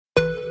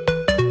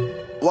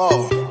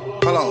Whoa,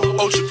 hold on.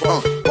 Walk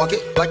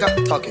it like I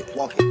talk it.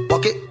 Walk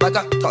it like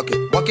I talk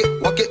it. Walk it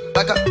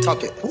like I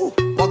talk it.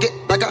 Walk it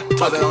like I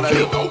talk it.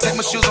 Take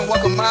my shoes and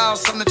walk a mile,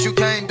 something that you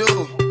can't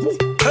do.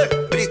 Hey.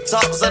 Big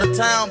talks of the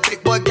town,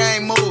 big boy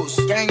gang moves.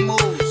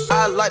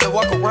 I like to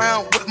walk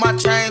around with my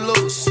chain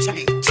loose.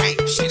 She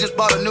just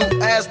bought a new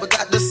ass, but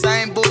got the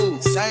same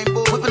boobs.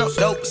 Whipping up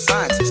dope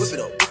scientists. Whip it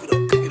up.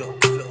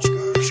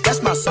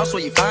 That's my sauce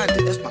where you find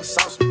it. That's my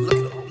sauce. Look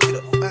it up.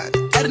 Find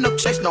it. Adding up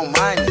checks, no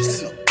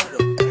minus.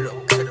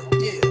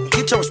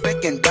 Get your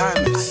respect in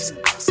diamonds.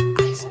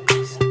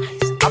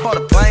 I bought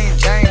a plain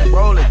Jane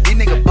rolling. These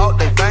niggas bought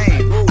they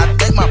fame. I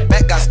think my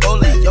back got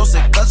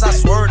scoliosis, cause I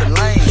swerved the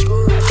lane.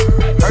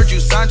 Heard you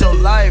signed your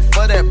life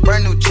for that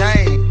brand new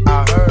chain.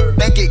 I heard.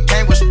 Think it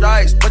came with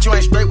stripes, but you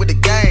ain't straight with the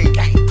game.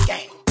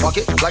 Walk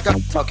it like I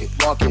talk it.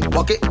 Walk it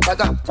like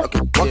I talk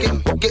it. Walk it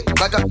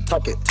like I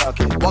talk it.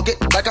 Walk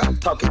it like I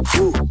talk it.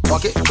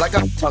 Walk it like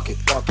I talk it.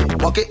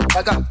 Walk it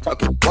like I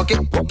talk it. Walk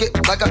it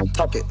like I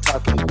talk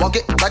it. Walk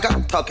it like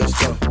I talk it.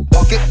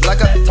 Walk it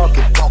like I talk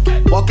it.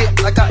 Walk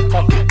it like I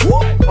talk it.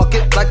 Walk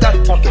it like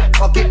I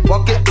talk it.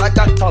 Walk it like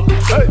I talk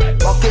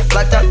it. Walk it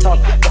like I talk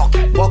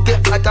it. Walk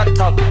it like I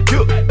talk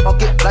it.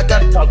 Walk it like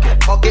I talk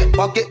it.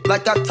 Walk it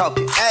like I talk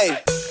it. Hey,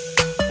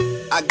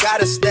 I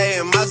gotta stay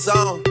in my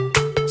zone.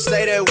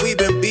 Say that we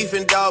been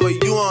beefing, dog,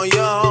 but you on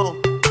your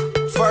own.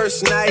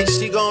 First night,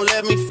 she gon'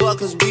 let me fuck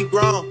cause we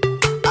grown.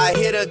 I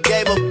hit her,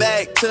 gave her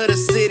back to the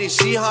city,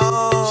 she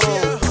home.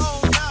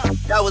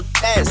 That was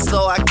that,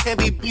 so I can't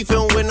be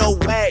beefing with no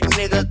whack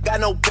nigga.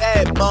 Got no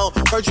backbone.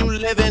 Heard you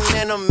living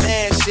in a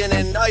mansion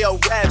and all your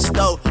raps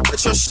though.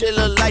 But your shit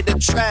look like the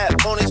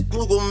trap on his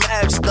Google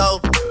Maps though.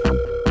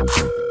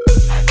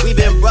 We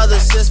been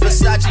brothers since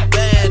Versace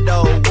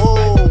Bando.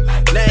 Whoa,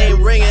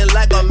 name ringing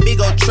like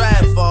Amigo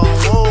trap phone.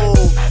 Whoa,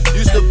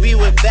 used to be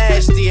with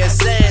Vashti and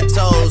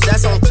Santos.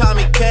 That's on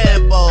Tommy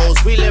Campbell's.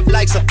 We live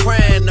like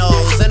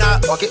Sopranos, and I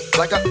walk it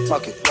like I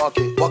talk it. Walk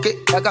it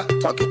like I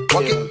talk it.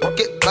 Walk it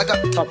like I talk it. Walk it like I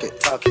talk it.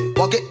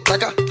 Walk it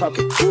like I talk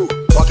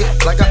it. Walk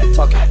it like I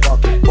talk it.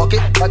 Walk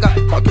it like I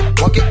talk it.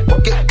 Walk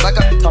it like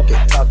I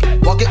talk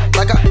it. Walk it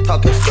like I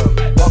talk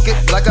it. Walk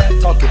it like I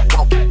talk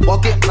it.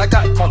 Walk it like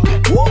I talk it.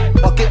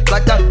 Walk it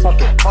like I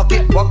talk it.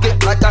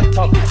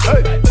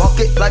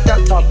 Walk it like I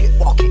talk it.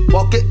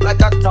 Walk it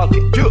like I talk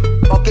it.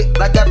 Walk it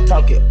like I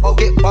talk it.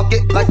 Walk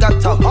it like I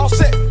talk it. All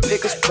set.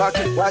 Niggas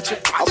rockin', watchin'.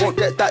 I want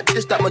that,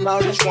 this, that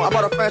menage. I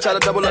bought a franchise to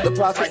double up the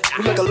profit.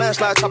 We make a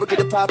landslide, chopper get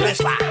the poppin'.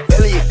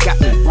 Elliot got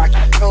me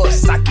rockin'.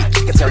 Kawasaki,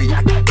 chicken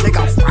teriyaki. They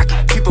gon' rock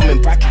it, keep 'em in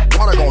bracket.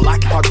 Water gon'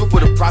 lock it, quadruple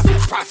the profit.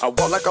 I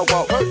walk like I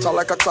walk, talk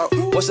like I talk.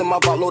 What's in my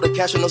vault, load of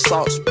cash and the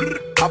sauce.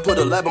 I put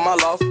a lab in my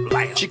loft.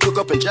 She cook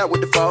up and jack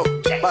with the fault.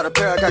 By the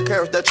pair, I got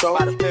carrots that troll.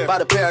 By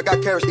the pair, I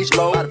got carrots each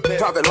load.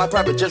 Profit like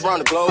profit, just round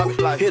the globe.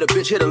 Hit a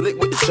bitch, hit a lick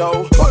with the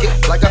show. Walk it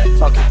like I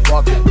talk it.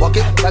 Walk it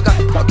like I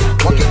talk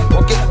it. Walk it like I talk it.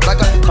 Walk it like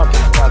I talk it.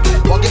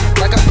 Walk it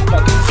like I talk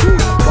it.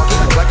 Walk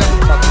it like I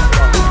talk it.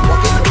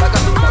 Walk it like I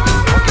talk it.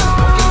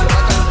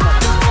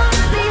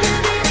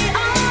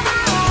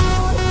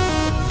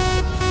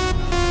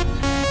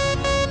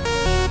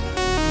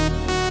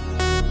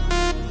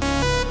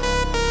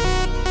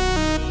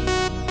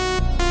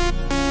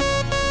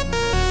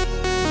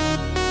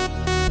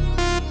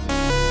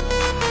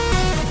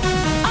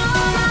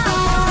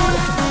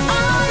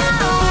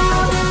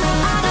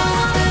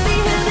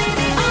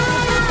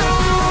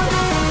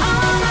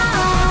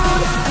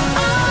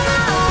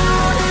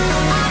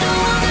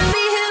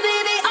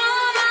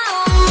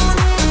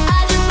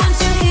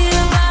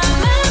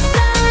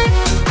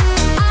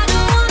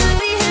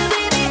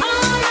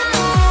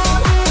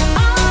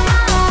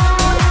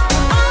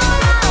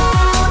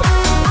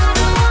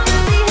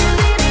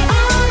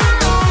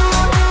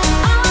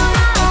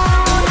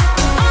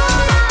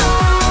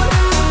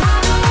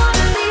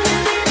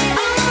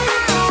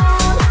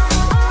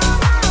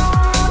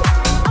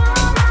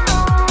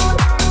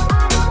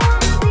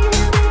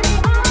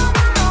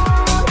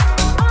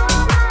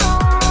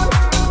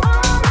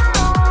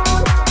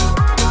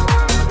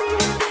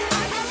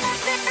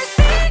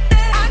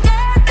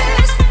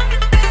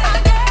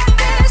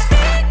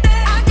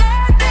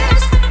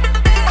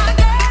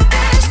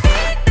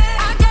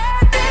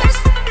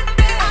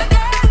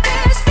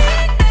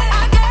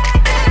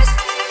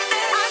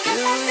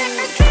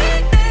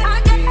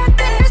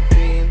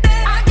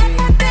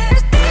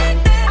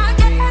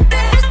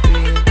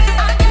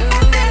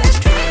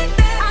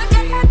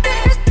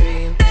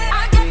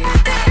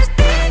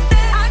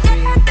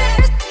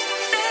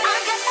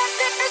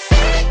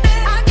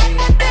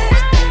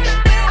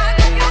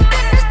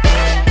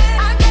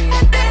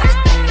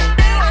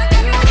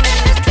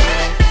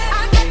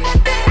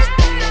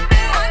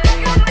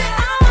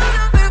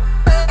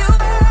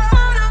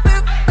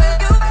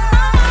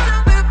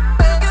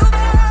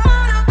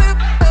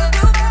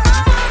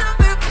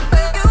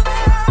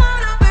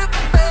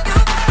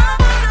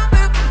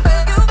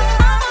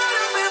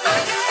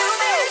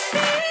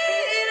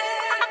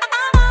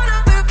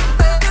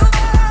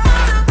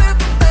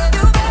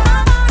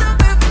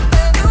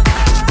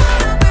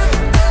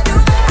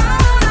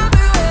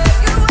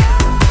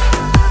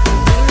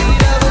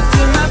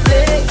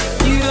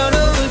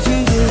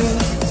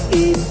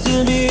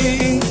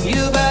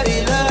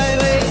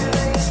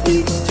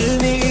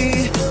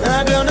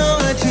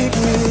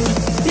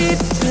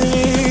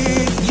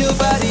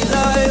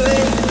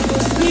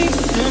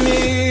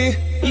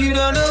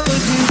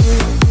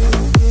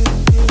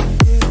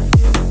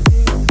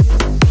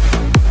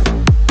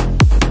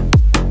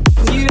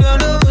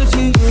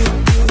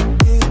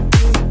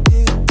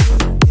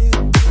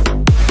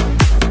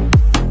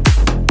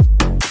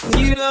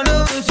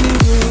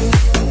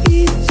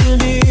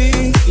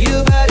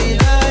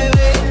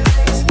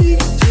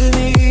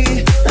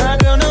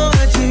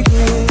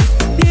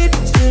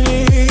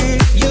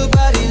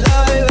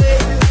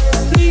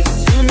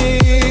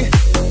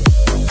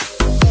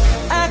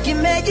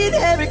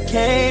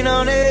 hurricane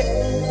on it.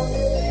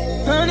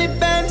 100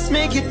 bands,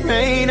 make it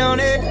rain on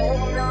it.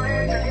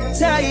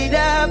 Tie it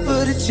up,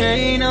 put a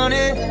chain on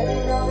it.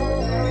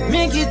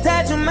 Make you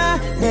tattoo my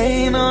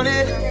name on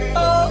it.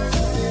 Oh,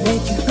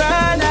 make you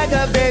cry like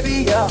a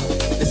baby, yeah.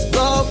 Let's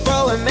go,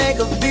 bro, and make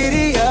a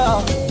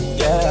video,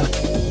 yeah.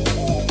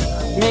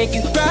 Make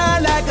you cry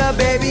like a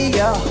baby,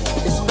 yeah.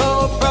 Let's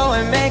go, bro,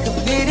 and make a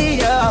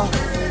video.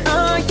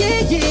 Oh,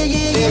 yeah, yeah,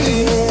 yeah,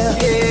 yeah,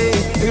 yeah.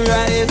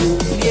 Ride it,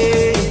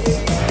 yeah.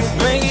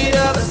 Bring it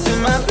over to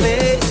my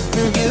place.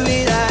 You be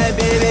like,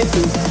 baby,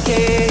 you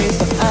care.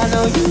 I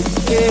know you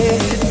care.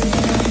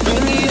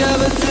 Bring it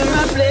over to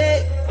my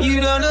plate. You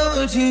don't know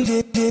what you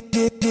did.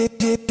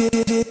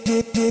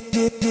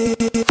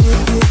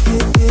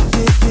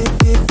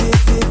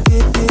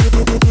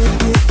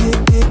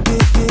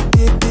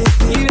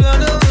 You don't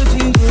know what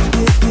you did.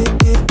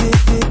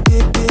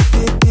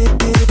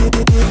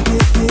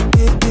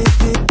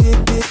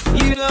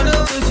 You don't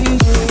know what you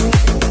did.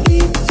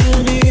 Speak to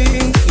me,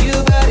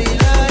 your body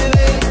like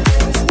it.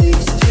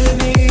 Speaks to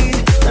me,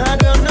 I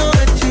don't know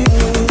what you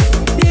do.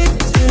 Speak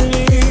to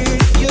me,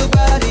 your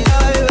body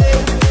like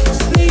it.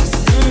 Speaks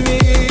to me,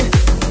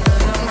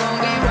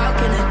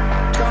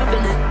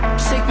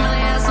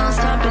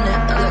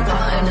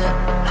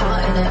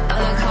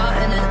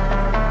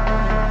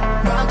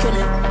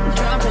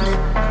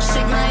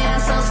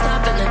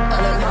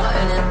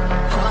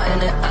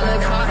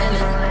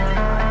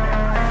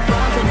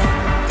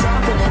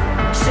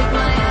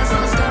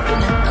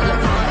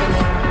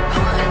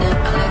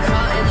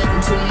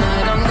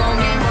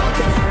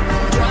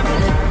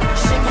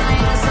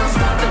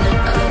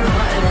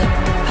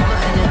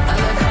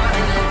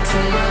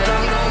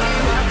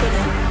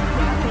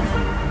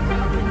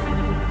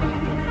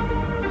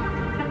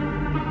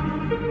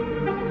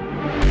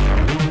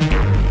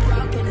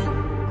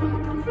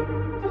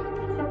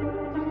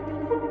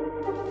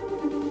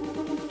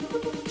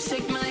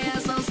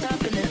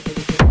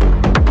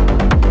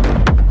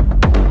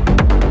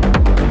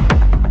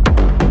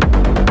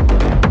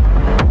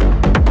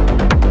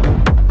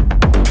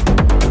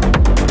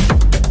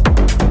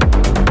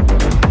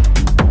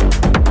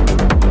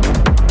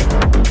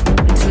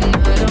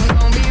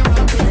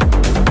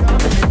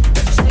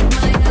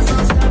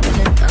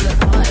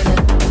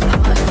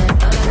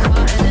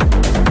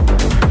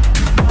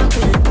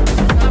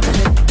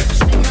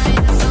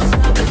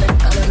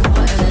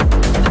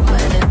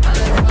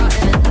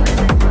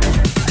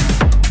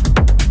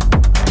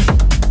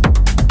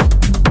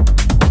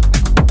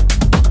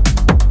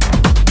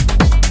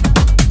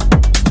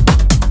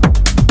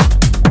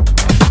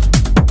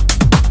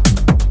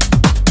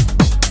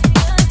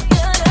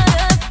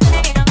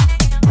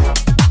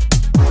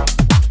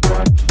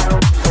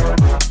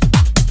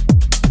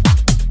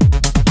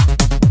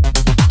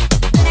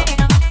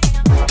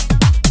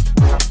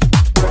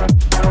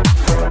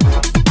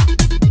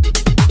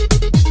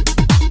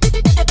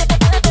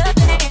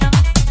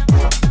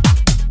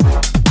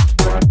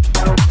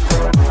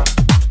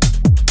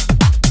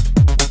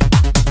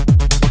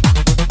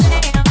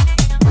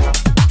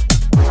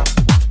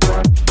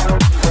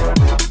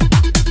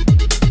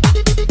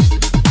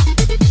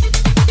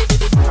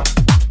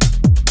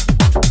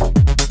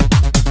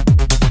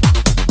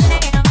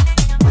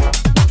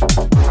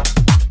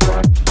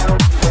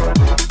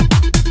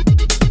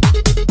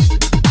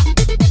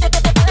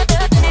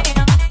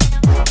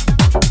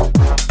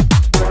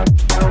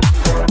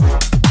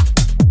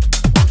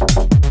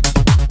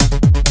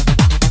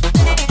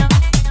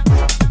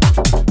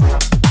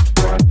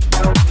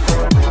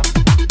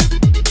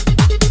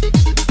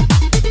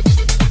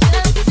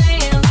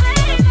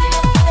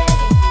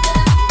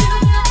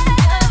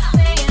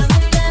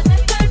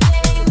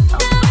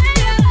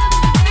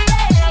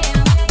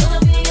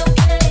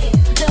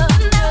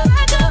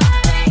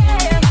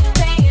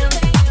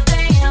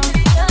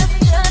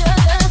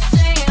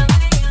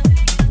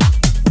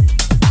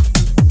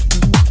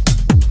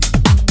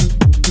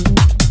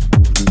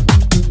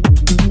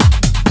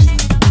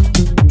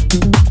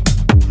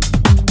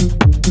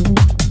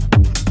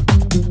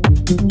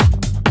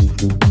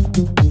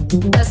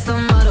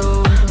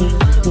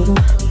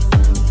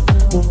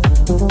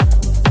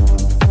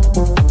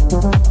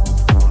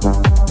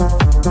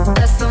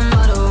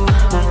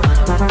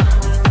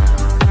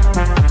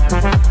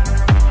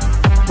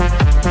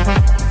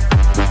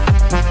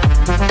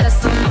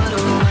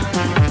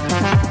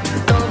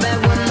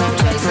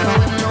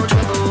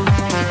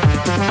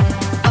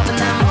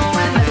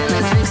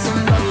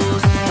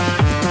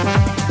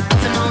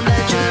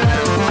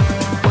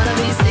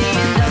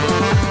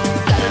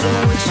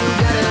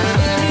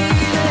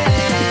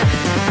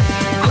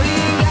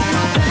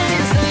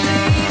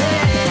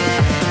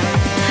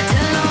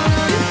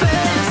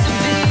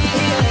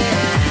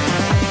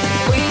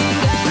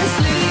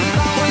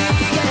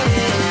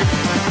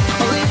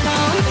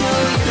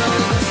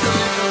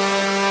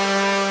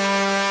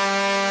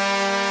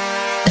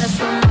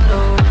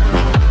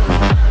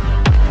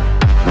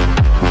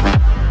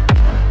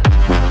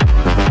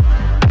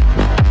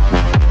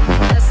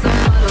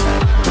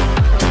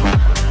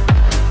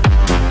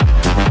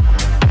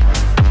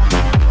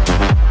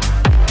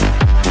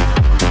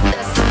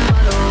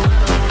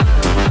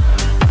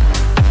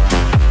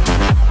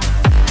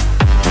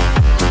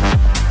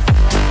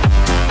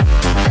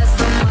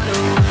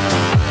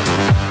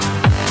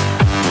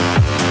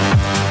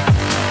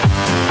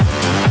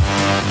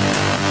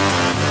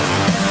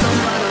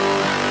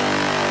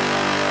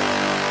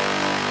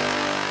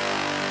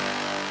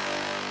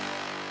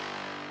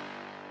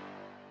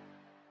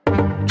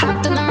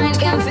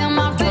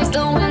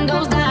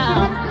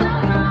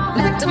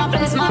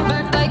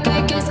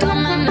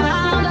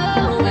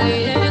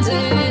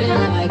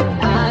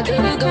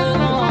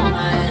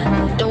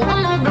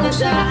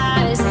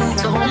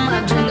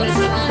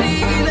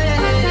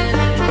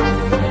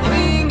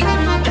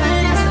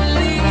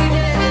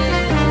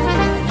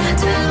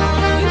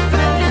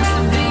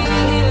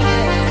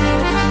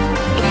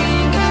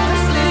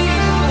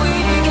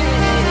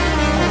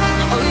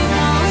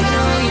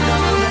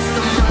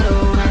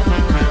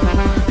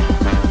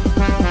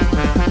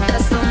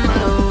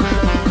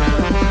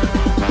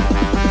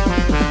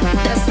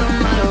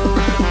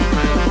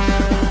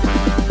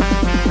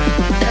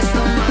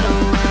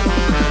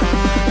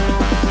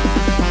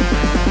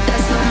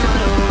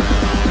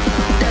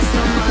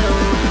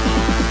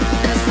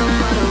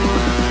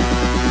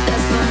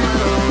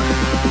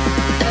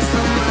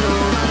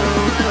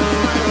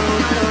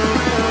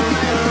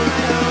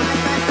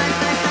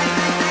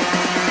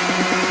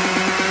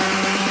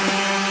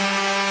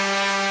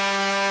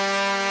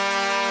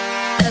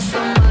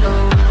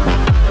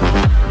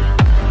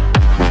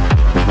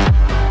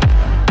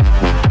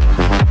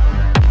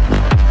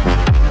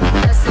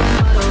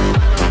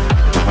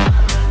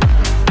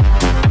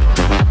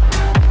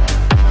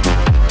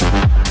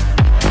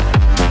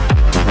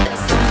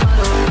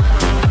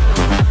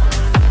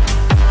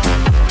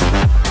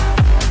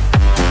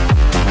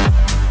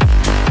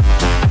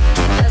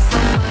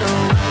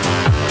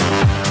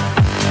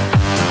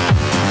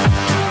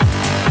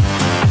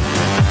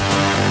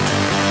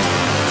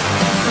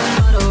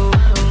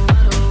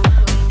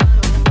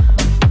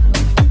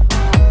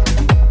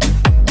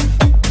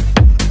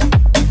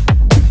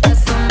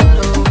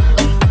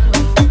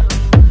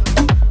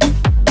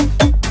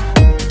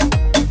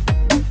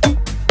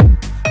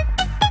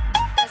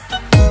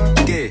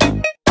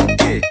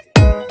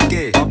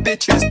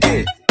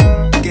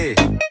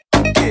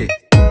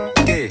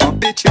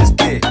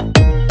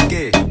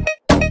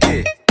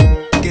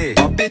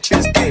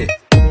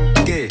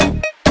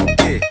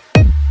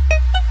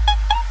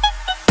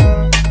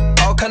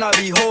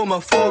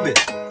 homophobic,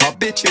 my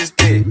bitch is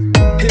gay.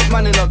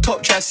 Hitman in a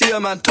top try, see a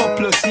man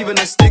topless, even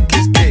a stick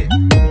is gay.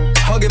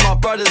 Hugging my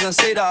brothers and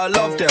say that I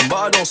love them, but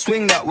I don't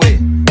swing that way.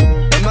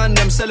 The man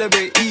them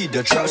celebrate Eid,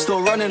 the trap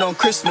still running on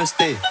Christmas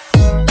Day.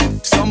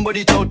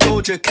 Somebody told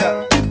Doja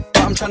Cat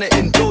that I'm trying to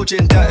indulge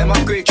in that. In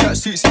my great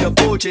tracksuit, see the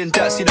bulge in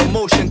that. See the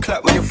motion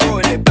clap when you're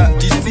throwing it back.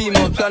 These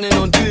females planning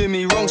on doing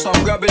me wrong, so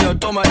I'm grabbing a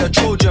dom at the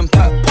Trojan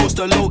pack. Post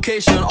a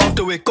location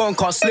after we're gone,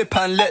 can't slip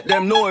and let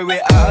them know where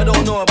we're at. I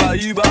don't know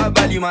about you, but I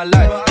value my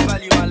life.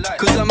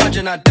 Cause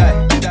imagine I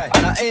die,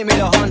 and I ain't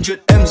made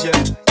 100 M's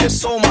yet. There's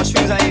so much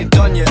things I ain't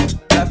done yet,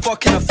 like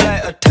fucking a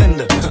flight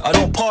attendant. I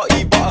don't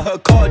party, but I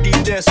heard Cardi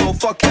there, so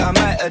fuck it, I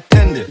might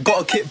attend it.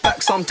 Gotta kick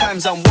back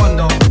sometimes and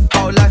wonder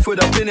how life would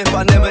have been if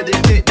I never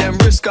did take them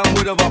risks and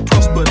would have I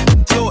prospered.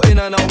 Floating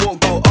and I won't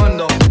go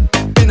under.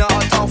 Been out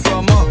of town for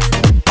a month.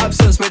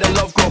 Absence made the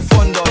love grow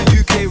fonder.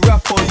 UK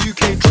rapper,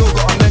 UK drill,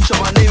 gotta mention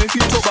my name if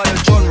you talk about the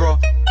genre.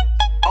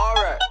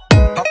 Alright.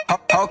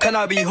 How can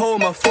I be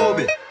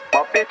homophobic?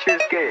 My bitch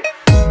is gay.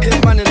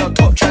 Hitman in a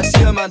top try,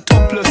 see a man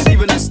topless,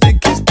 even a stick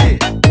is gay.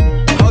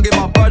 Hugging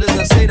my brothers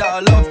and say that I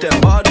love them,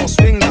 but I don't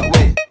swing that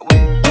way.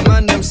 The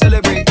man them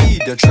celebrate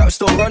Eid, the trap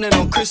still running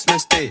on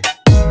Christmas Day.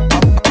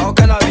 How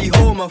can I be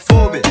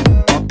homophobic?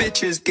 My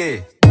bitch is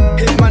gay.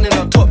 Hitman in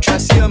a top try,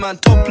 see a man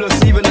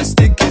topless, even a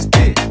stick is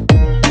gay.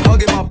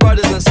 Hugging my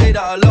brothers and say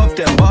that I love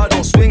them, but I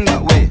don't swing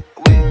that way.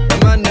 The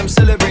man them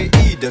celebrate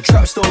Eid, the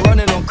trap still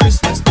running on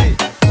Christmas Day.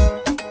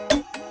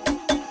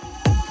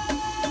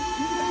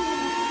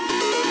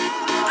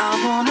 I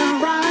wanna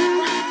run,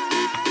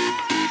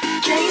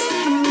 chase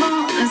the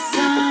morning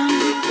sun.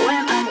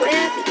 When I'm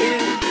with you,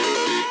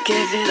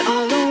 give it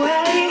all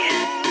away.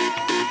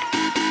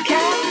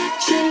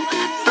 Catching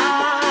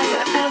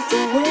fire as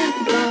the wind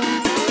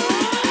blows.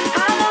 I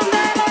know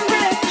that I'm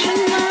rich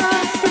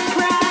enough for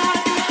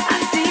pride. I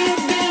see $1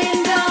 billion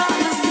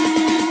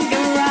in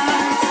your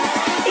eyes.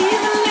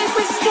 Even if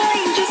we're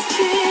strangers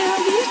till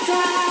you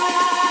die.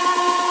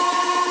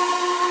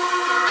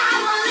 I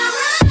wanna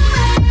run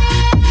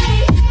away.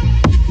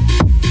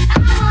 I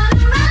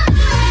wanna run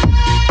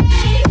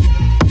away.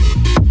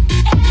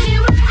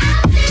 Anywhere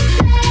out this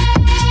way. I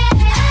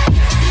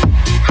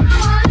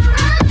wanna run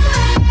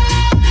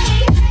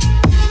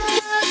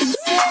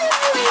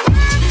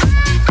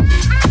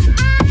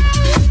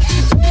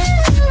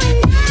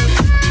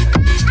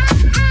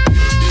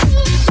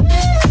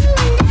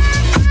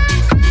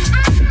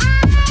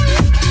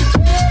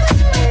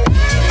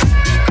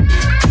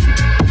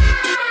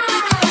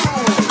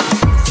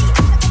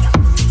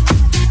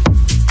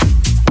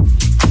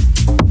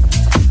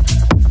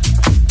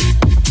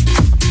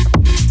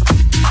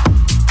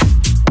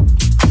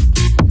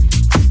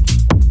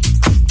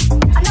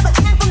another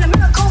time from the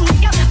miracle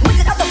nigga,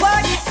 wizard of the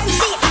word,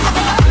 MC. Who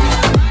am I?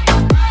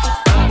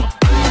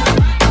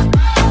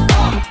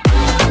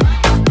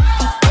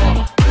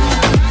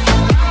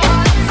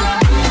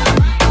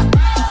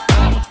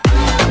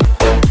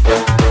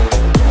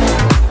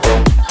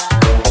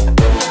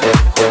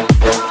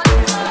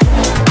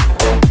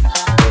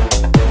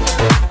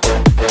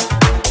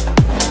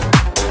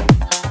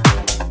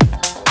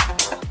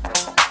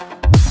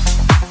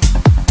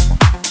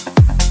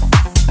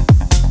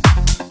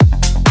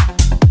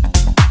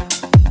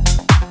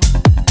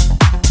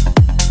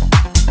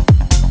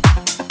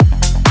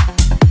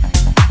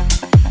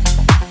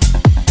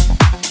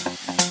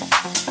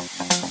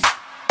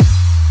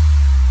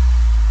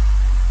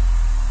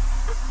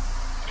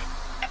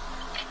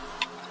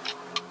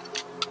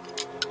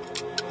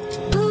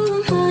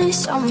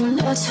 Someone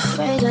that's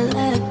afraid to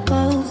let it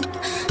go.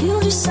 You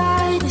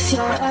decide if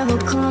you're ever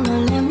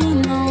gonna let me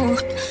know.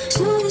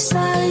 You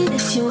decide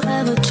if you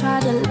ever try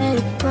to let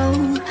it go.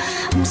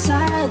 I'm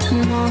sad to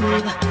know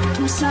it.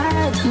 I'm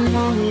sad to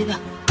know it.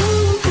 Who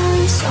am I?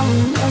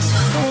 Someone that's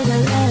afraid to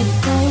let it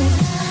go.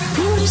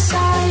 You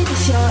decide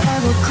if you're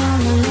ever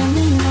gonna let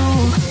me know.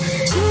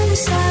 You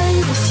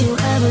decide if you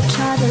ever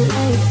try to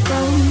let it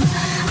go.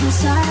 I'm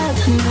sad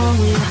to know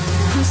it.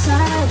 I'm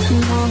sad to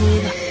know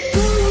it.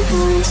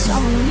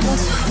 Someone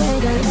that's afraid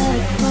afraid to let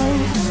it go.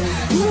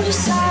 You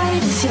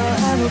decide if you're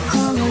ever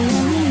gonna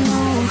let me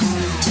know.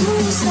 You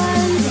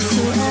decide if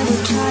you ever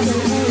try to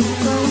let it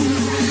go.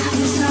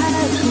 I'm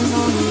tired of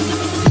knowing.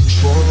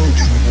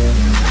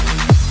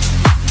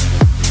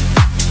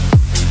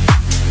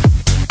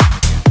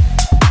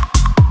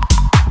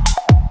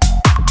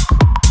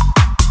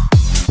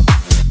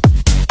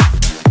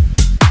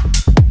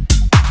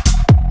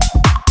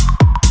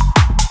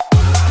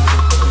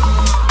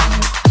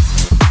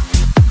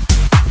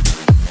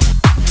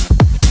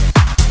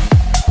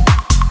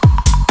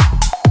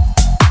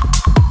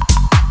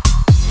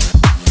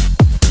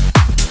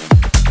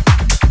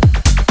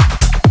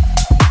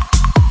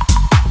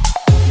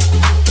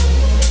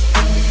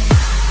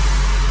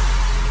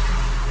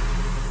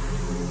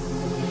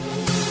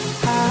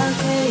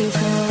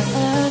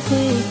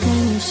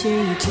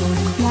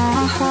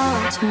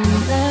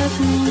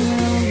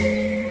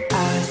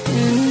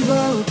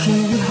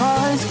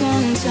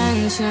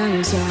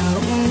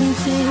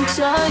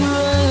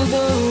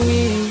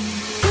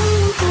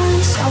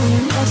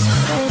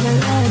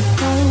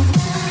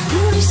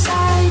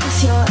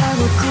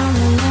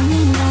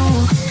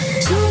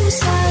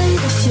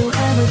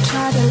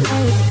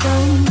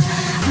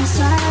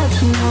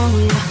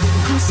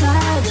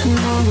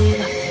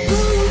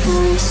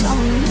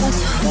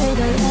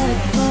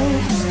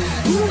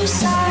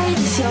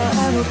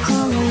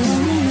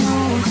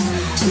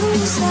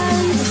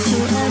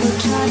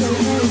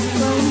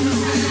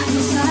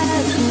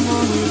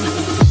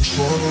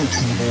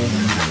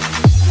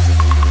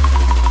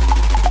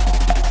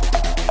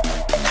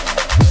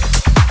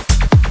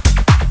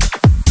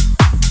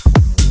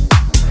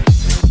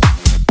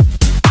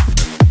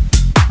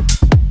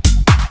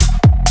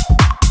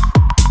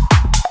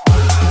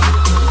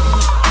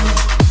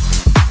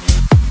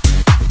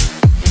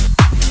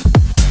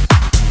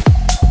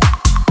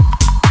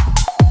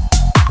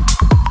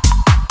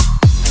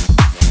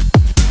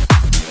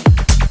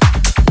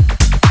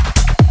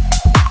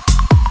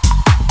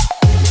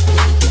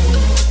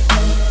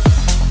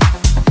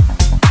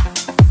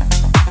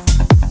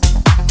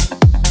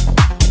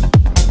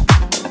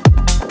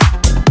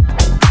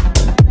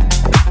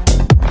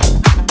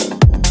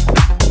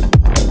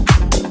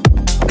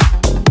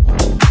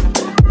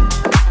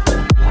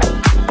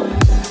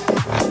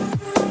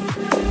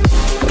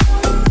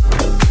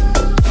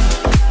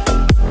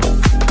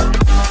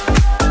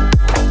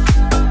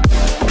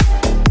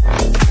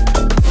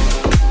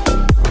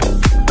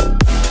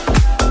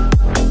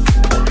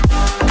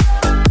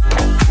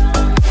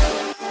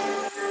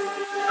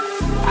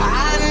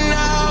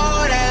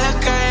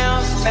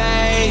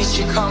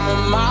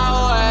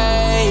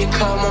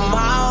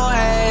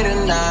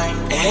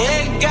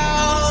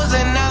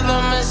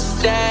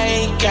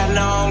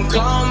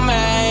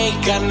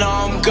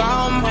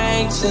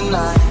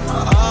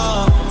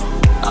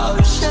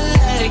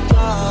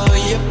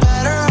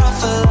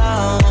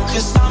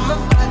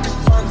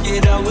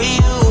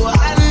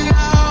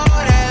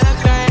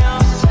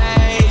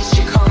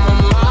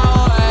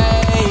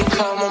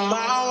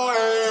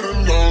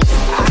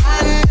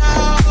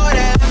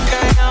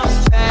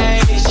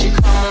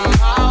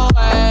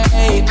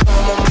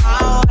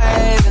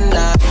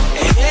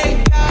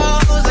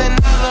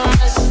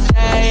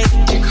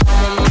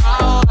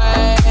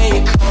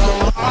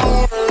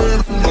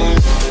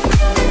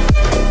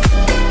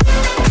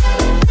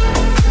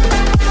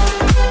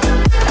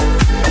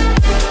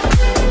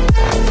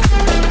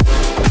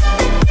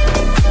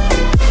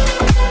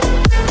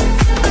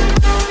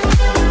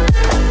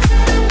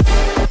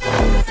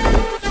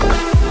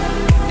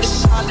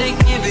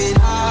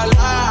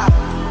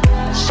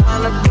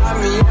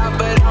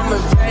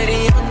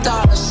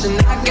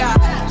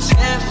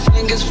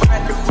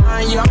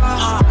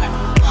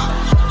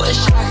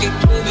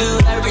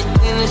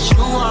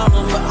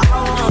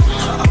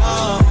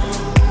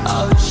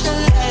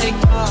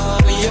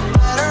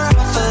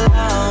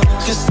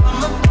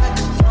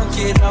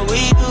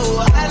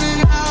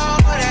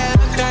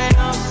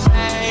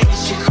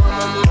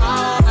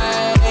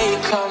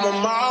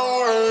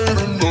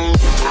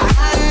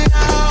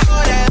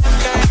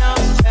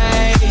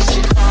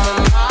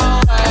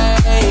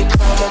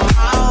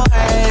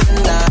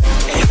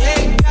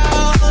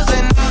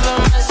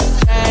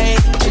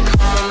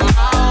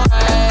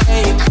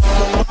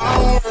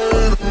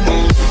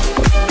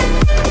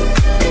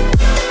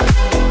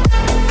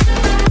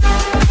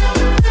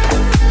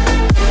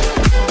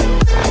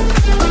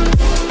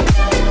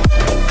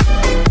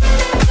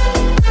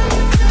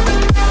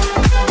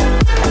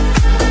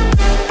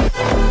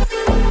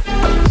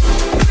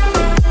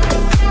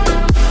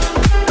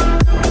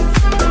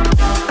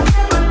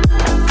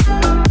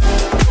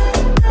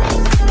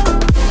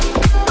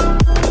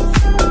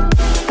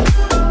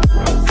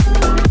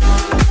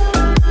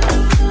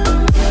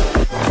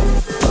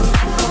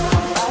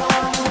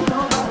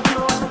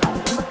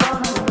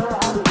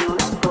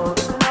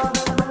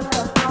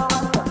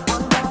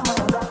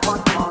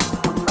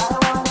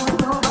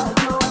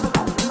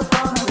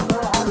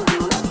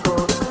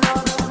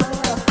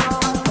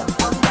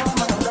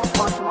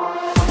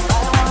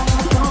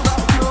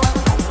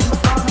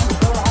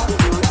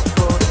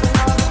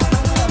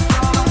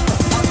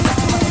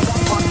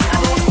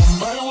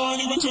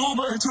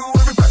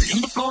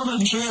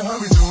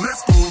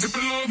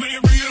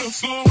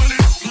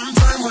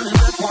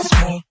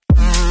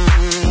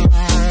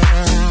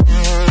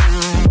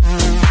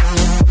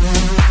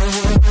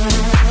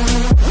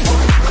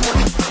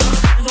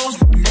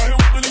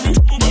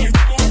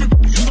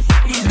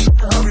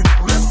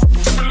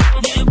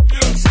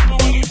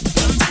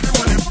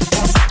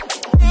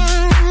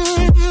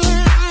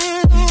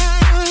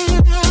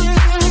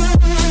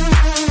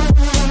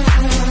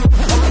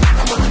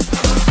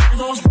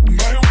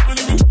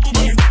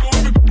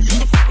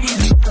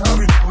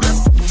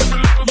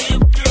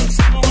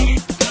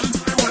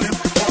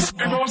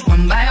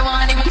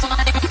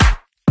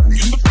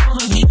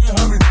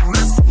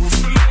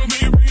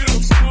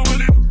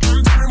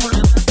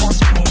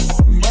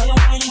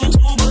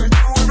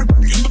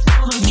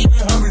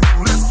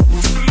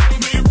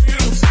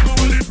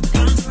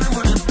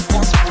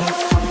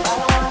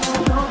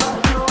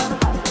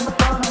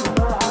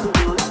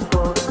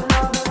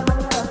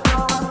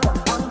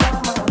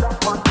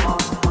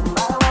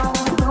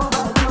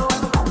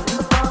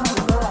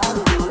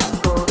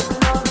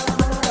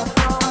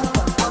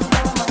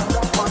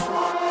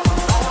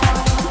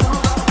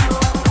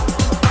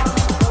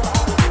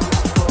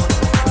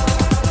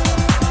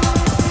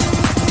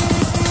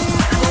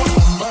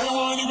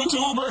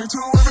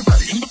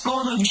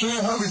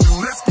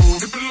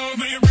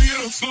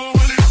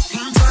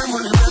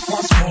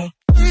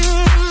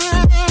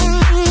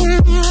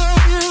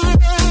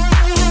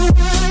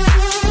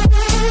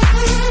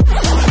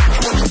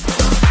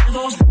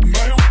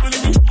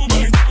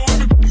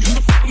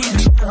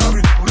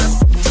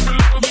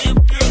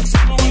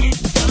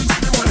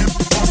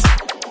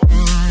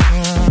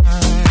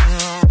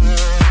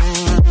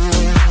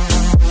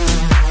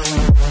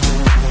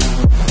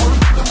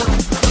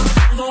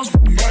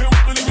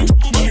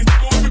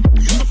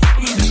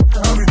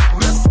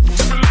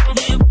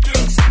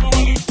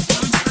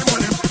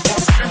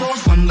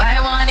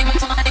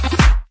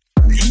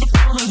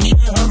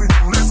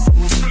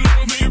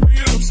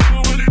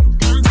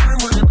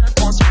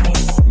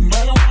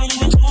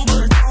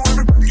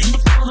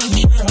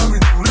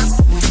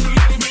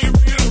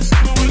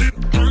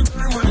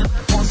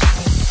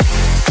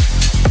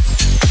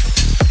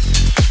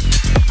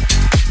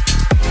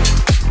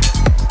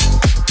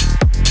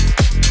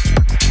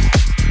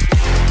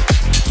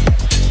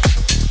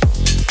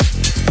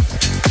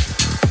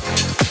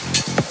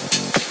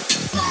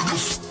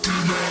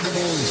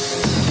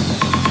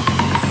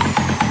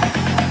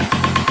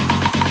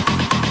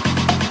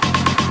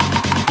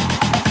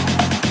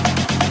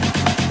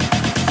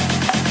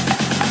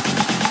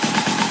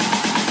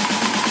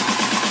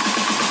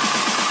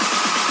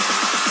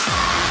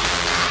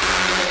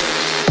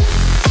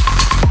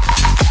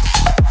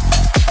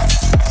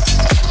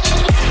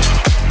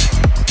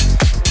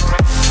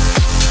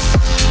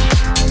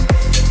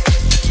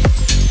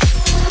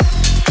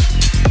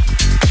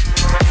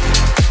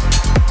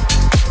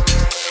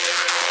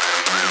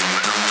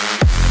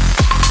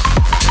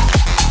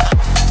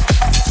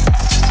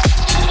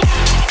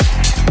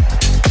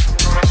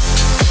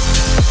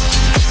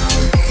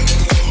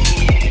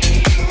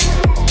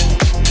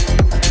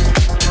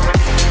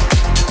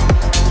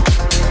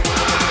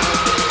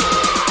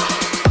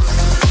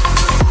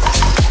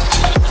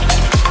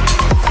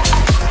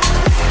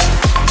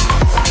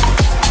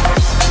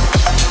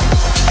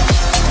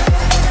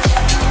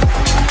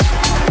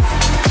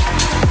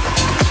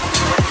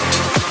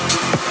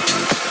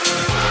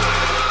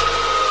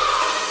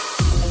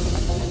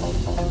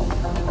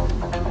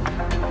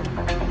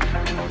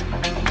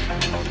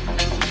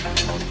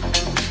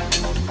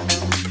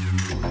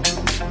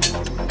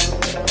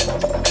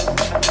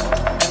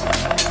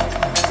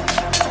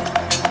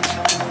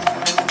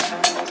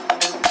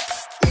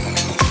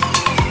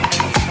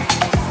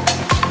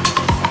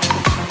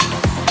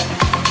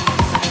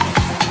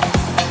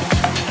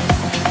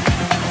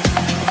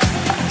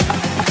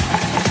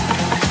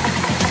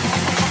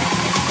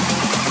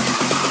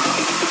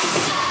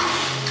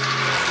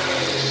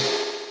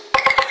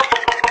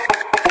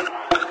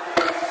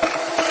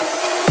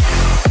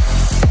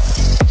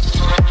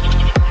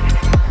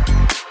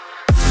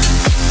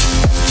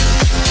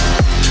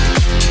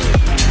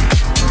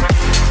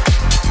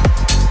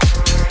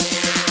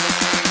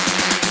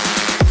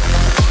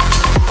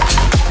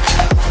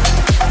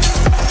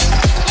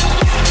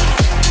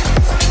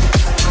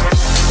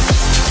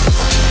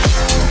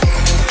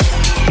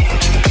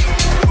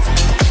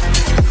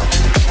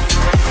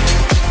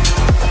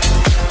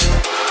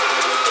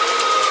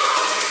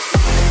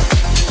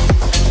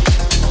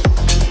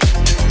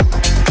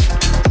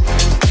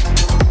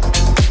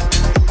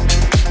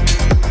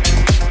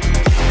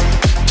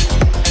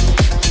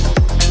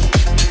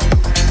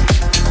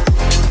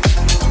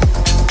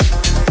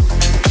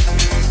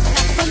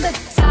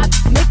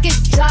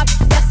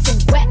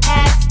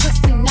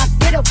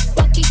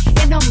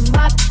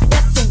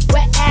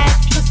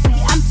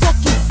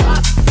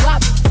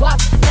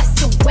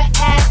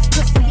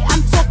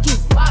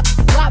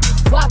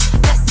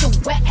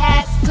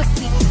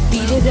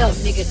 up,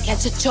 nigga,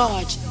 catch a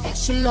charge.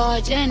 Extra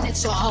large and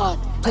extra hard.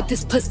 Put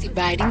this pussy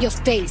right in your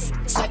face.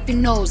 Swipe your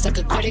nose like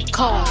a credit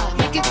card.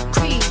 Make it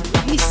cream,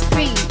 make me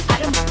scream. I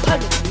don't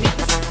public, make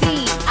a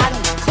scene. I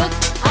don't cook,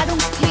 I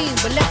don't clean.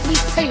 But let me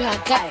tell you, I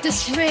got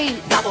this ring.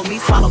 Gobble me,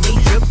 swallow me,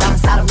 drip down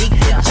inside of me.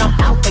 Jump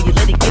out for you,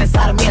 let it get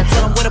inside of me. I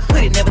tell them where to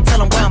put it, never tell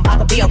them where I'm about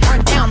to be. I'll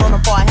burn down on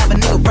them before I have a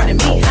nigga running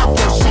me. Talk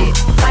your shit,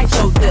 bite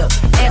your lip.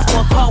 Ask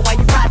for a call while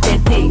you ride that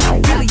dick.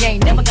 Really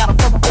ain't never got a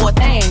problem for a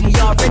thing. He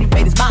already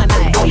made his mind up.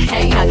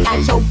 Hey, I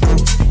got your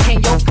boots,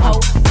 and your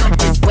coat. But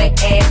this wet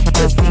ass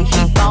pussy,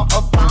 he bought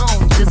a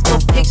phone just for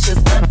pictures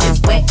of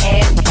this wet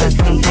ass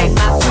pussy. Hey,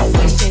 my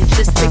tuition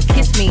just to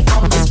kiss me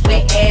on this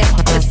wet ass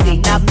pussy.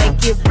 Now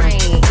make it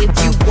rain if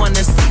you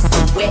wanna see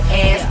some wet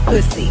ass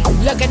pussy.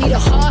 Look, I need a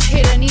hard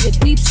hit, I need a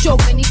deep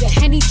stroke, I need a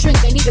Henny drink,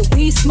 I need a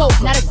weed smoke,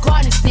 not a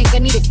garden snake, I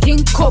need a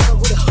king cobra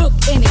with a hook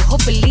in it,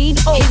 hopefully.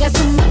 Oh, he got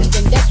some money,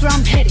 then that's where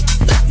I'm headed.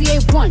 Pussy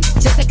A1,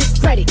 just like his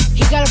credit.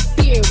 He got a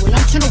beard, well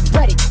I'm tryna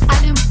wet it. I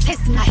let him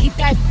taste it, now he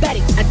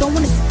diabetic. I don't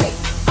wanna spit,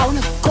 I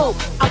wanna go,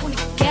 I wanna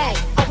gag,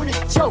 I wanna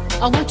choke.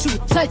 I want you to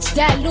touch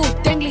that little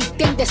dangly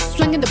thing that's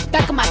swinging the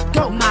back of my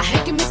throat. My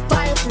head can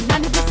misfire from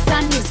none of the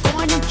sun. He's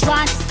going and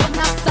trying, just coming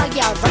outside,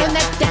 yeah, I run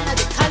that down.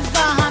 The cuz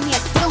behind me, I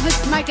steal his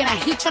mic and I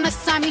heat tryna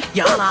sign me.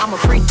 Your Honor, I'm a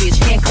freak bitch,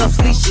 handcuffs,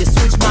 leashes.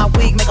 Switch my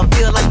wig, make him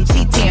feel like he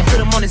cheating. Put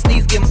him on his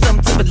knees, give him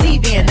something to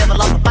believe in. Never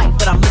lost a fight,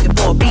 but I'm looking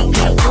for a beat.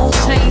 On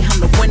chain, I'm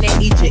the one that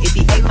eat you. If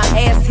he ate my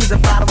ass, he's a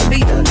bottom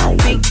feeder.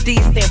 Big D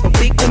stand for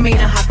big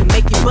demeanor. I can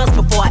make you bust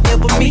before I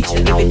ever meet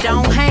you. If it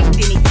don't hang,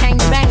 then he can't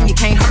bang. You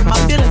can't hurt my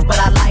feelings, but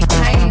I like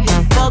pain.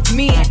 Fuck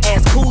me and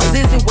ask who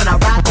is it when I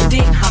ride the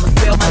dick. I'ma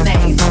spell my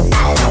name.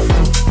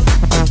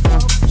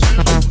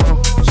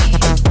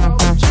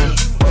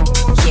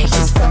 Yeah,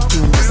 he's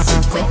fucking with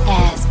some wet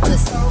ass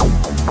pussy.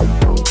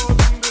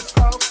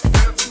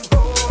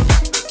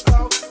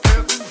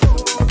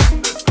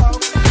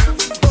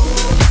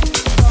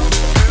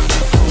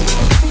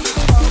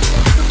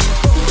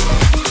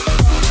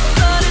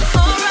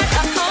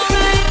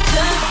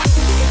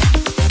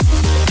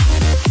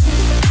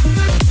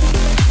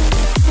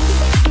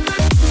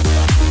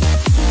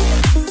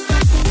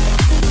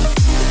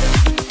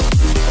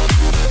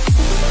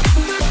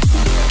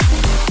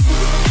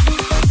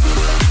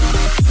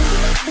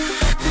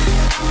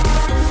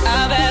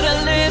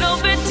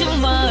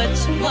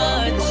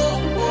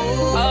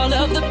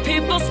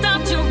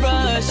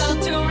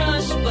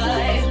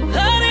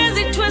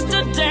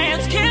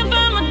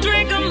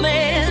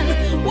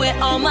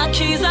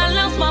 Keys, I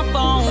lost my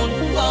phone.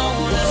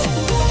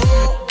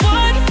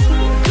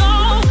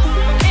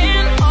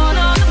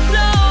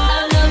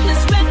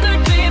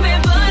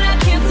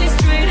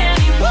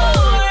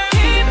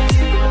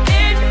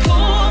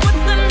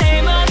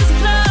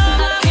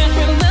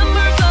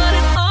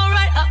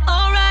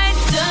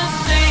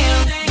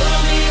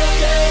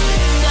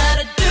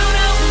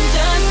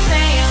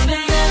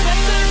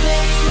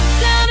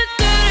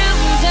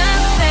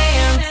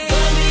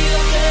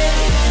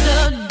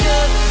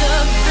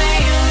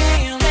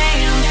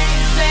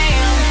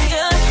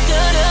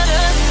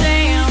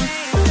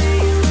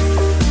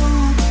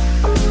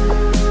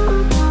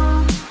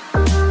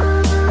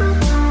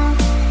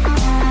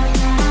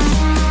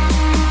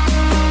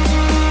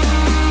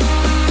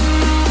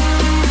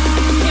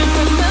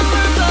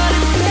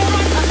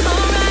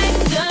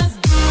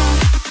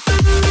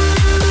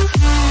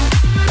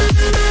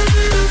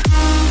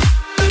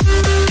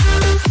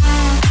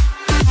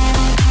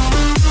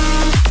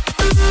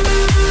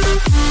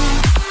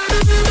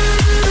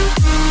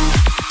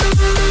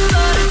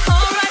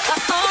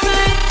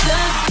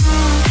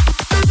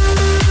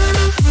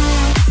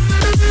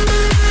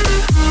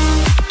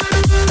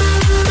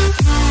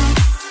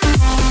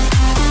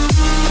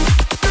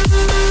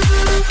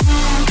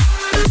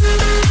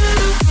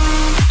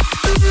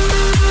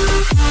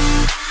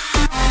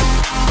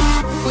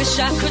 Wish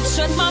I could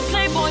shut my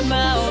Playboy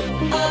mouth.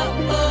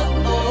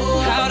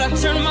 How'd I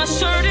turn my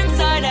shirt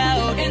inside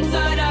out?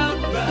 Inside out,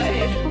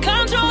 right.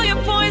 Control your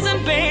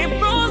poison,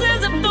 babe.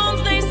 Roses and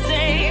thorns, they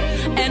say.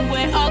 And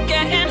we're all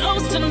getting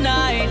hoes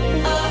tonight.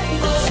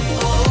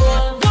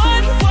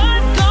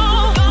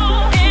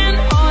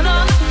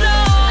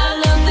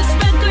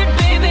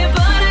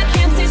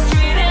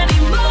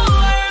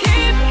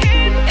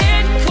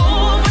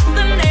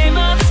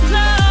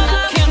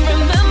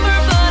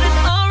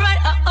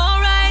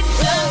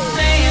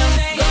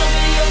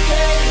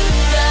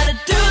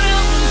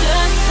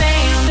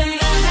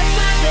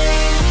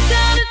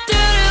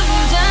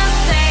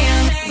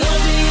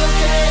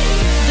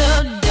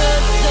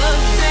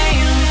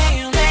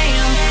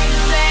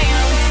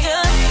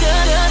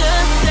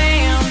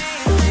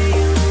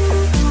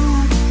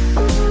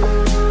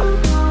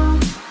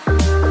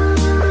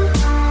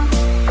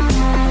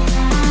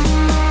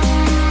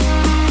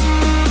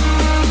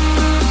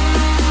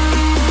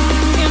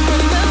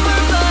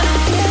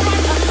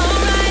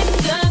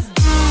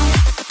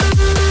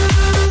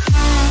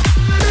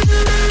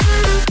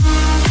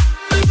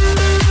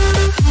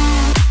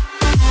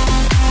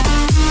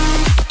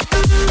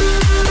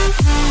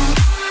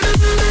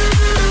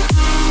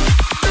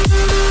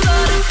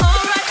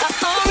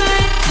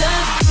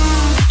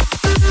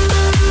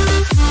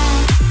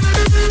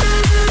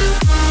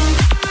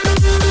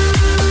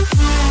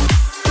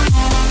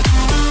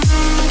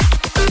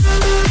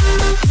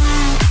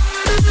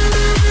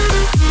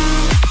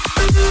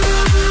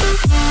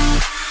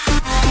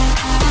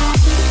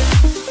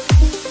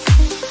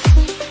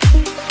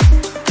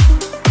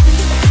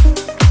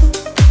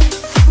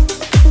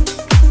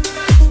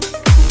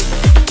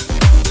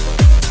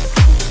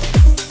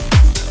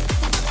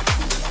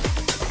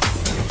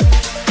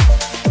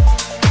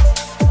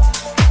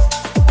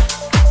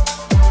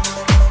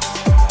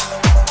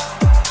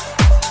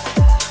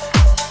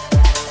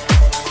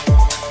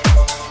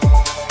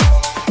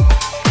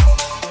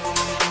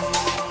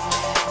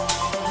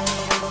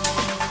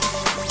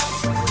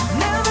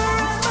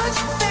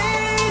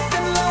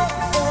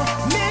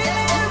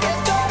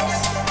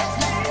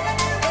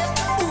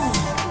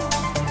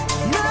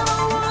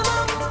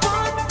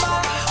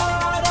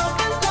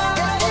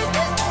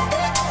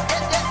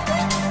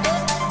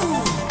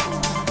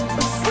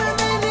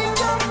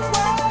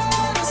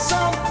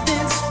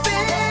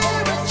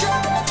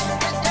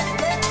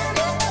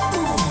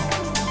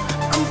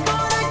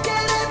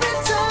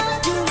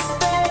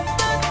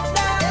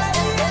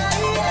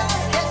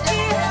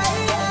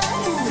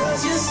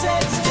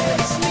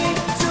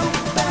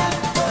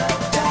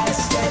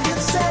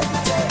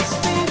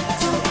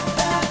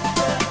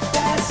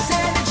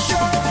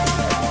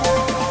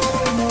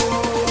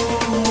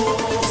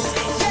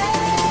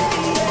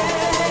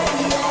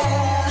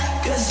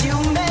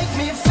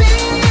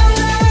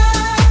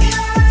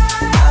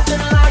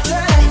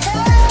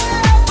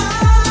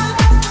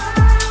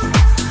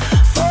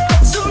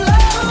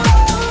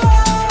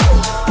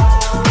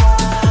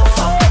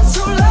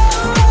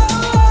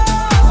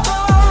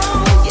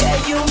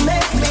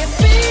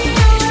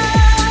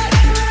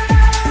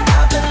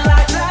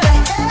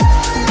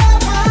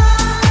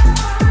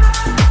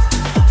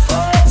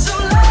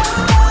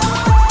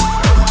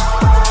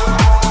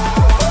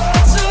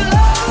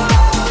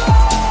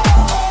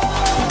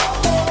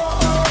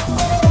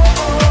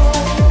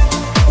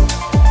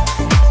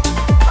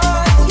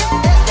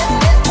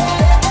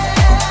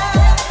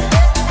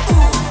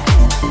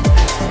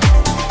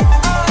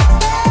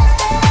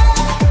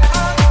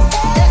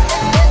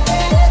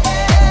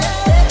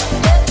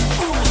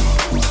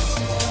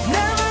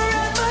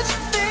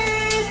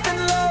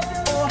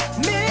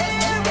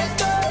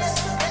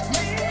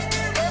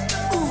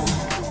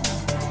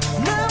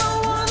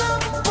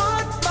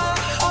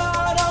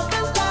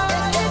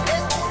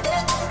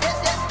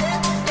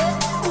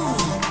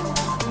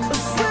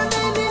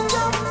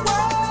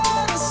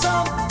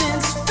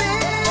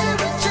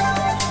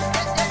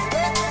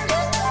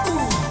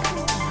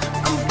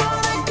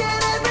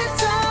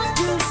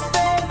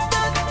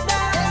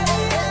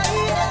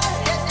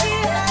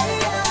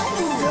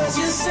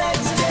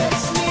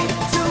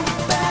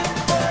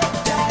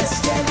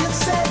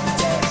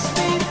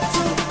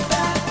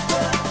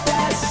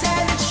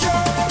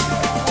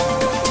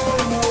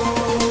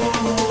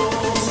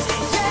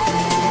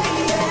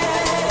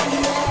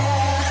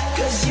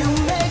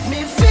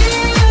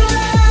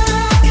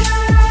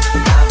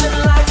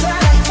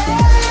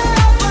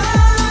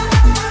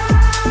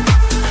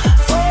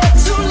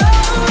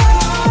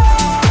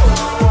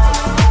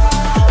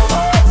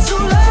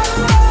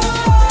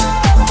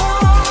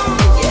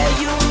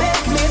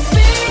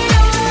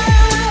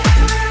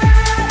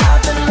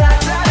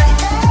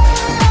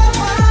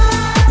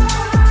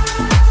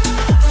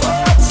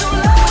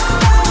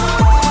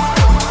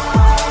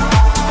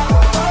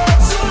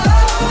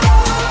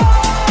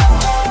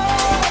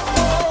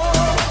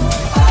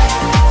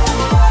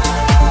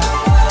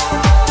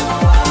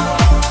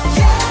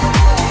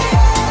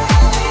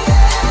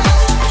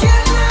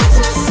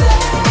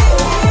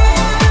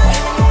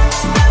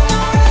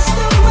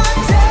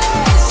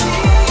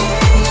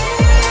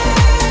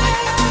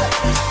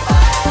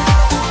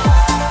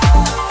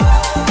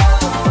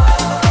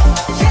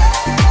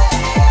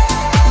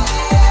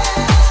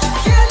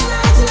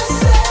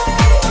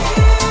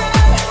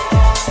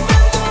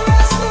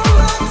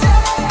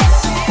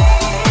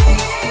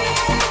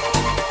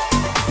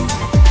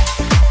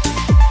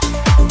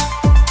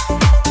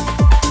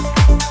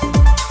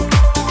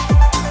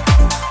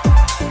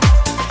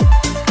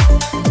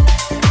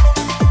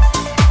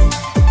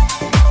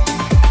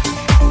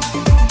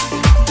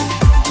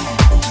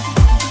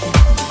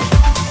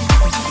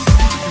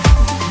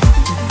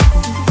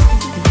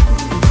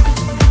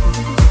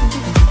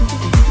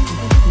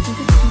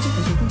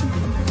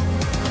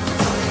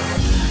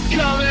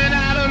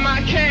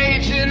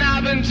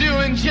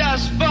 doing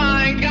just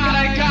fine.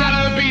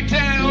 Gotta be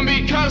down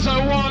because I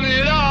want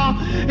it all.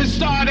 It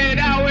started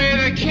out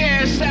with a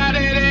kiss, how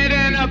did it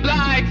end up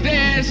like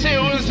this?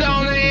 It was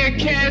only a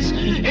kiss,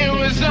 it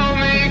was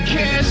only a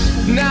kiss.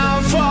 Now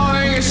I'm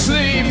falling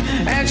asleep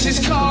and she's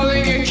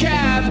calling a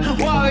cab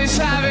while he's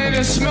having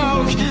a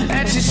smoke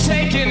and she's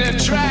taking a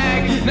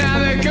drag. Now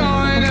they're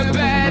going to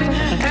bed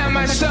and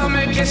my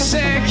stomach is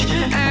sick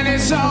and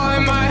it's all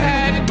in my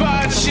head,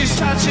 but she's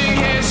touching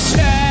his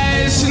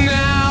chest.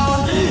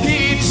 Now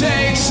he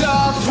takes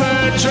off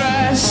her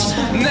dress.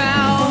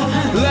 Now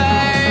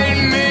let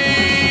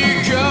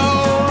me go.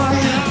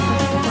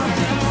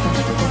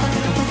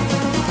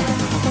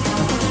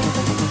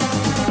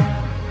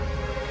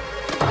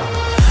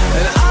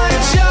 And I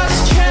just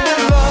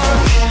can't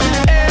look,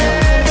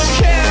 it's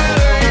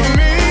killing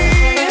me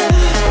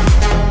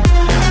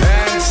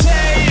and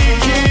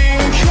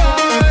taking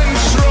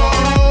control.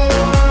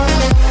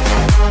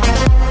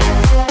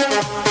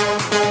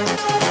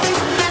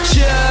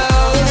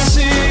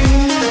 Jealousy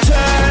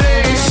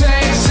turning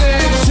saints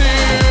into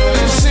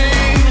the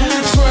sea,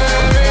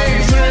 swimming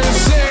through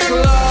sick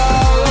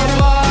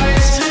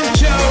lullabies,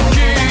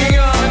 choking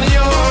on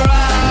your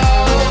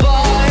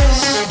alibis.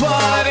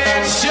 But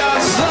it's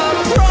just the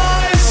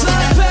price I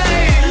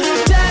pay.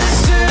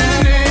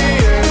 Destiny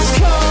is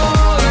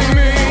calling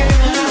me.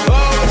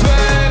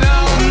 Open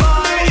up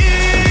my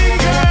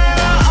eager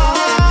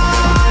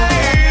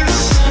eyes,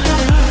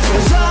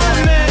 'cause I'm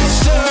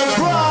Mr.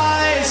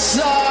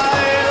 Brightside.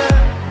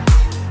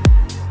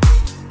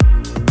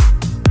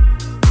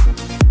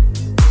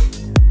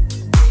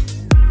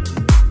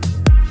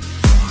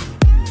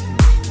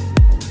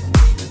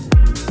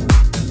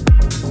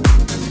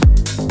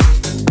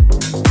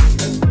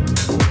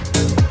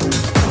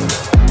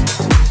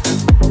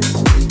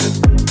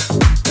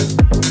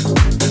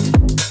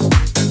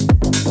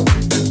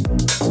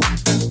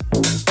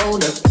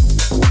 Hold up.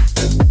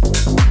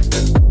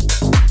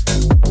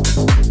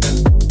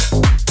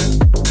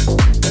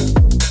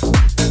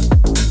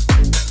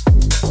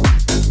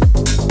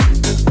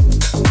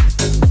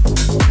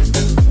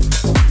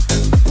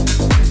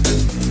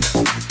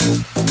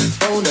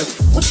 Hold up.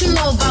 What you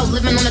know about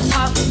living on the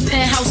top?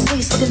 Penthouse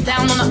suites, looking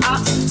down on the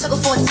ops. Took her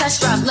for a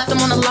test drive, left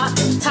them on the lot.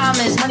 Time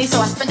is money, so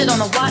I spent it on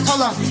a watch.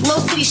 Hold on,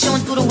 little titty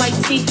showing through the white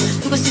tee.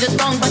 You can see the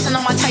thong busting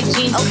on my tight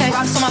jeans. Okay,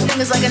 rocks on my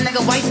fingers like a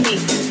nigga wife me.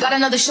 Got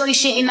another shorty,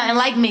 she ain't nothing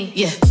like me.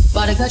 Yeah,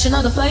 about to catch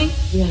another fight.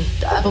 Yeah,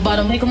 the apple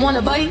bottom make him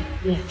wanna bite.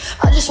 Yeah,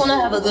 I just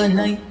wanna have a good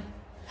night.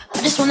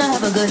 I just wanna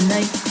have a good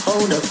night.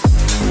 Hold up.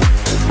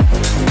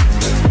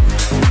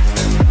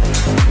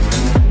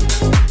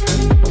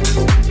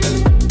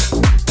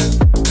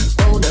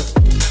 Hold up.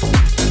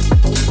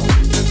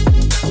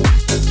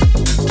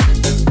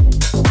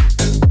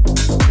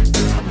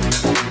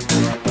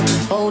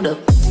 Hold up.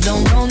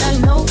 Don't know, now you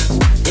know.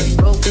 If you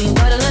broke, then you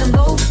gotta let him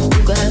go.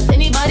 You could have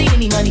anybody,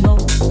 any money, mo.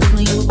 'Cause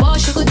when you a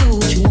boss, you could do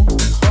what you want.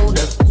 Hold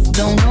up.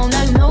 Don't know,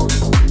 now you know.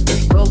 If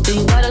you broke, then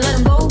you gotta let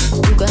him go.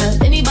 You could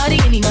have anybody,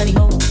 any money,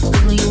 mo.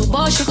 'Cause when you a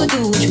boss, you could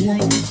do what you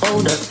want.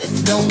 Hold up. If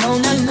you don't know,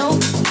 now you know.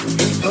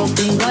 If you broke,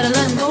 then you gotta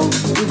let him go.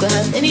 You could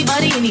have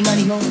anybody, any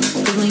money, mo.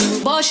 'Cause when you a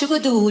boss, you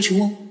could do what you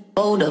want.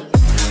 Hold up.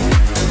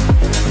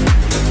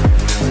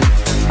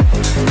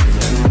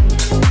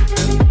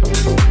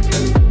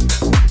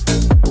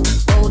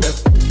 Hold up.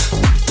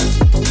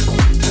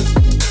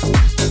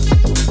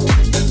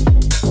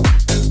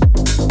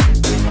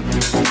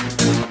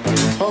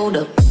 Hold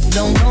up.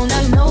 Don't know,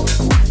 now you know.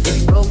 If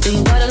you broke, then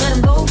you gotta let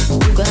him go.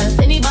 You could have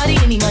anybody,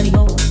 any money,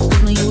 mo.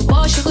 'Cause when you a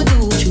boss, you could do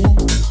what you want.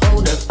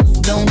 Hold up.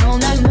 Don't know,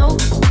 now you know.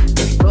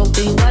 If you broke,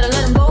 then you gotta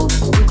let him go.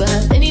 You could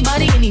have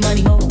anybody, any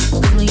money, mo.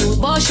 'Cause when you a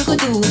boss, you could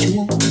do what you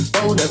want.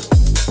 Hold up.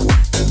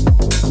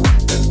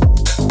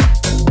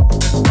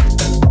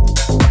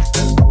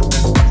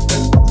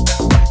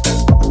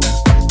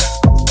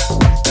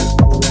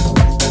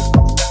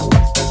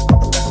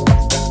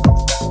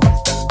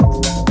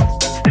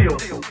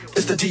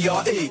 It's the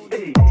DRE.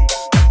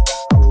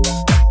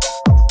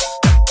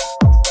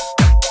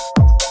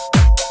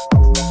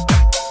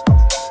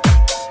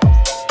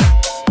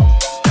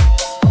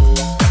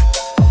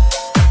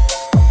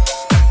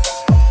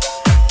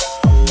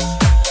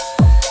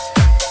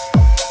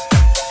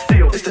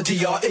 It's the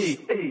DRE.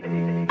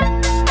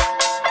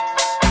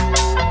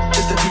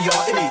 It's the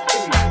DRE.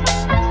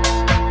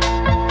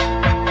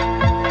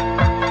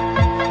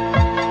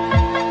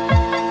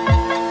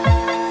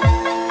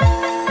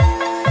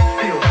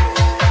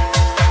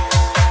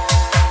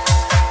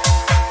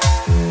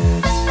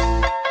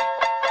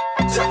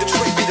 Dr.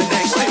 Dre be the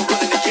name, still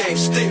running the game,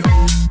 still.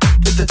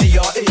 It's the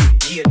DRE.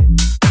 Yeah.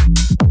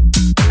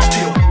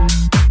 Still.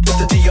 It's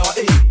the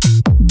DRE.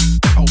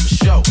 Oh, for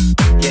sure.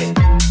 Yeah.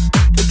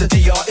 It's the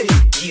DRE.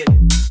 Yeah.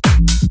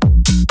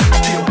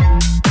 Still.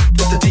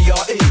 It's the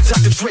DRE.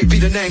 Dr. Dre be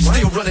the name,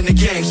 still running the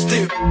game,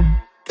 still.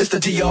 It's the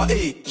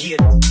DRE. Yeah.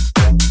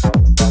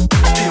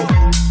 Still.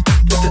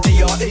 It's the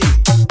DRE.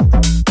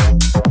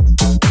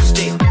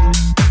 Still.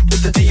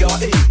 It's the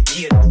DRE.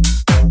 Yeah.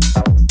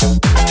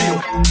 Still.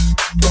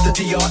 It's the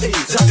DRE.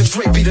 Dr.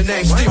 Dre be the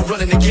name, still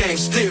running the game,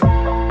 still.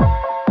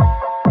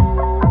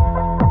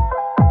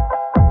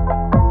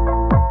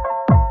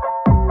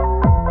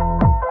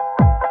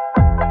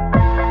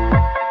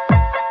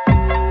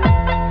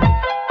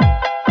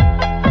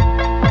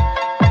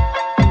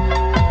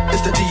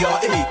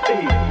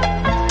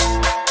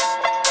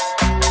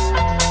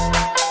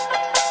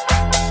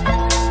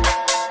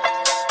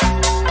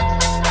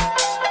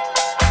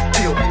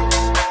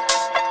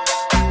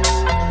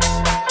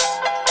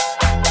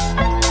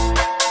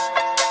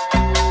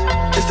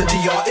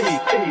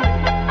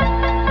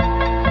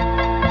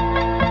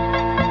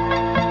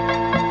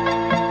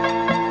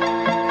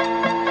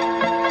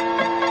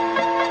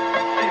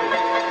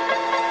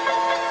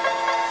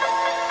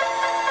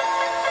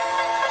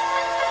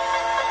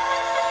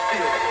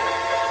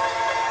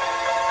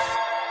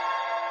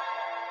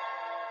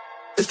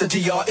 It's the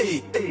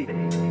DRE.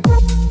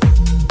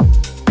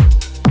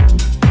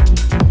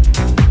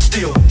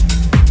 Still.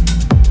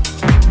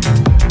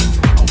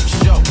 Oh,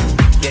 show.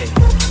 Yeah.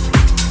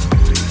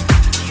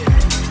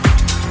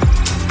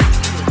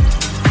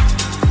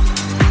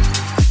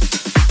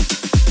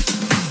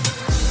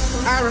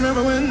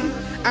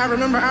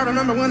 I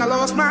remember when I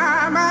lost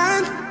my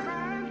mind.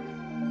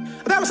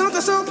 There was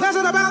something so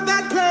pleasant about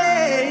that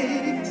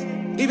place.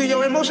 Even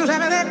your emotions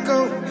have an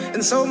echo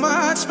in so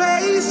much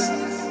space.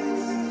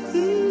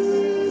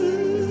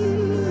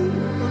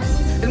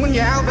 And when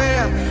you're out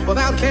there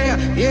without care,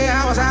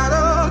 yeah, I was out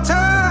of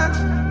touch.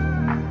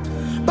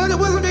 But it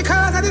wasn't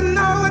because I didn't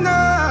know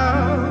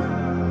enough.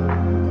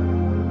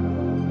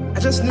 I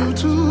just knew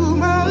too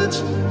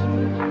much.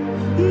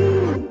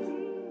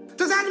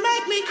 Does that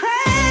make me crazy?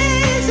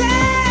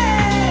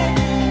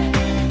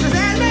 Does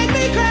that make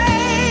me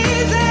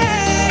crazy?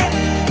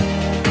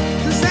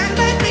 Does that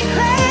make me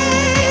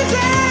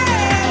crazy?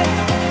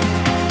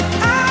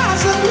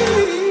 Possibly.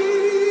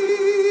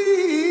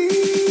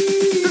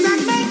 Does that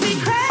make me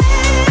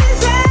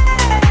crazy?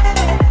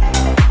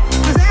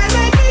 Does that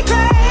make me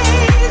crazy?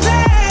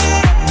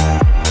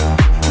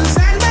 Does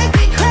that make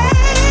me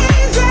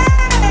crazy?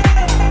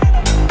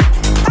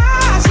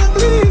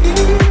 Possibly.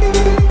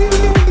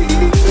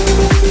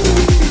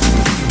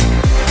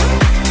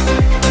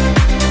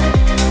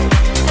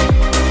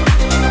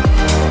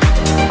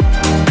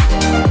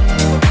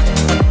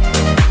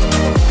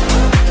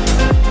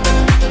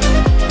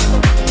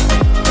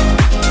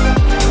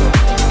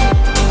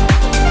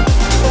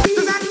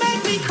 Does that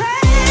make me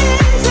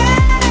crazy?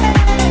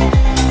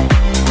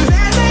 Does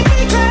that make me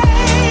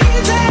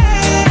crazy?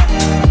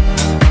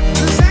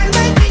 Does that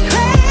make me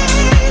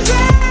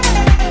crazy?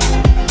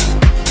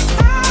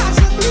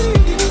 Possibly.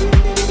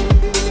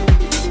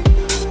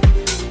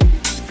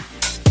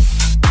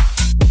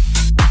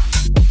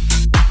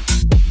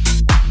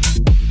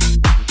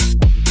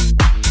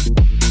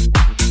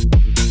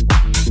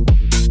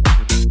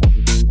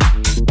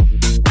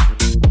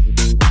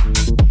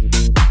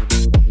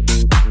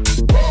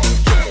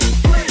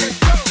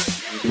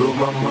 Little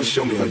mama,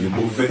 show me how you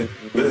move it.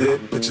 Go ahead,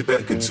 put your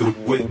back into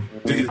it.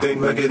 Do your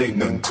thing like it ain't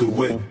nothing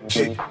to it.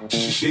 Shake,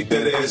 shake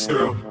that ass,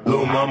 girl.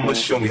 Little mama,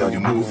 show me how you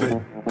move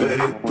it. Go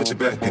ahead, put your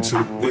back into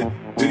it.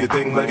 Do your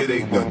thing like it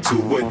ain't nothing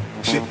to it.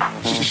 Shake,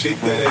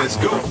 shake that ass,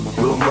 girl.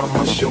 Little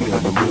mama, show me how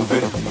you move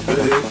it. Go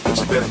ahead, put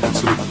your back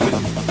into it.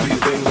 Do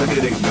your thing like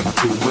it ain't nothing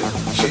to it.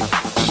 Shake,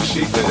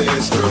 shake that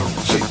ass, girl.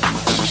 Shake,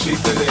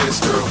 shake that ass,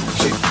 girl.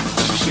 Shake,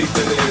 shake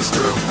that ass,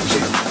 girl.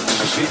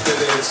 Shake that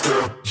ass,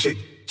 girl.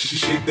 Shake.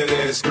 Shake that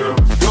ass, girl.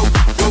 Go,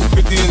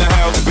 50 in the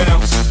house,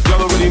 bounce.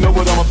 Y'all already know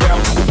what I'm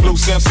about. The flow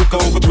sounds sick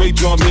over Dre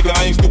drums, nigga.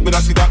 I ain't stupid,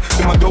 I see that.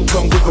 Then my dope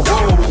come with a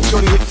whoa.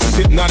 Shorty hits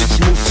hypnotic,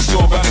 she moves, she's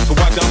so about it. So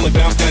watch, I'm gonna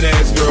bounce that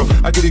ass, girl.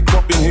 I get it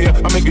crump in here,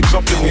 I make it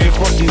jump in here,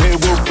 front in here,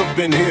 work up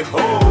in here.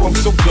 Oh, I'm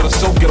so good,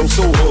 so ghetto,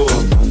 so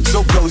hood.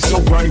 So gully,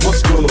 so grimy,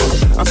 what's good?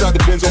 Outside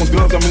the Benz on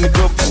dubs, I'm in the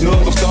club,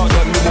 snug. Don't start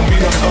that nigga,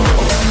 beat up.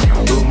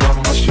 Little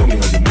mama, show me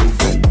how you move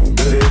it.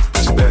 Go ahead,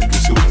 put your back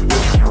into it.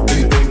 Do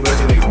your thing like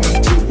it ain't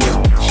nothing to it.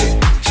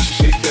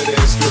 Shake that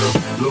ass, girl.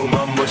 Little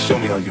mama, show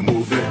me how you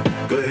move it.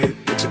 Go ahead,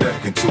 put your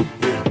back into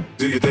it.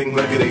 Do your thing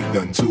like it ain't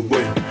nothing to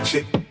it.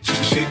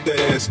 Shake that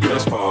ass, girl.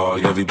 Let's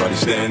party. Everybody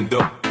stand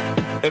up.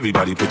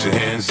 Everybody put your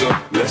hands up.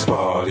 Let's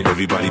party.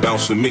 Everybody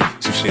bounce with me.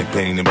 Some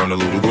champagne and burn a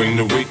little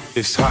greenery.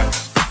 It's hot.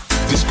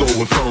 Disco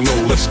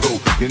Inferno, let's go.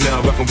 You're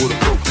now rockin' with a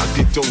pro. I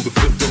get dough to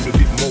flip dough to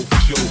get more for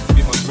show.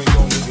 Get my drink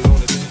on and get on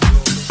the dance.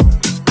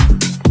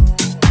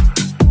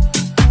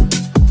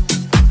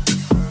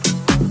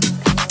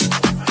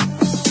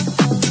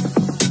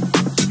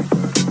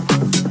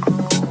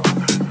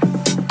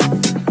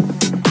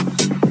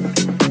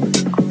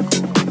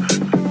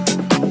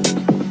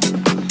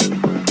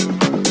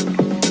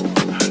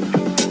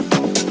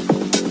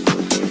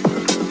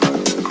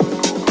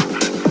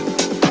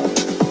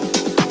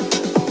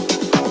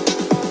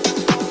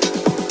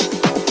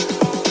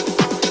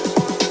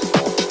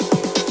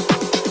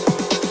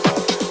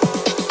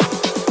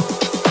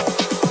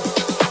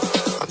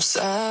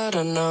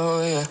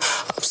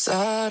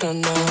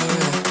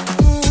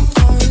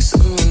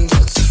 Someone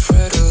that's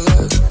afraid to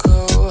let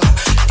go.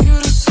 You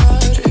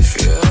decide if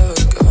you're ever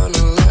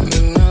gonna let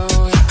me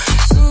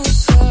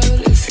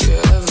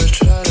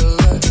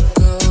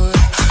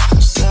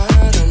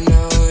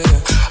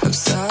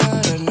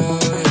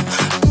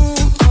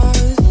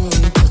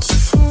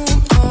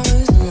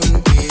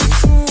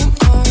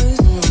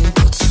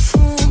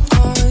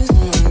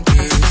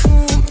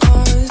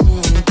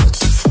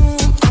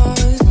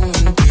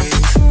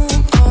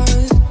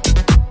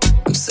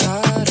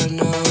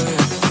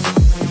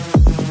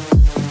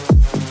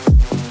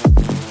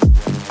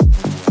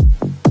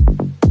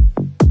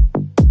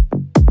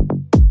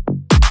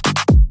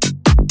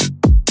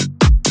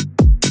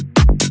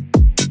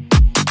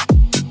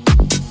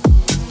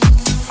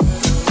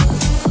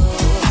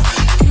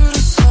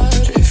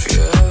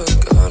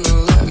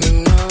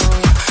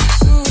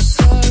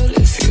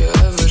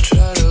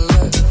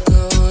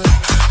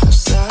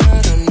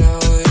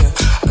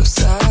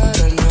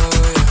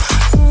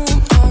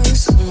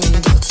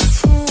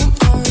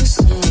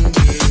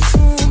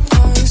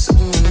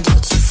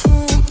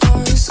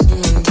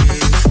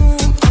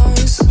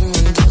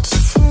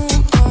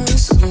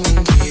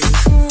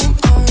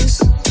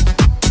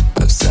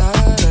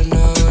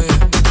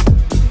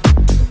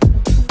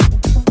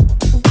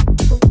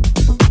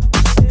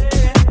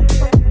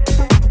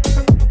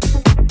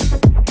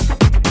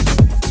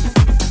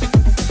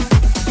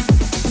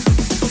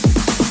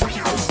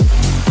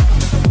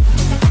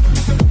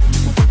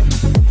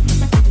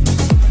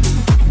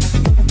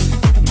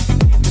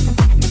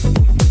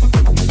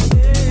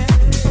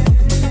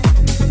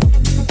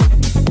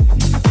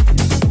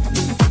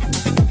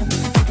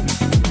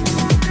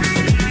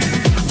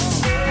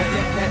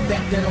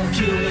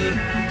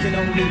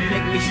only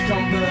make me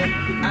stronger.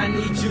 I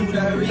need you to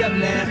hurry up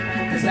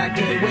now, cause I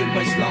can't wait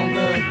much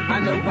longer. I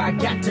know I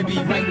got to be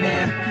right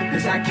now,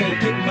 cause I can't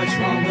get much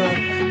longer.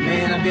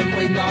 Man, I've been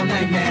waiting all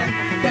night now,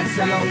 that's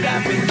how long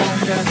I've been on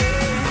ya.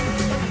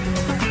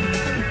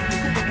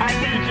 I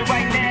need you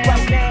right now,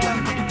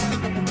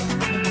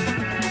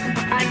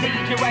 I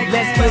need you right now.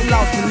 Let's get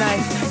lost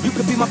tonight. You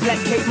could be my black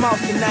Kate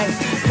Moss tonight.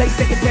 Play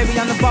secretary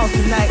on the boss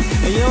tonight.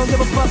 And you don't give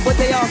a fuck what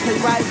they all say,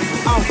 right?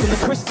 Awesome, the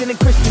Christian and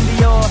Christian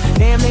Dior.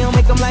 Damn, they don't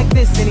make them like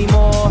this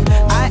anymore.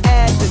 I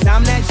ask, cause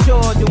I'm not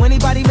sure. Do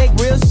anybody make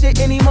real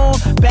shit anymore?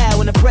 Bow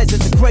in the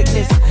presence of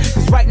greatness.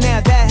 Cause right now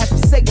that has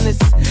forsaken us.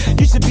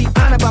 You should be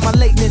honored by my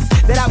lateness,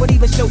 that I would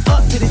even show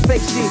up to this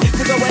fake shit.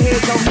 So go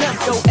ahead, go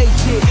nuts, go ape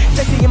shit.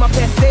 Sexy in my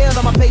pastel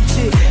on my page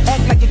shit.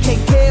 Act like you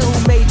can't tell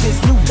who made this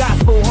new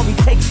gospel, homie.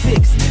 Take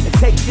 6 and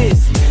take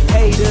this,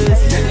 haters.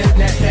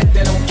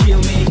 That don't kill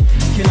me,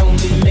 can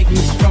only make me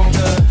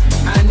stronger.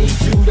 I need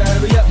you to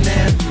hurry up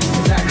now,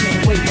 cause I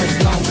can't wait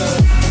much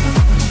longer.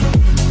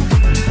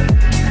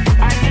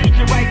 I need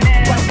you right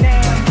now, right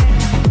now.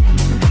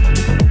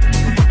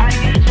 I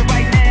need you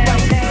right now,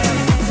 right now.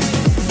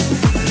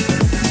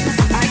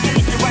 I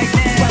need you right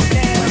now, right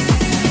now.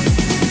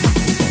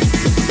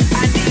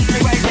 I need you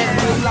right now. Let's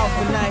get lost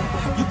tonight.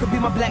 You could be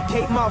my black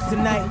Kate Moss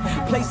tonight.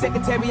 Play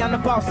secretary on the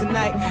boss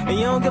tonight. And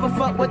you don't give a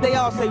fuck what they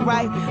all say,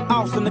 right?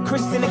 Awesome, the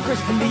Christian and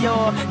Christian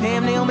Dior.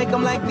 Damn, they don't make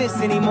them like this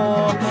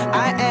anymore.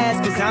 I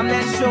ask, cause I'm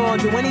not sure.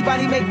 Do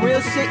anybody make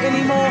real shit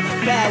anymore?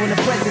 Bow in the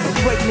presence of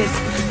greatness.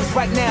 Cause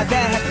right now,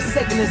 that has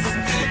forsaken us.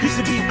 You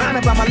should be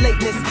honored by my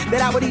lateness, that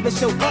I would even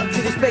show up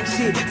to this fake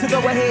shit. So go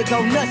ahead,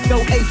 go nuts,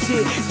 go ape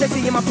shit.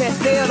 Sexy in my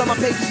pastel on my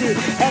page shit.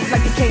 Act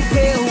like you can't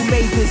tell who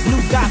made this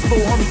new gospel,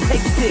 homie.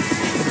 Take 6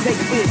 and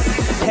take this,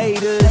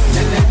 haters.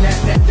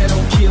 That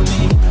don't kill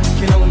me,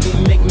 can only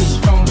make me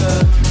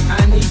stronger.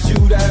 I need you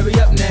to hurry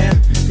up now,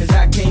 cause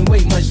I can't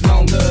wait much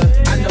longer.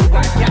 I know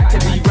I got to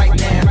be right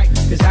now,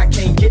 cause I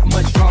can't get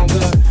much longer.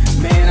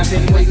 Man, I've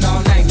been waiting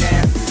all night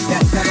now,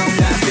 that's how long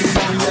I've been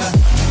on ya.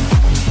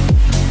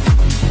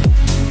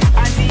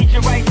 I need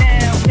you right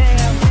now,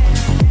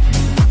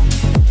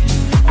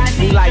 I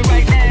need you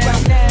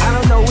right now. I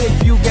don't know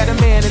if you got a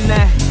man or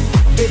not,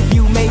 if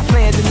you made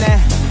plans or not.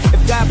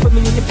 If God put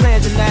me in your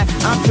plans or not,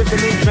 I'm tripping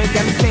and drink,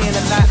 got me saying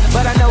a lot.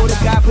 But I know that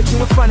God put you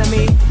in front of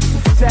me,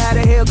 so how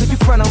the hell could you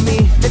front on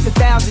me? It's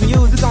 1,000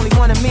 views, it's only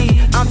one of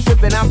me. I'm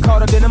tripping, I'm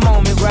caught up in the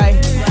moment, right?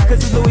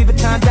 Cause it's Louis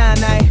Vuitton dine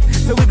night,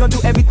 so we gon'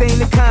 do everything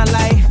the kind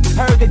like.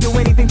 Heard they do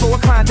anything for a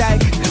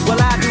Klondike, well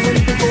I do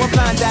anything for a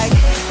Klondike.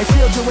 And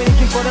she'll do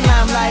anything for the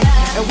limelight,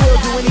 and we'll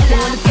do anything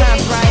when the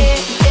time's right.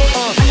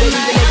 Baby, you're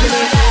making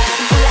it.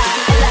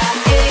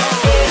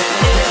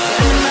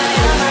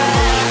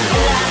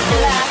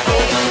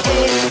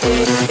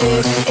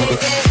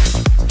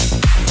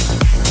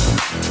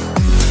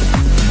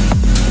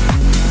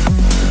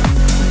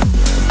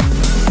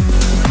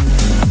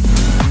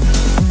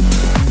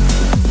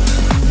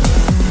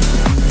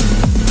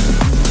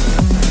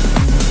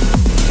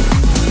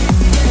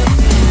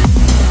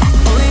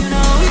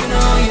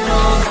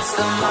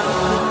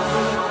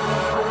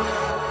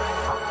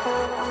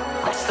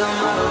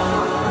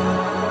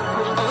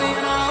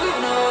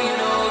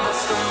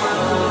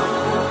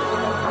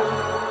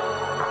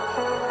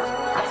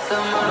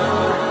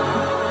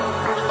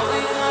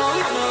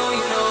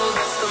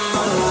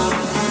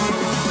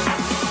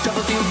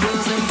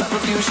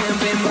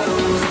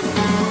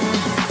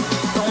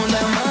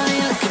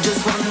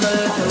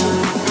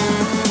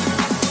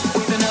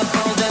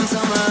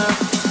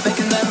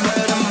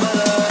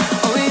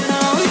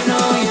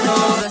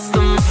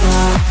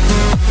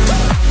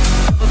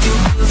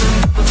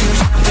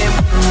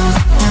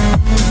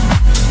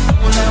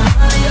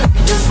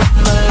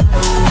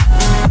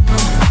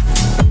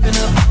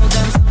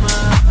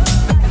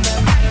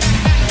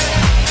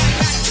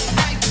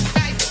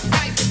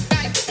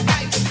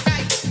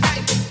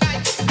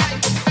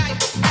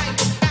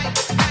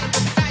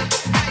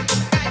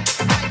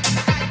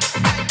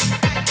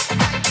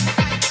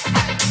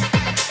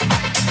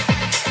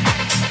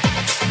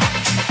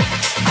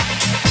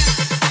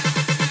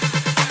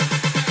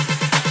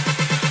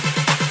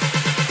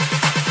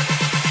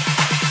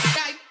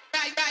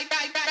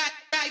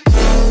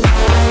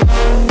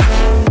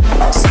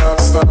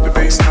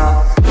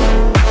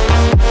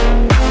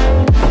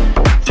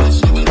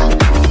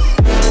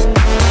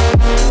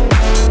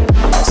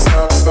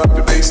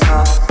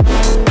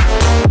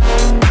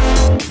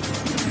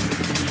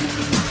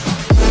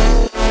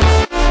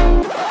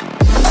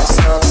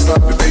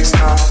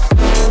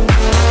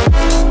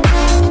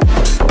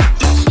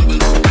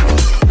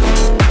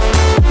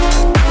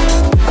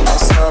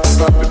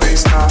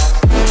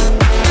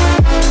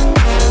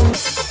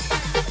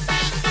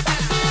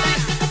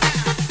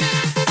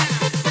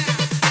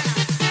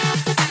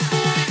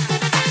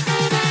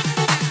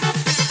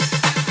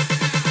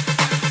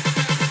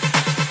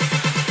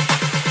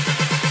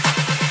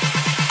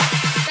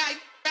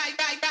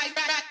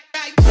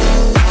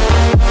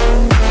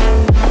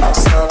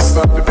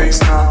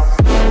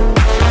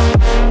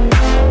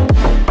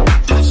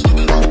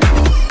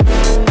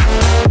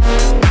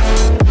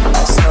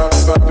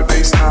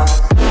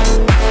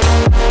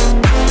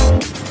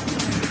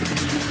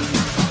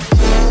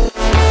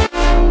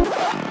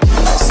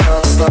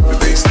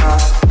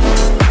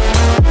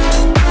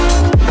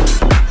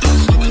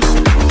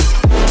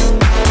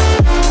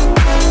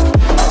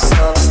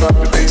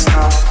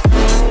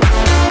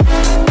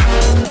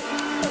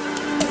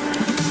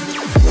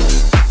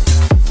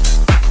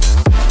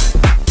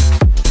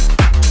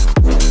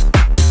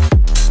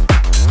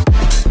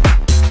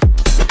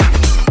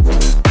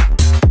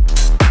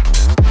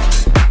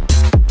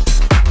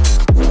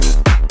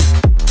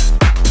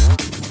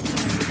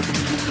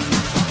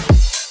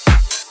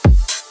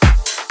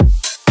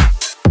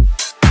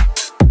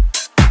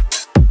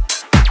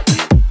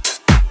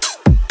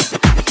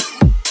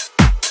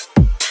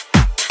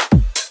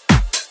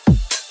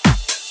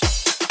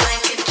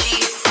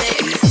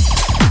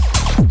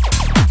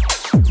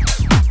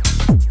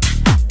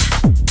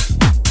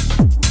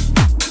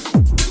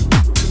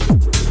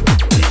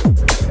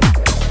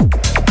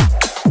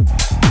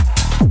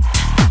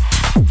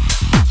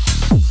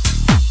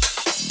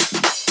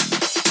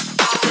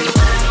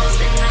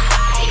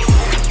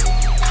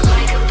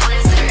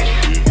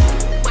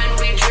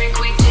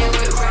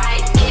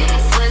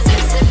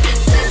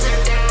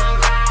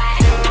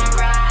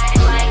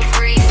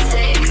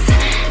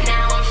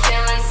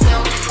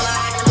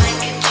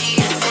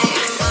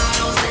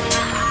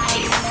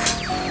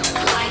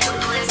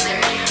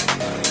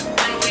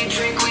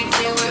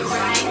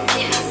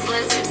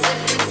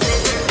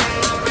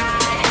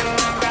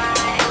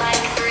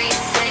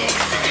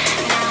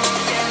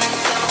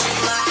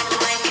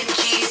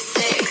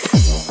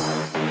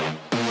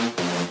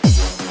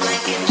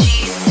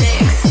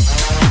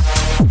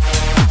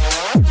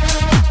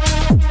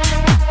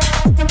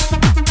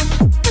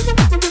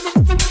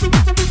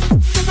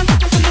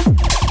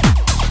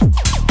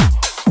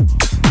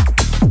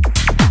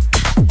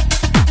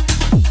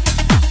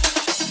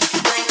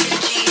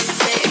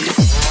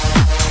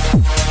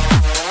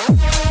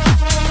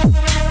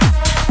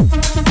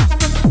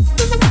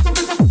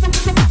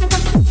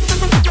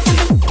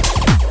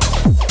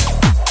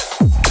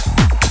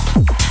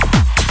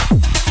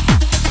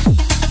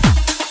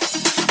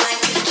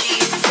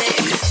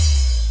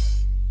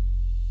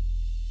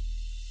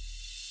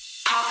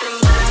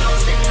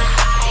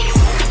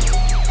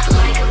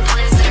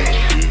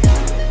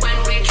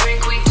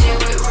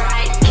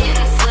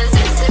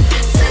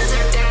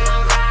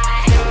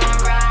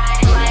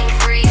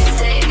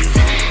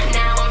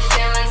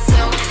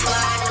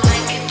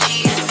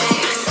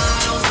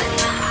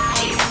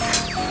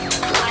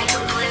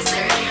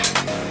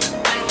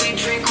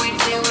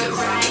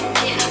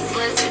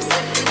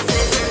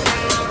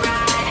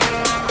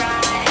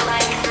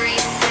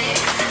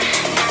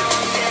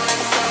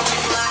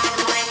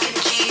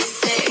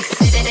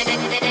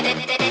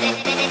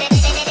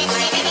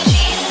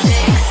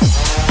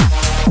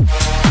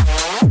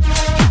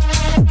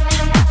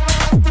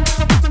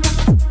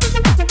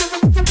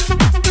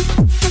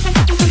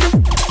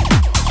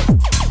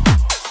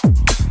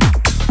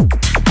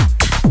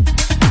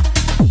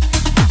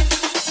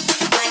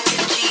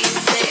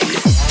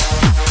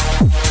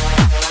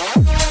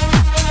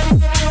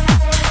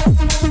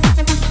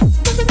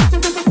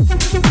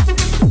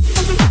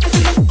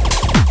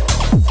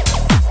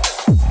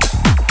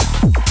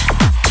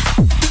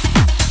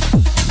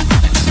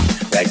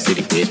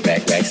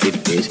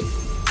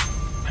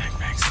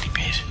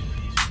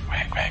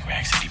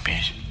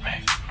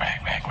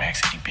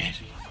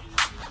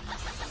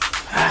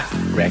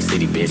 Rack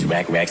City, bitch,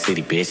 rack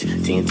city, bitch.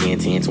 10, 10,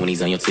 10,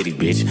 20s on your titties,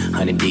 bitch.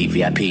 100 deep,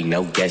 VIP,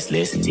 no guest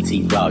list.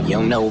 TT Raw, you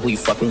don't know who you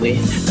fucking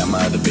with. Got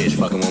my other bitch,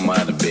 fucking with my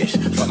other bitch.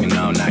 Fucking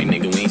all night,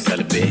 nigga, we ain't sell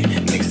a bit.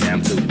 Niggas say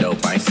I'm too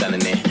dope, I ain't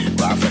selling it.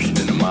 Bar fresher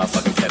than the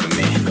motherfucking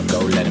peppermint. Go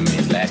let him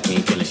in, last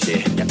king killing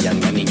shit. Young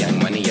money,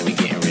 yeah, we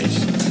getting rich.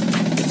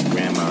 Get your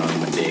grandma on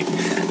my dick.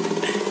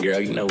 Girl,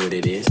 you know what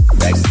it is.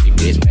 Rack City,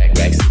 bitch,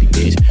 rack city,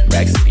 bitch.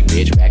 Rack City,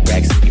 bitch, rack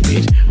city,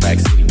 bitch. Rack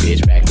City,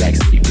 bitch, rack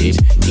city, bitch.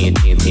 10,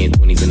 10, 10,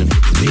 20s in the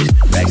 50s, bitch.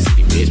 Rack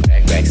City, bitch,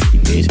 rack city,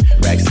 bitch.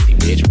 Rack City,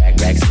 bitch, rack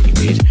city,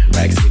 bitch.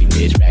 Rack City,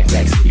 bitch, rack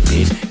city,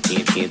 bitch.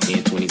 10, 10,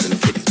 10, 20s in the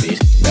 50s, bitch.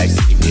 Rack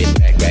City, bitch,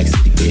 rack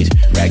city, bitch.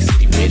 Rack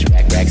City, bitch,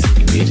 rack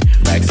city, bitch.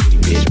 Rack City,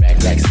 bitch,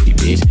 rack city,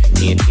 bitch.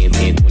 10, 10,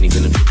 10, 20s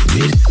in the 50s,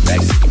 bitch.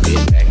 Rack City,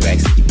 bitch, rack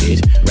city, bitch.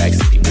 Rack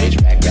City, bitch,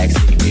 rack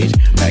city, bitch.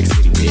 Rack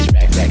City, bitch,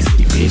 rack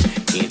city, bitch.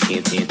 10,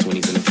 10, 10,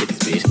 20s in the 50s,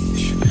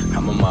 bitch.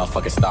 I'm a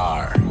motherfucking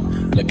star.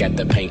 Look at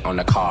the paint on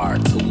the car.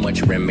 Too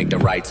much rim, make the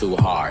ride too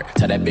hard.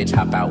 Tell that bitch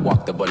hop out,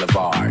 walk the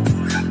boulevard.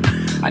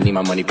 I need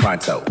my money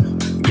pronto.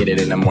 Get it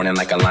in the morning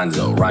like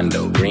Alonzo.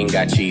 Rondo, green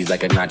got cheese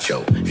like a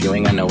nacho. If you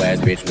ain't got no ass,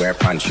 bitch, wear a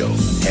poncho.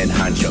 Head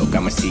honcho,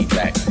 got my seat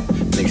back.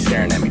 Niggas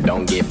staring at me,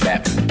 don't get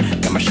back.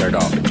 Got my shirt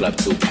off, the club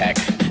 2-pack.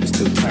 It's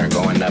 2-turn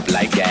going up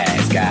like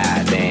gas.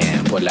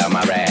 Goddamn, pull out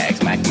my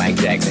rags. Mike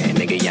Jackson,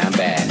 nigga, yeah, I'm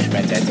bad.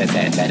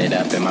 Rat-tat-tat-tat, tat it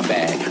up in my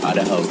bag. All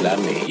the hoes love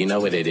me, you know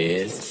what it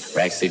is.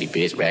 Rack City,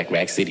 bitch,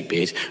 rack city,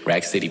 bitch.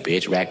 Rack City,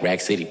 bitch,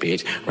 rack city,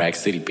 bitch. Rack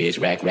City, bitch,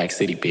 rack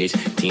city, bitch.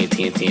 10,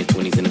 10, 10,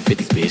 20s in the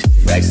 50s, bitch.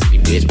 Rack City,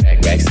 bitch,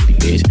 rack city,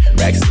 bitch.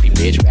 Rack City,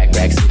 bitch,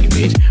 rack city,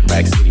 bitch.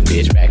 Rack City,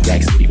 bitch,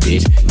 rack city,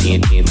 bitch.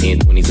 10, 10, 10,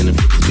 20s in the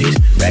 50s, bitch.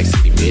 Rack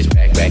City, bitch,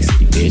 rack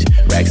city, bitch.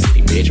 Rack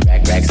City, bitch,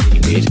 rack city,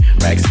 bitch.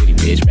 Rack City,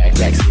 bitch, rack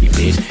city,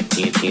 bitch.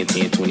 10, 10,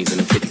 10, 20s in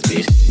the 50s,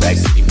 bitch. Rack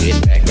City,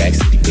 bitch, rack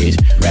city, bitch.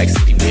 Rack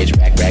City, bitch,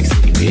 rack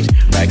city, bitch.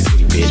 Rack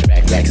City, bitch,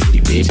 rack city,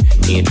 bitch.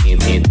 10, 10,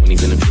 10,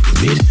 20s in the 50s,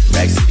 bitch.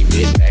 Rack City,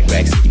 bitch,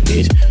 rack city,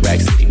 bitch. Rack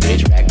City,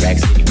 bitch, rack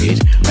city, bitch.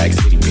 Rack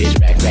City, bitch,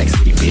 rack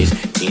city, bitch.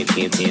 10,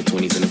 10, 10,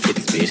 20s in the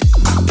 50s, bitch.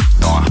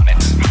 Throwing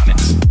hundreds.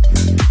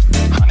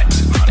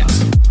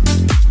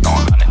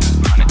 Throwing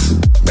hundreds.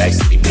 Rack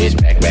City, bitch,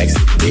 rack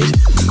city, bitch.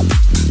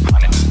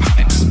 Hundreds.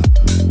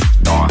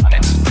 Throwing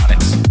hundreds.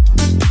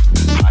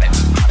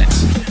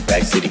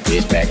 Rack City,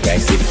 bitch, rack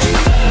city, bitch.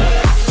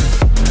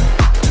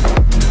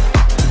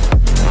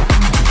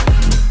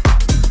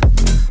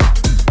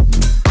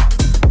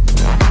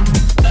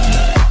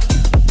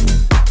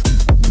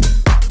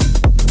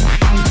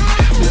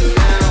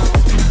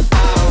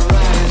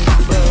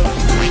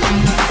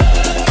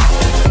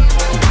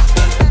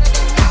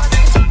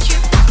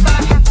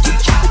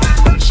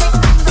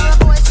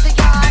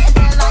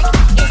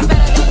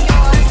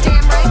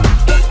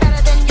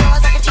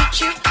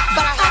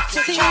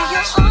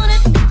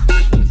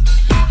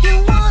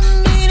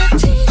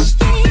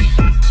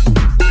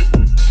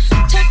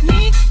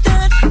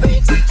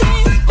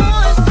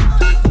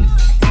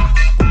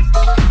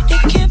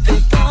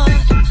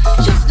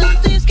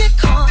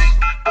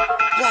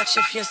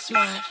 If you're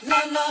smart,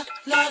 la la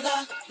la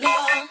la la,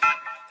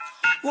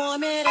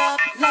 warm it up,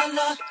 la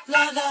la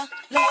la la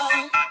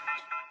la.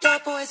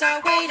 The boys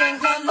are waiting,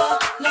 la la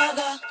la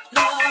la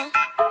la,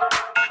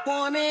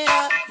 warm it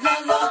up, la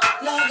la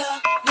la la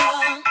la.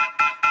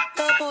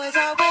 The boys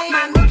are waiting.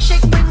 My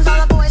milkshake brings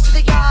all the boys to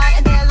the yard,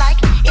 and they're like,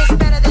 it's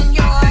better than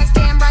yours.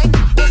 Damn right,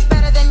 it's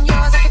better than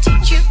yours. I could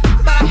teach you,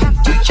 but I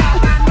have to try.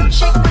 My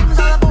milkshake brings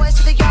all the boys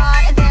to the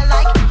yard, and they're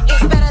like,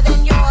 it's better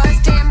than yours.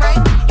 Damn right,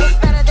 it's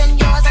better than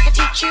yours. I could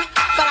teach you,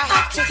 but I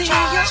have to try.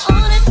 You're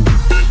on it.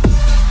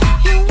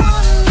 You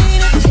want me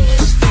to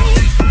teach me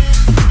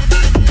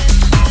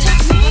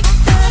technique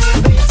that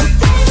brings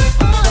things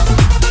on.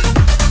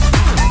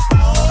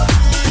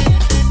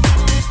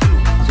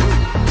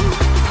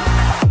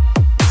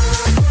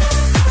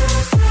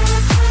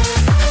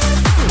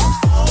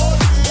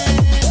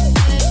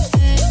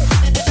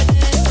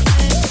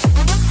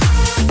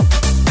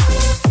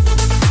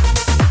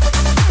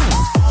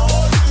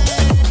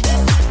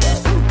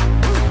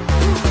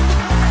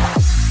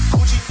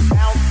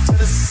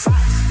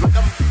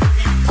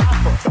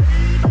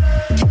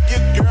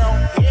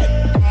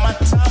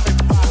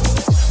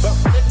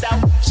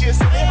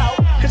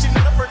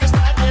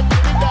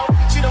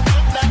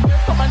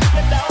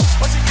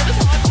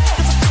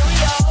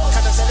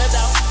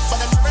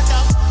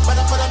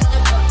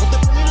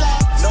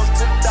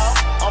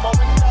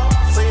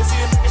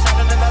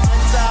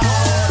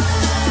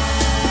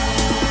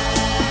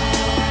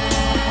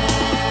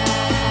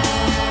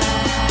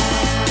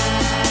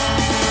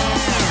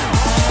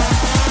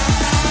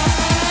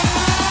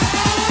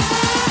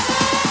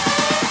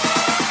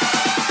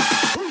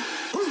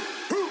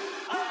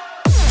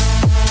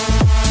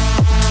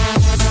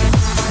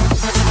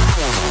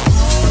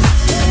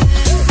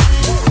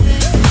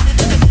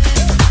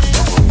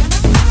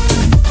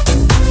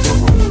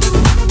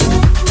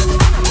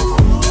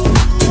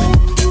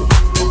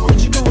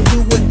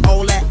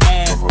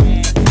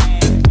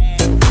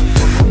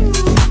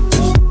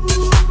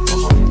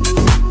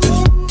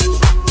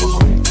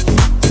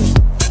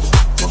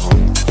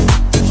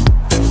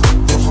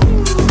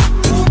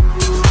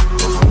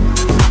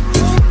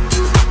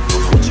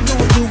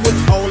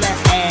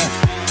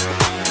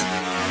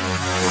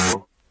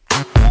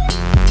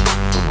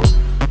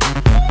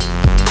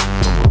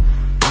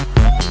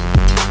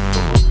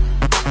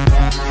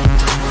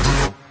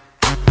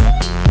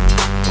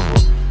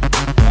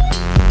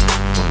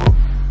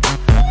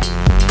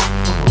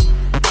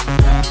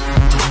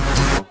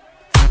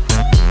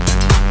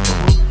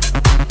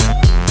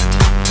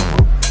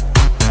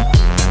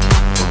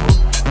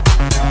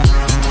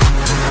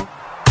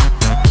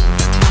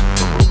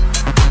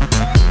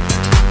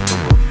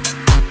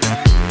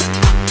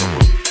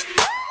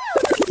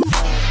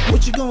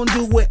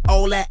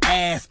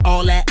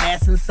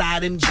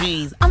 inside them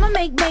jeans. I'ma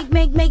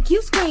make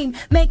you scream,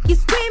 make you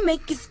scream,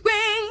 make you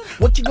scream.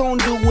 What you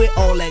gonna do with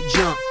all that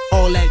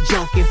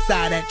junk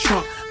inside that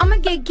trunk? I'ma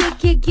get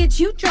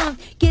you drunk,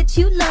 get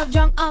you love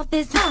drunk off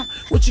this hump.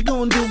 What you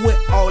gonna do with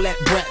all that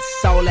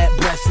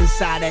breasts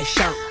inside that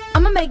shirt?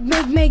 I'ma make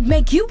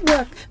you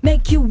work,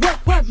 make you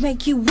work,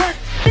 make you work.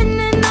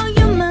 Spending all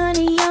your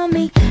money on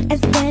me and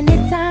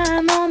spending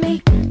time on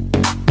me.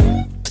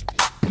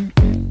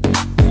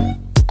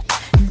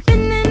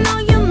 Spending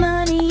all your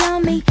money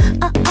on me,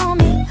 on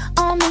me,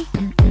 on me.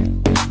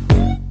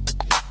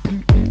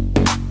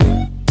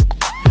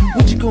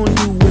 What you gonna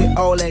do with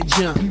all that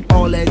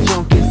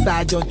junk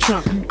inside your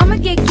trunk? I'ma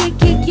get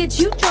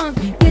you drunk,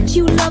 get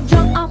you love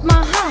drunk off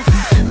my hump,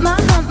 my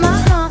hump,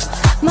 my hump,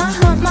 my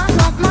hump, my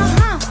hump, my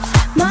hump,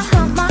 my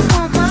hump, my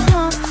hump, my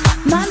hump,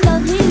 my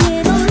lovely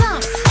little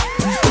lump.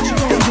 What you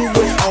gonna do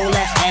with all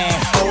that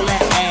ass, all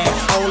that ass,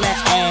 all that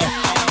ass?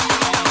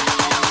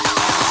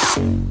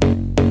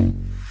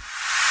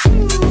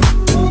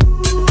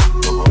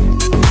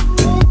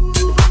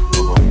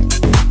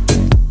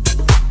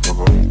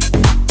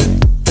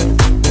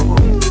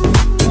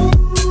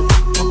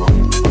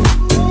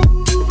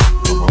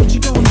 What you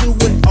gonna do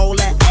with all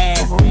that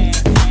ass?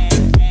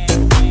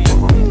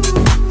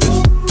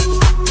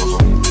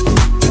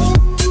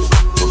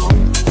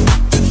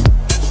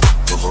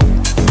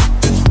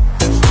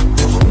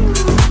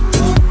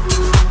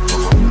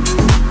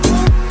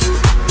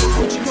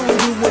 What you gonna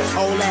do with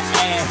all that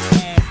ass?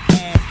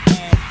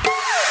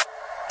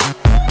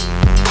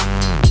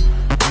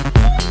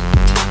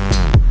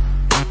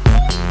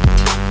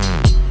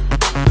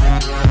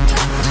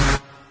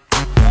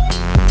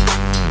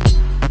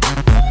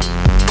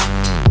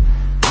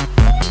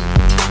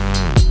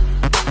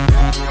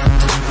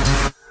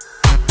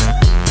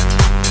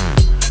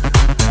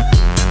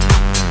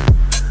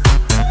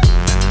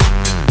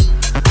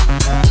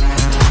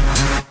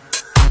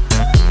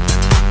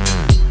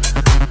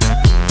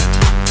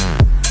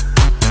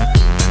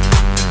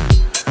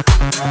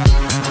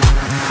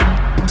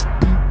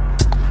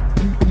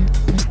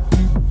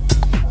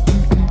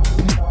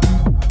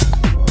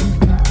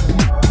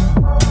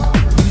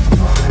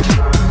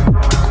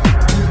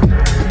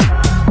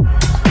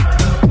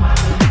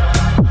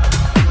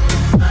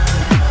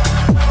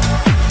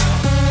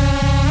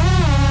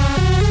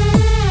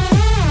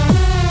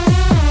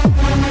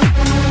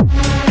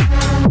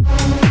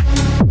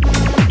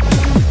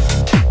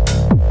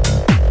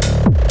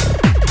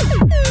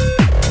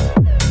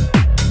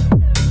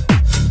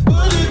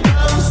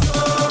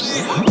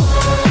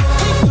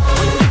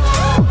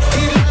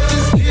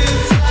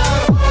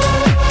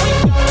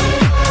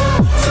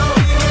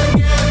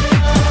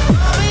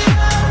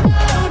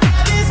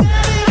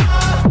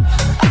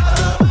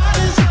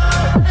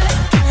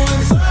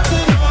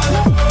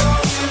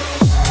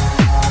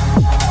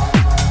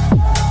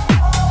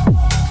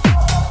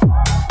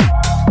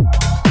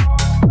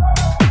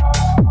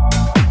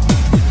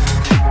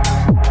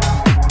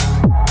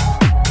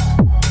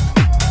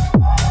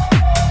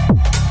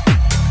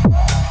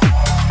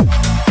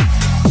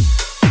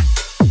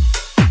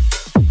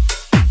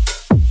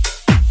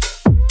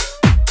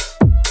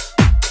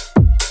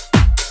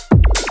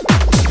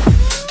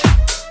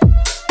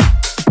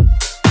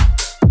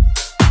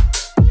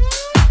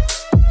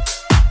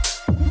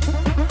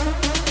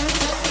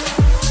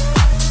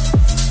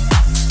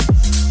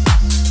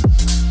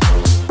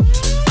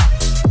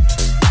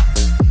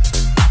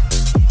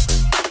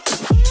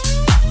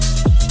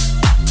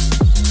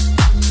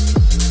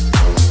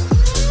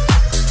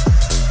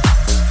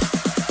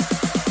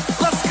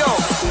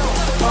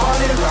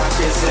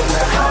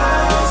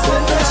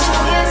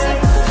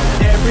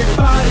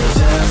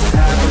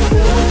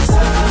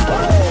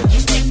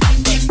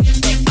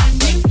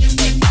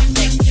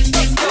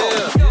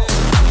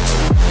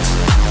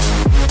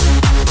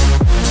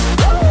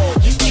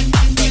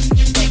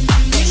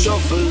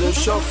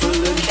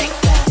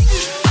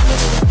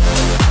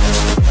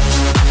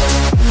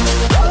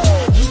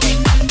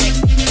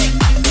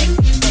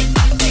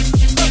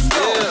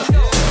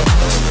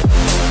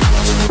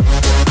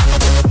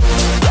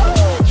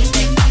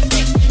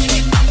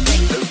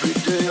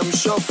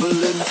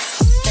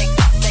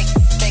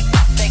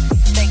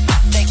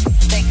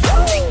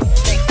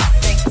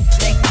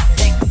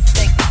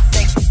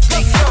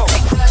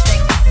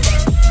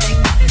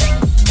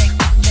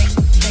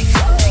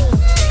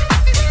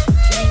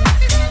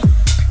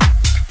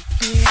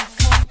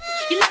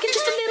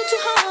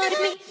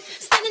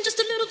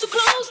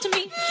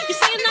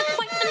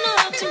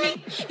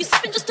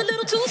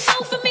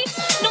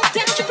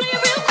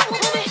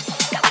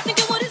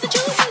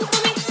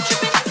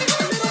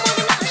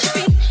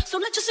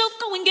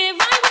 Go and give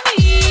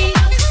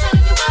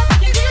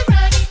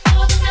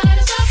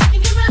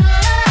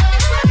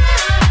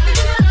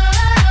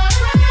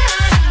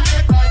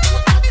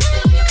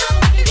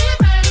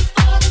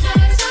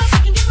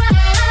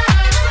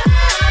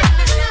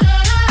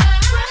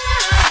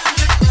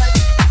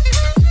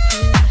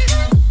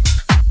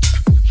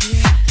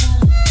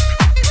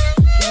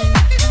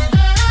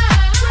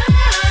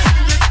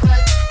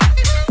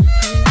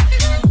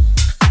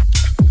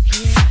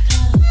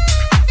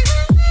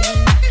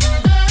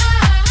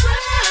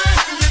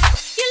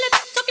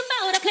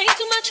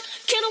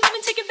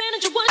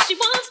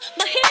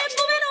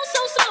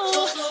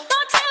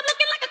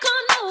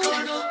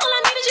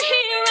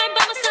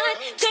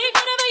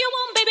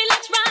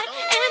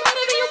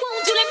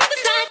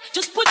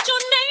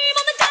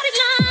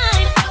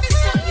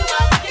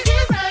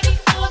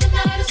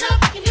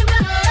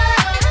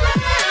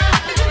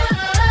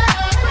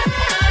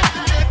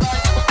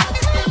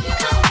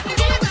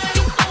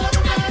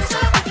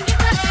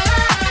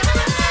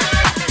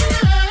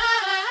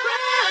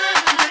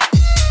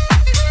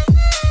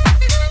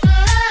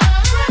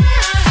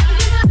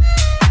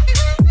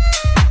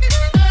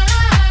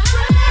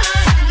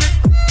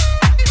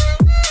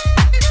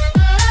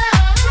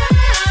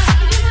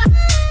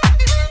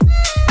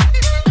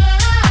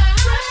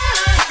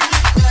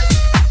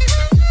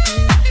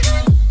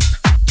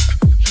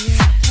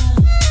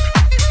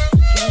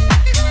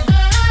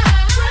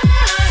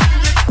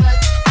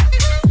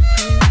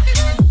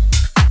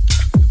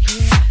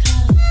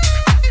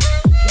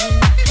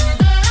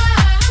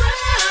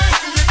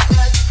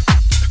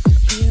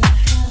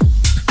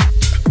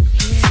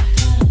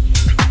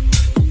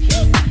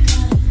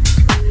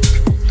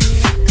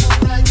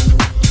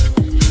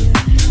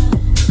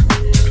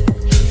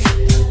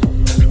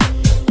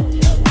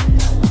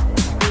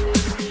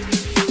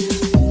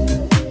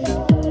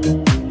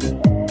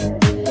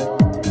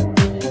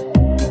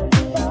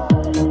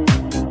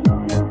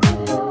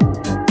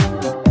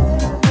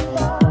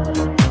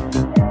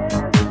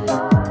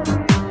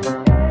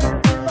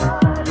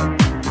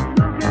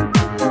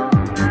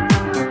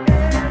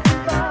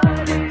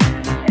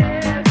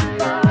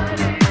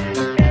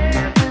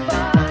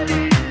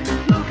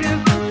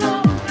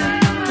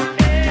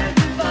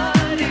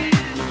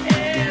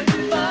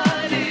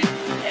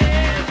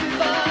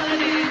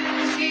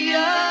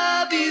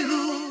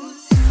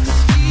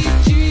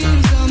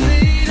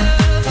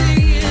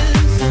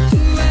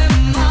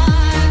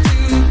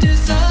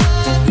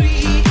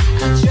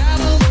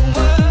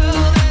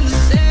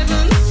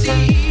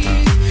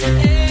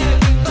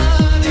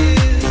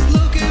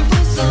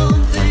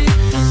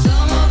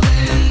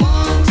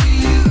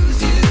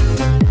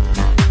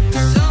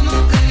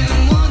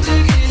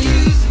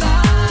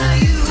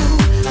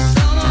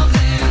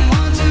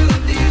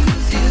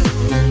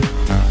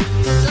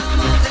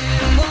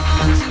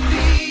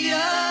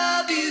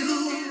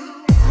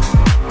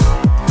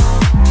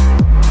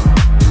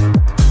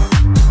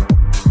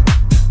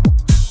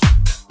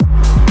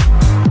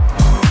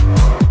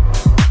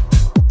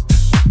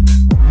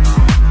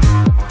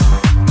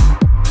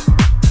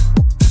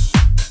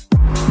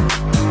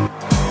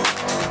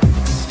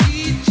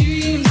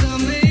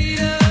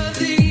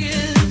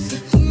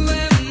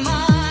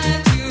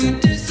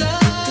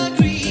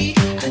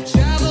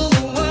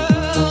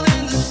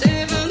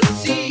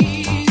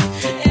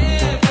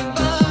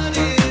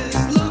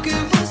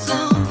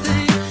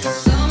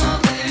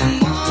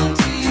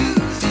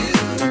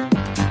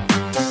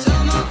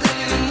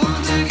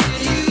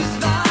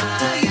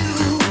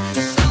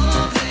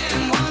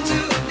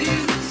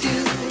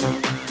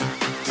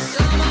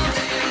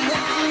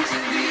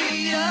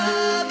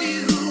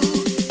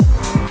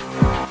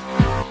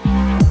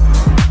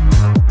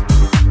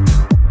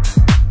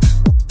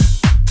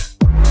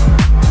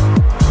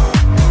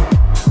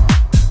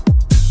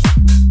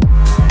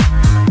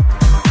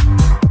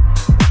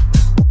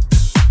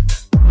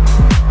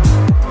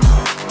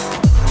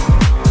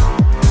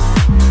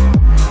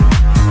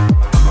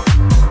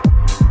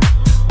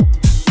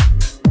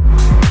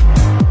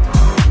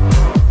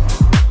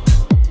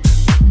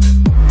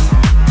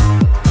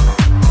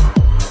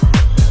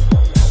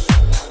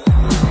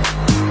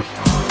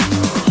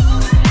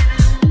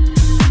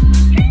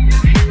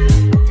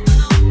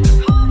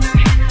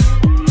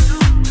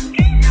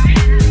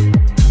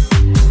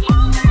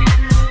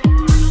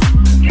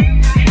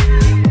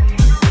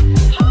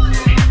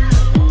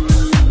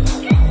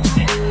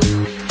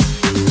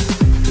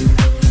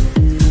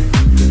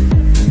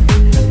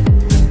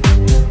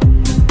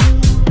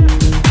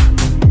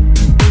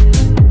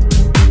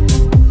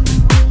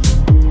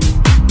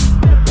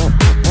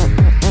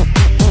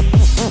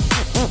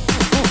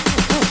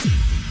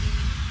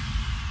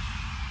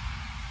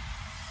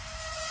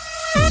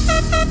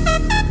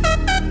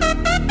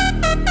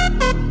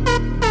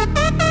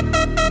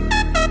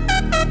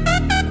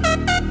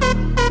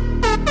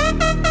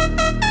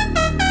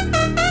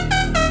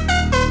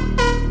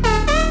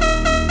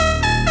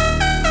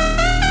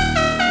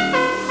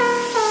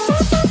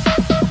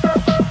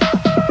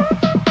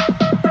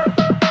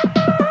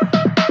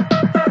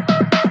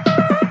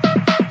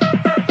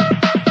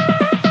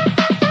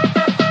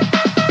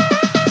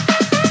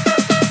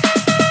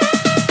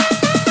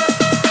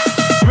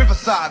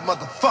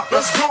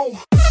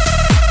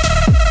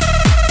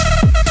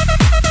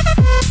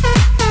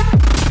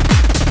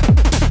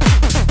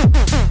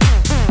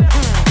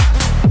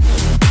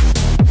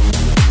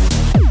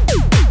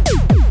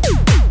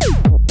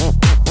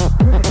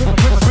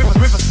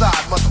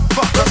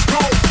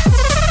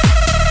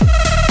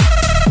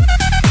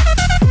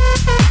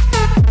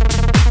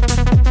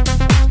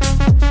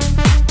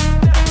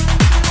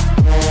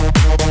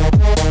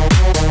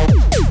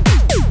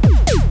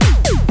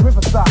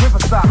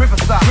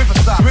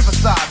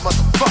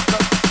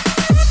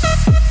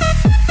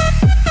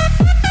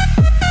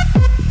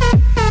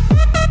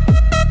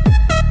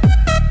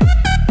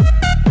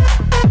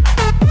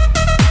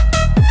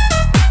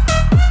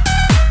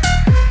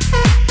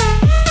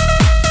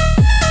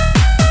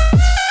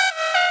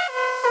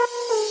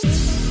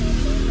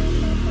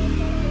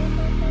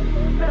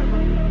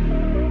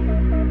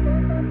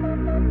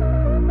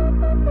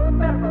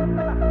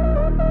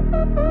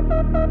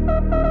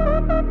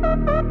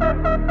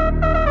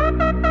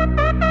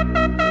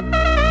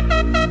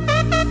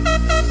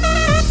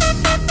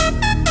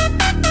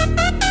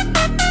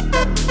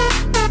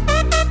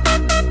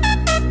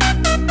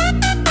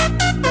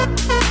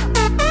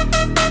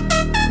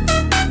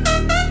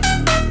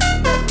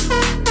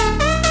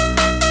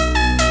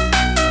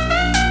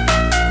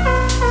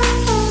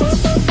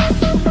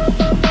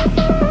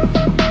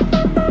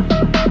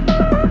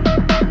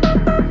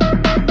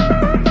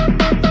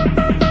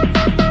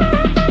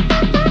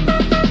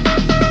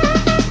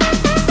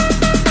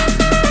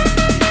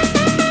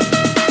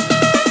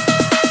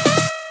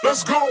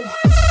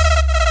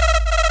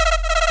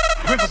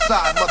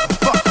Riverside,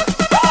 motherfucker.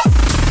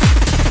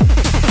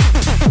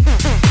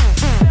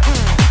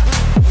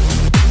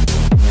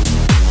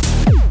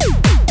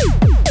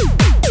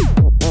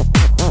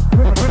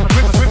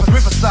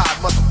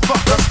 Riverside,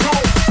 motherfucker. Let's go.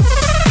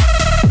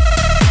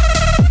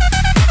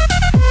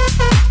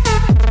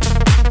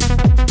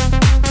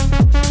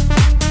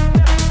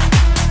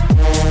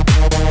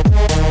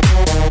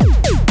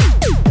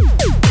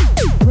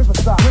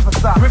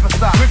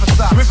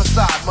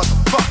 Riverside,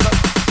 motherfucker.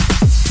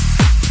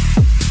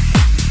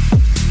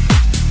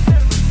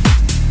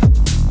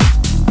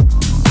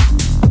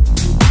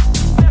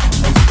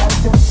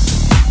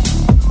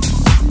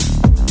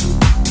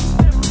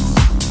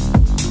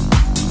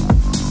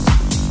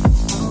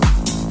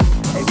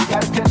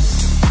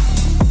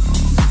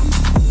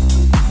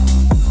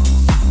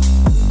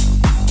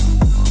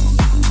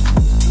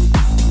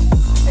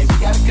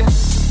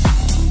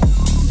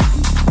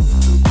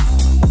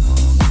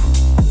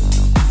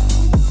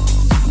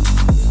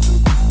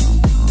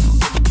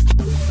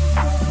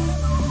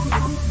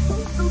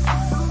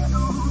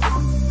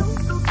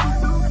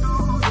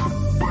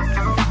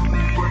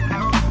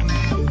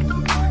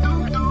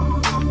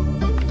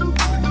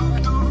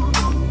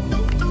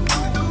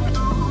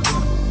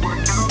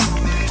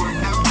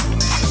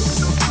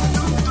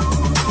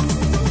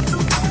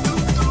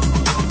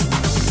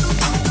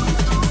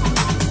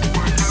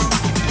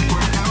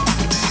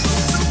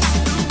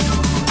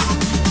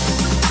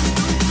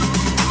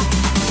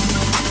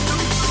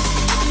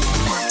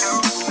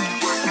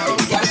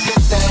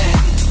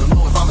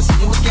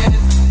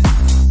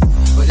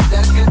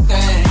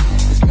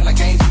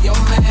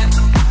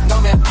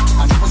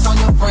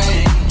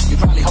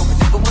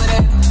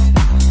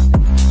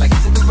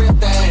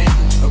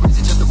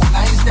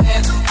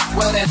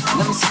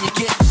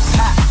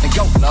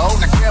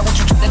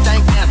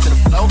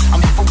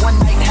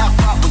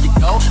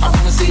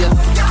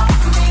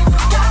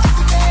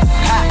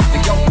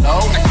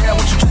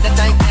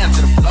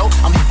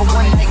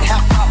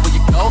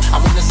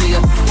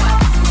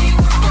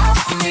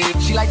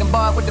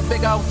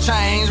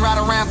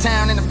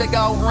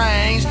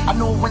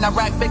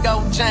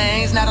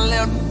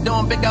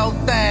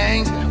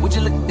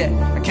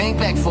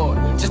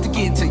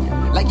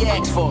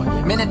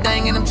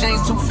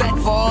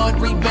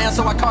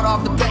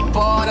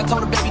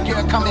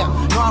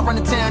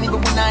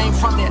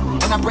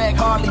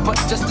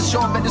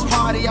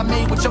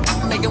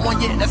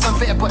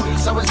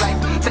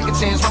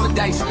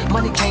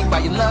 Money can't buy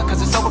your love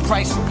cause it's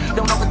overpriced.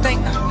 Don't overthink,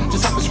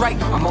 just hope it's right.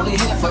 I'm only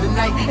here for the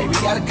night. Hey, we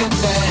got a good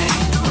thing.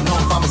 Don't know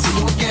if I'ma see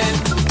you again,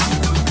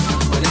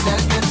 but is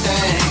that a good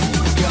thing?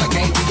 Girl, I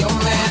can't be your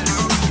man.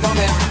 No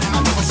man, I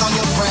know what's on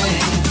your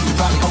brain. You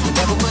probably hope it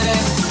never would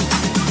end.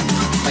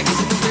 Like is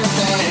it the real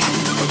thing,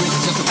 or is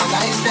it just a one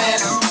night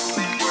stand?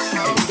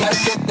 Hey, we got a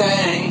good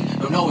thing.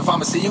 Don't know if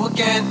I'ma see you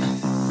again,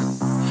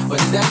 but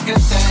is that a good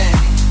thing?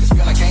 Cause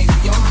girl, I can't be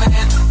your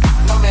man.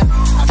 No man,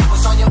 I know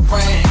what's on your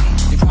brain.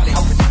 You probably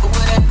hope it never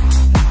would end.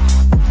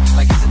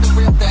 Like is it the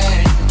real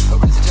thing,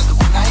 or is it just a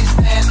one night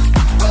stand?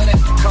 Well then,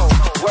 cold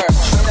word.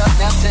 Straight up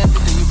now, tell me,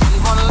 do you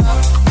really wanna love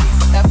me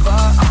forever?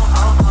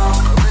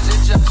 Or is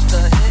it just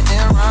a hit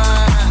and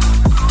run?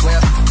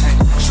 Well, hey,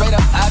 straight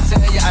up, I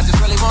tell you, I just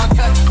really wanna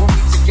cut when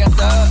we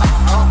together.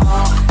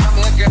 Come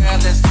here, girl,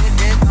 let's get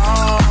it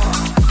on.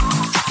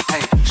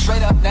 Hey,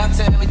 straight up now,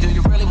 tell me, do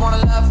you really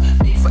wanna love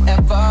me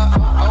forever?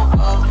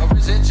 Or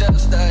is it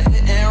just a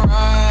hit and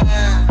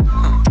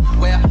run?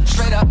 Well,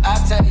 straight up, I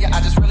tell you,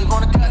 I just really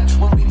wanna cut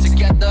when we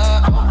together.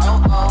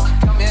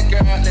 Come here,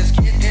 girl, let's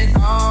get it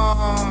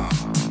on.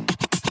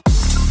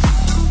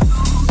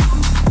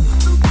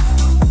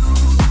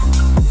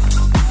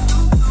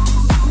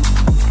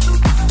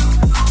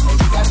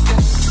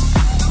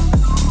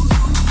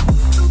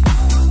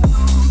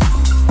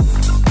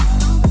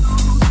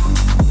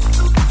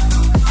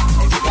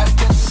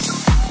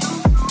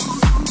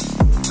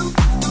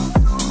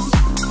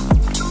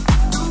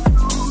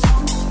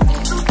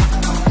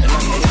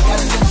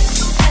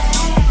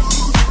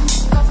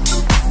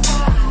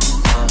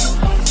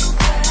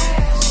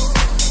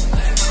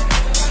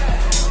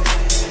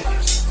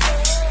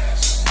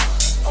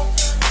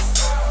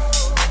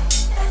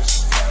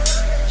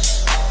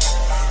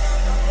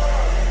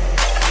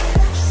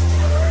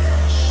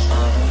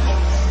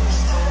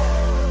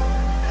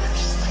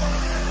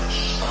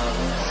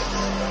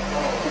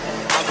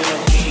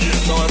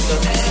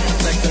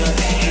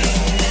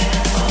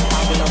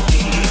 I've been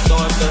on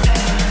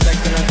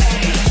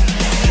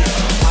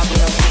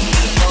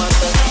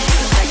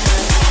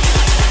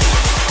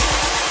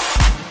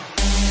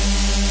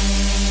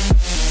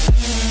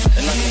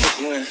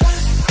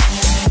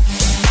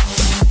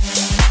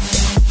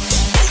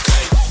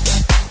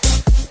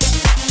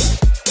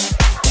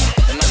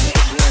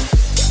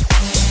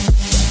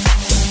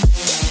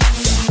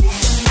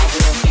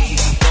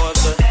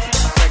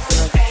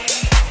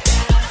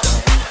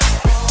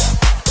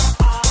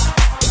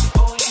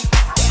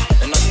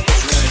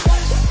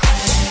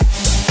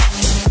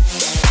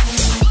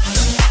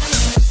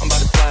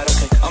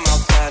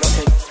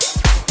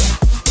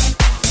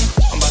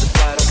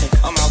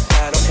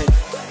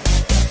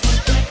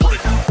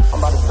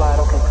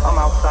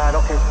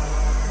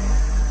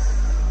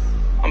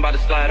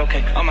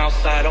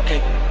side, okay.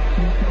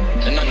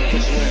 And I can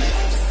put you in.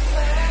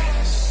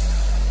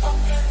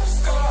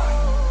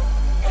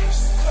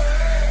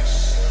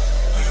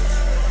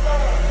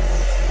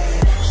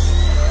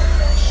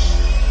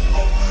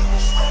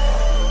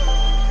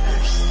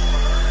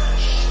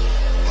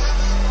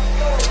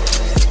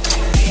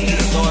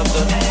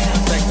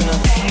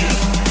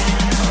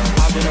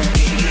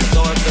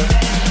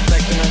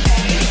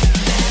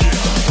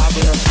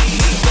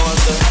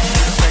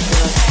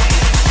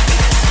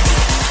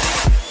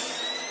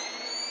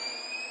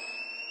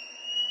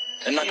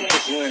 And I can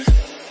put you in.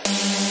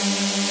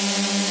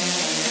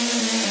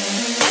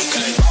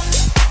 Okay.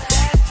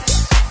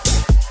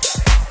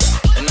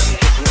 And I can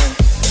put you in.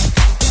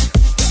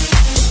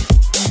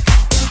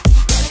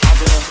 I've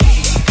been up,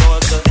 go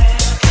up the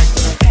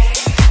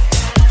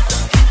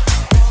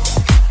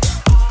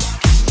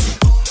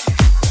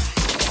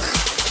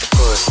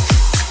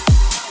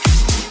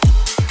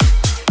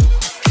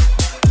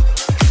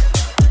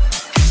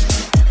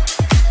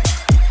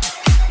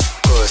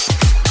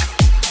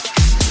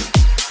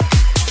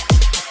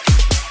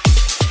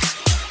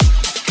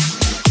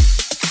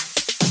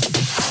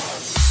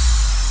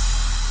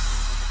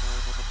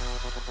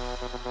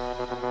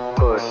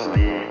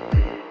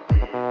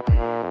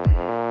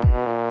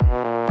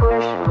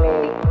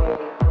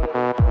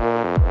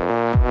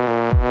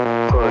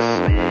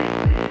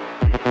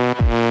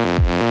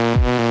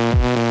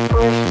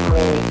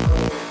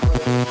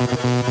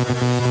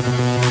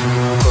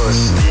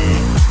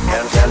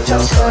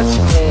Just touch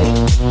me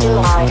till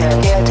I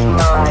can get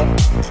my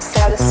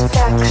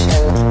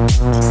satisfaction,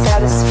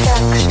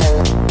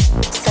 satisfaction,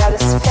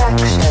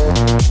 satisfaction,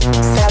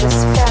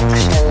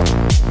 satisfaction,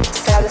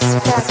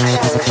 satisfaction.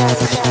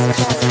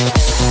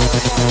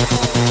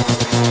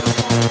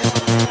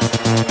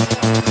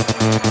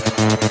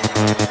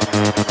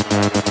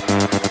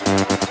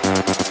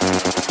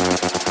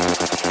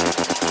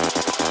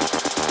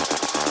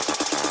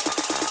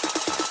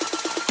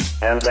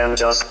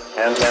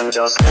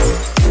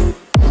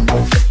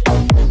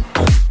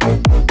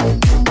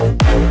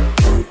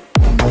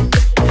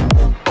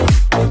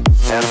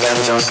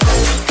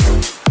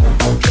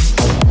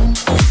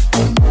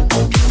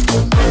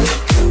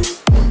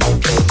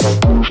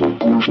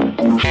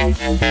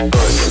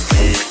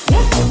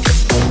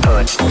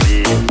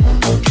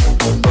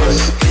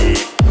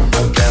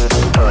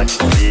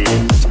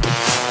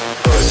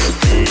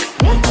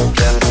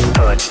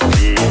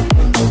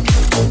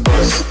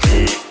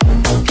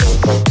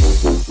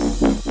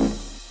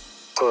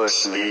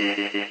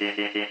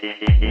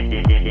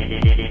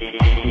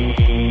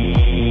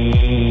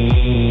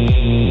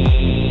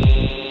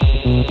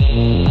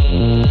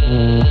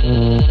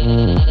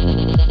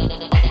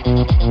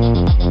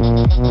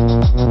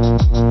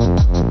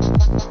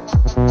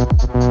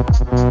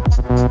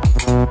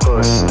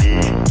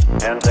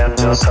 And then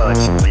just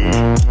touch me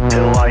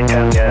till I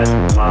can get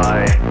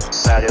my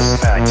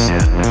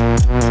satisfaction.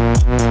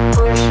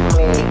 Push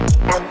me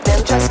and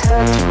then just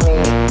touch me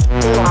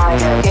till I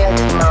can get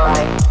my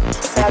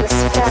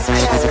satisfaction.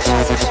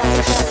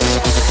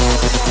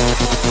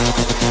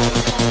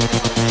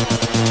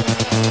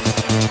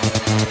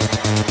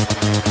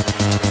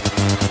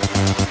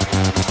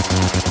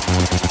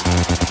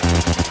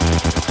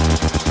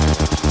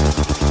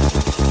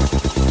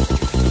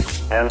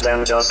 And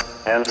then just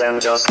and then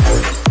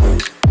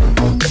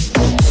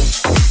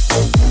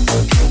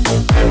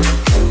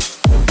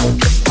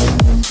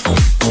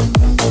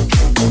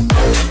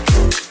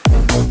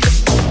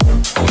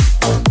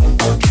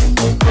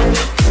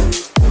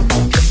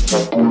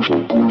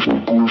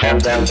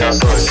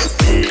just push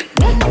me,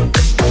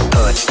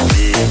 touch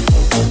me,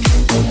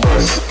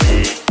 push me,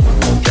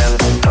 then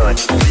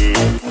touch me,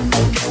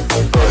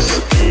 push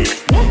me,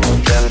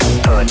 then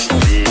touch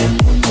me,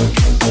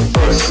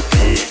 push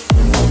me.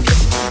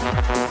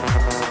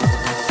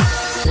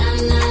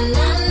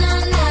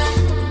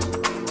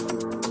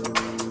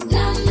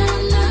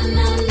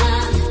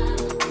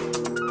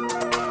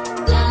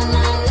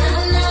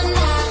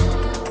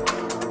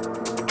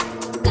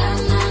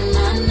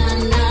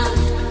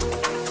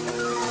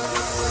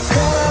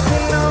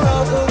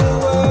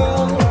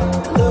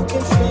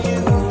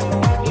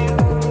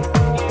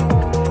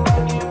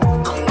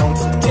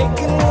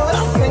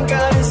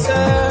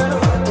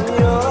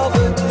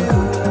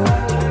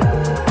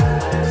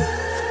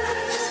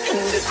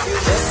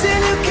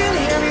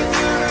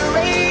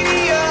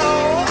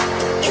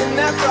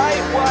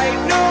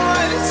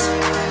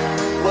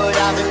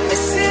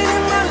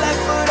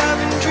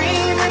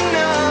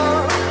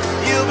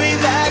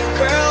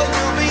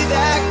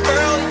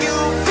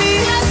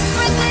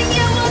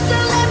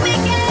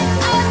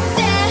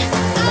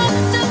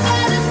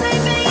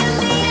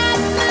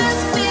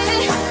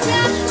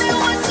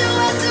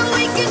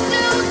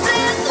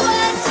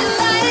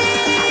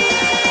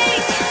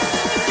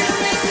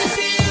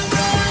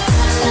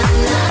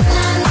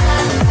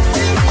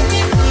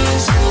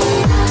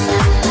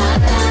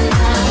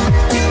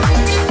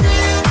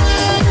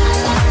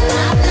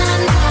 Nah,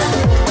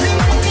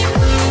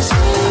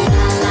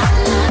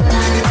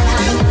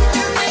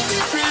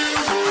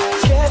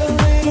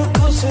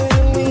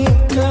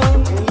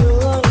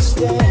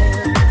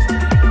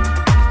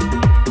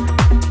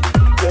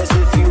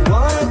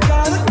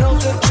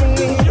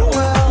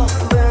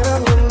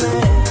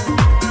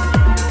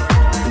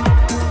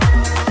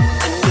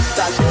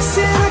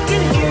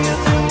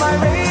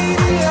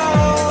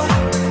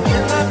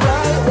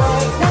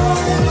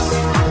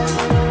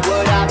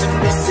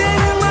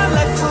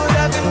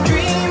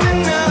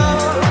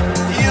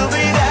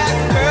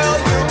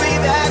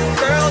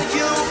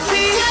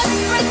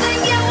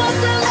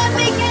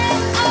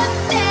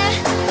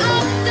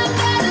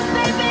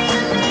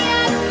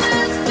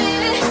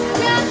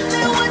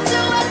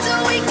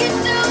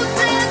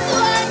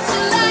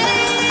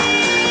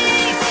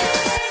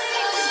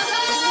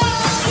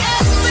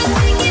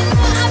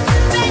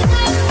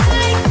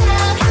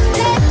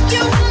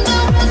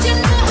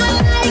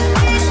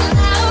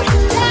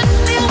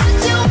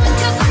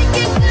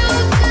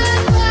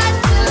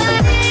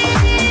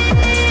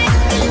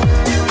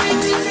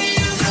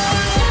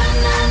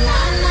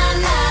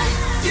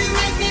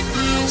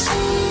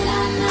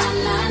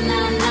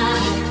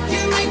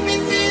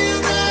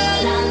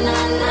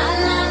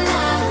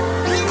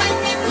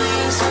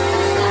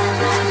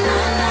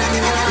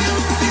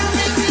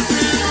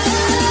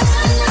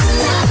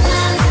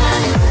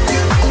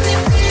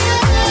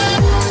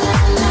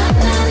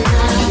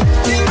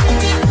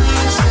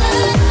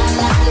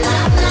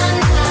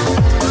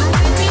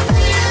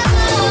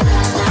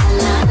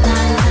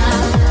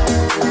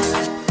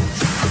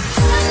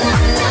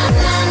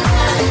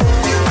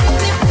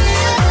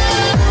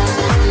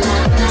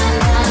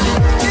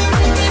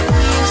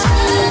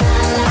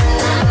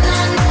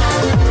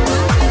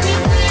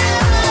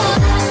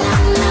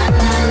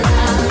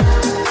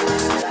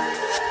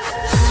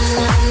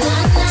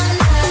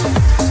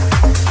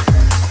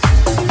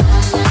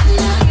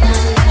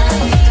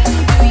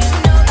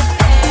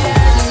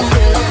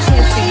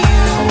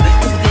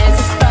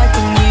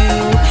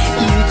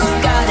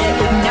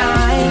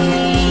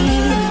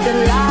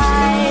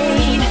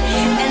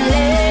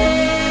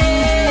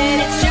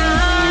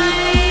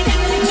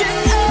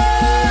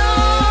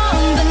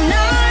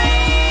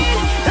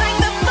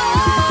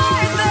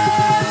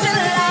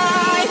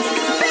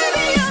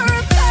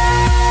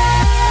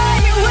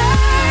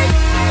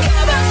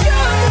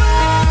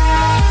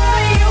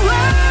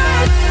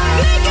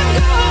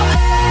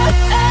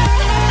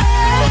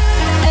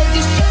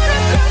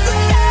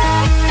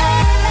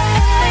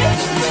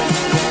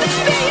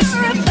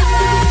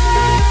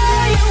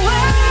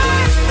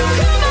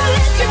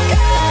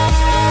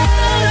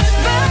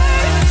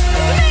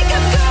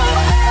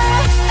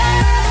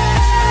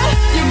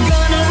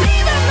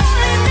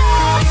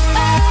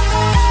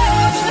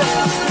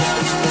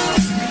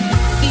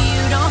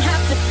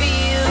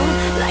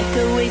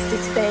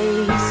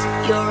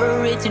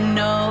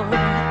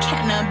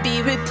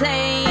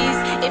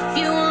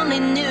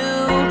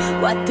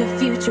 what the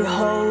future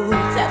holds.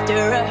 After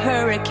a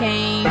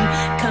hurricane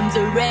comes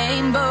a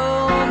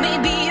rainbow.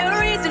 Maybe a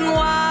reason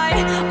why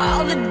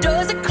all the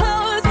doors are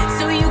closed,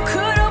 so you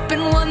could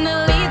open one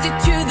that leads you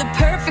to the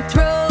perfect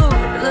road.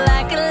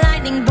 Like a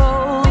lightning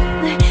bolt,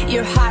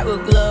 your heart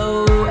will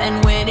glow,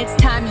 and when it's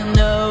time you'll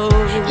know.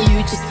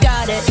 You just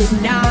gotta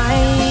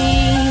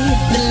ignite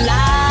the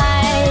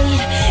light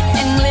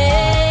and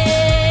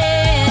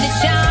let it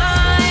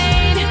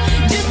shine.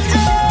 Just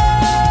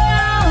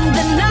own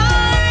the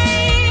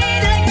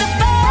night like the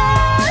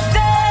 4th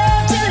of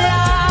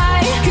July.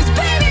 'Cause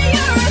baby,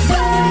 you're a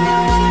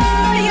firework.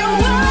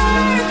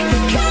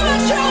 Come on,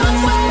 show 'em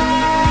why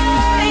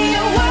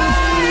you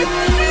work.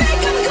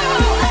 Make 'em go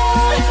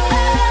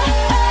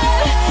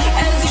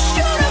as you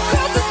shoot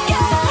across the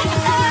sky.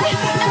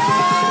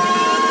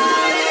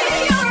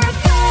 You're a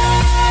firework.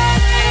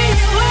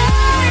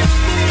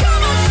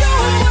 Come on, show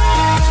 'em why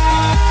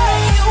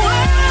you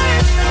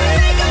work.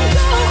 Make 'em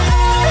go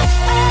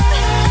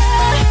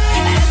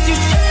as you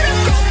shoot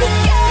across the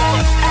sky. You're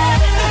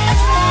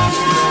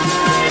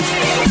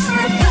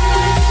a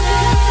firework.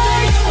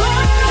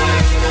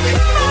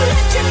 Come on,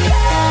 let your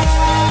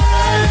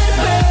colors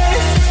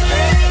burst.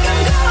 Make 'em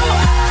go.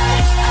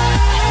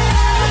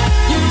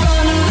 You're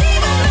gonna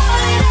leave 'em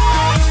light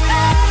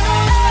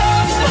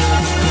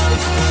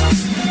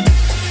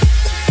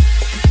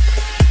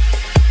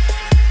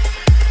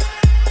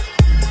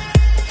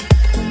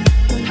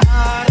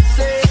How to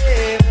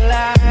save a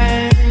life.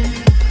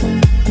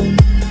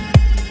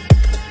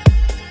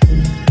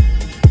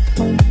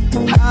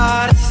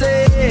 How to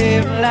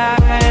save a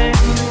life.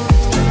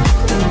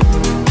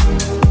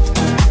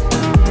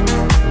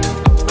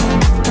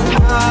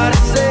 How to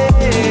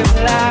save a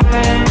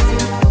life.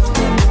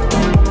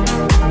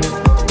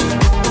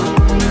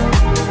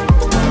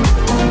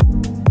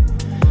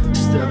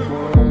 Step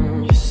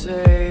one, you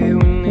say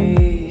we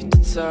need to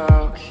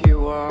talk. He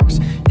walks,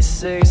 you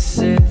say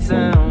sit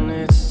down,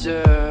 it's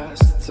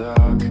just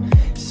talk.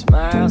 He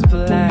smiles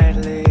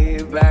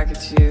politely back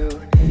at you.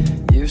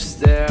 You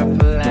stare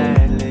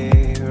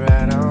politely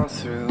right on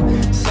through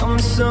some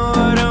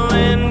sort of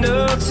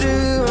window to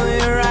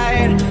your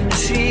right.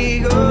 She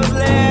goes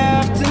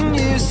left and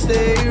you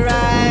stay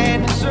right.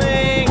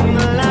 Between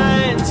the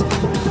lines,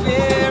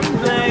 fear and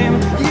blame,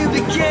 you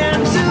begin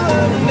to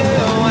wonder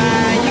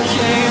why you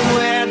came.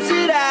 Where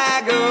did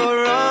I go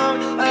wrong?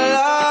 I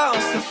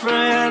lost a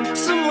friend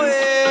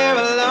somewhere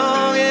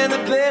along in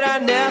the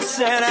bitterness,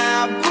 and I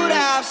would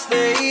have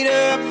stayed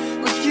up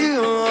with you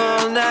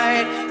all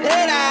night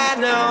had I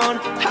known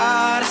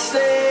how to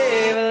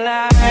save a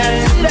life. Where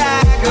did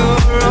I go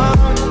wrong?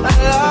 I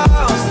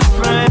lost a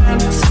friend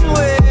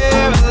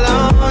somewhere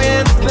along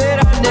in the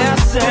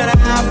bitterness, and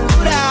I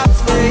would have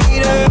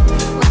stayed up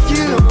with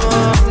you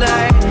all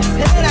night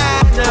had I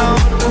known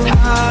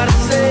how to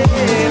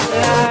save a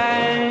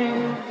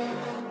life.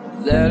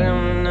 Let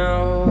him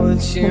know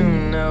that you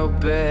know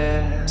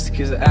best,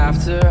 'cause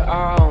after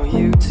all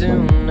you do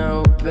know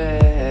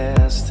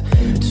best.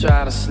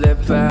 Try to slip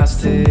past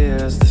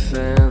his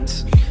defense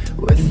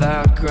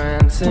without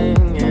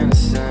granting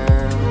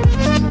innocence.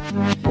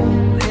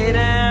 Lay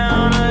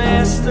down a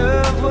list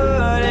of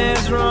what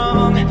is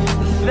wrong,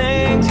 the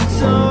things you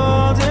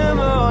told him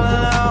all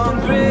along.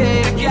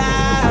 Pray to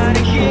God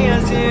he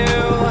hears you,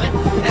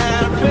 and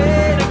I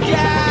pray to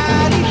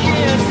God he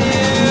hears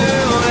you.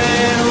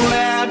 And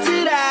where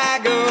did I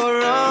go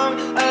wrong?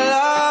 I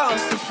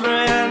lost a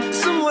friend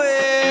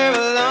somewhere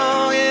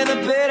along in the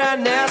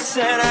bitterness,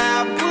 and I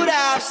would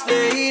have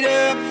stayed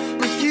up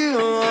with you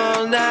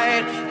all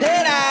night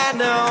had I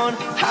known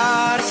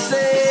how to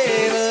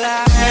save a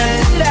life. Where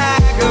did I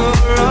go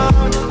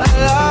wrong? I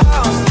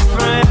lost a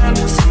friend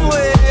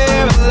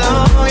somewhere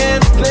along in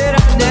the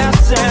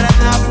bitterness, and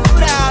I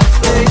would have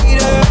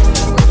stayed up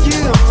with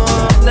you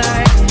all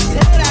night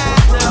had I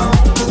known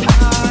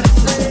how to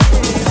save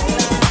a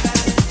life.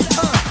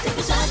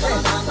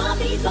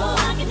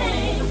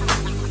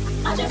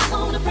 I just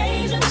wanna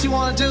praise you. What you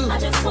wanna do? I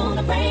just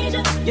wanna praise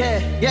you. Yeah,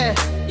 yeah.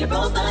 You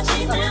broke my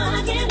chains, now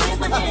I can lift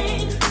my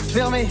hands.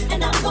 Feel me?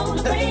 And I'm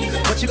gonna praise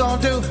you. What you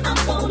gonna do? I'm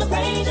gonna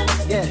praise you.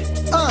 Yeah.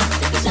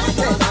 Take the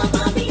shackles off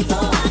my feet so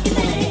I can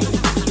dance.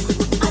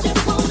 I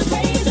just wanna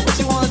praise you. What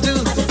you wanna do?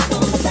 I just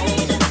wanna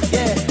praise you.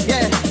 Yeah,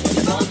 yeah.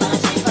 You broke my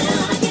chains,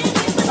 now I can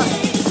lift my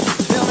hands.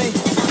 Feel me?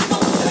 And I'm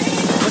gonna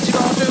praise you. What you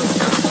gonna do?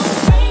 I'm gonna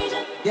praise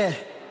you. Yeah.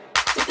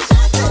 Take the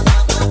shackles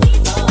off my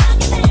feet so I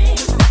can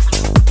dance.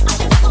 I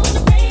just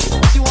wanna praise you.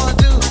 What you wanna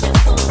do? I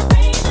just wanna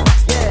praise you.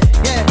 Yeah,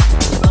 yeah.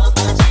 You broke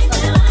my chains,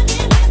 now I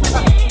can lift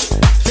my hands.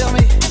 Feel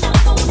me? And I'm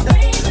gonna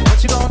praise you. What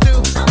you gonna do?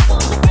 I'm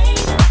gonna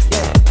praise you.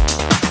 Yeah.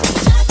 Take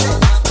the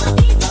shackles off my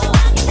feet so I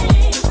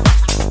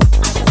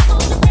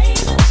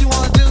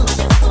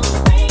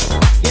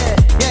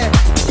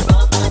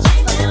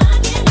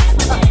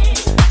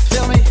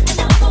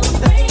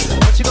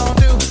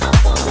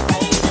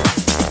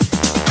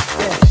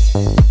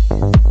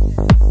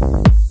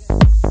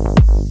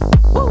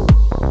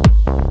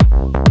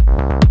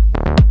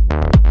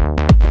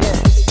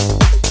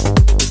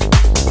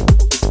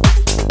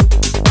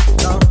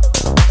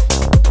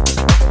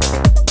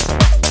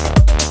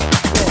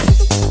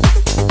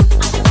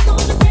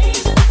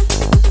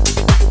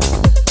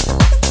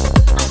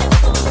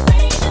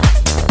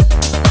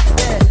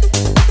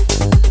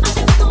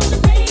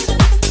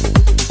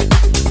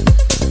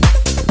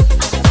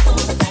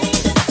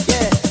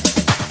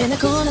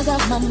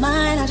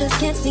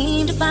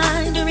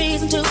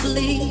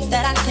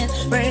that I can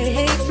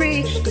break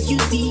free. Cause you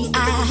see,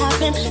 I have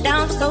been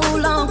down for so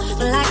long,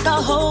 feel like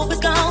all hope is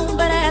gone.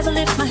 But as I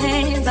lift my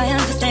hands, I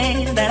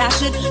understand that I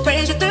should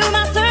praise you through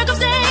my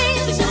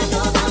circumstance.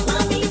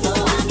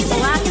 So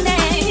I can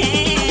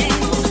dance.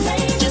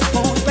 Just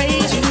wanna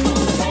praise you.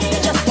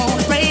 Just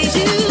wanna praise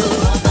you.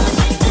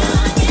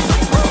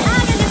 I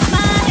can lift my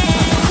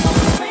hands.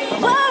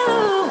 Whoa,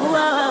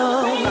 whoa.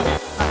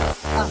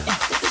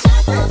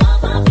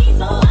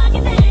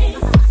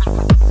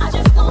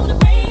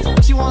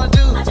 What you wanna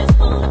do? I just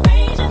wanna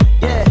praise you.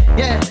 Yeah,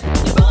 yeah.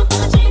 You broke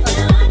my chains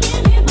and I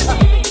can't live my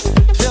day.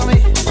 Feel me?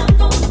 And I'm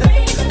gonna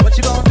praise you. What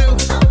you gonna do?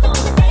 I'm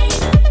gonna praise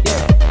you.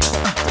 Yeah.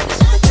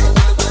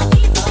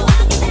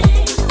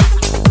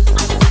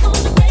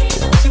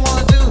 What you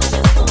wanna do? I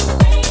just wanna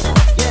praise you.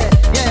 Yeah,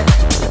 yeah.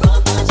 You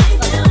broke my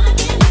chains and I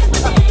can't live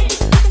my day.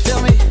 Feel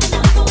me? And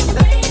I'm gonna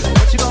praise you.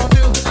 What you gonna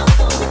do? I'm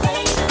gonna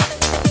praise you.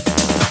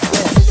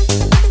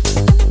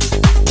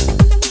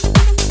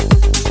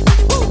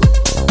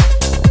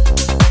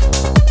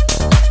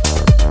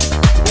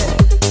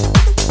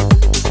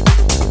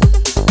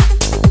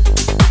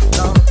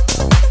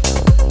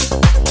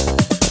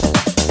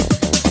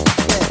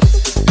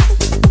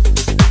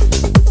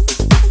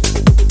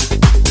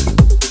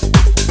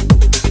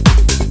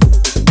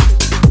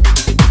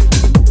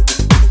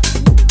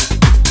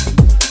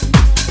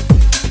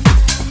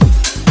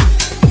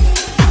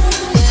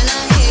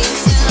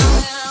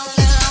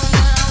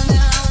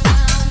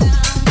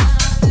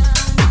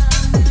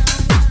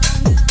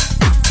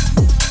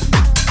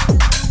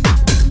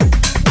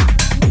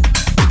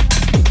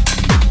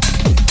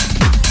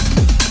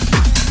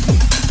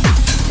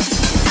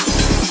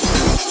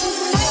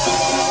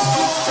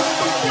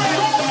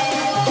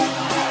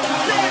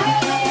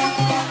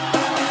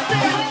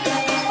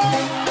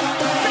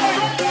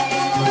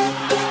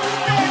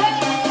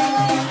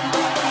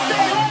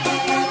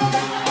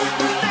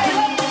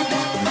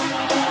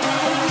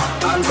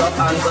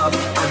 Hands up,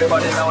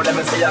 everybody now, let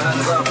me see your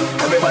hands up.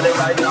 Everybody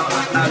right now,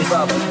 hands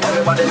up.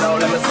 Everybody now,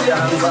 let me see your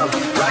hands up.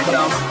 Right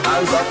now,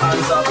 hands up,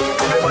 hands up.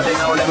 Everybody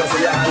now, let me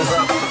see your hands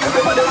up.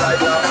 Everybody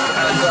right now,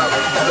 hands up.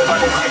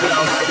 Everybody right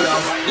now, right now.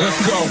 Let's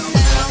go.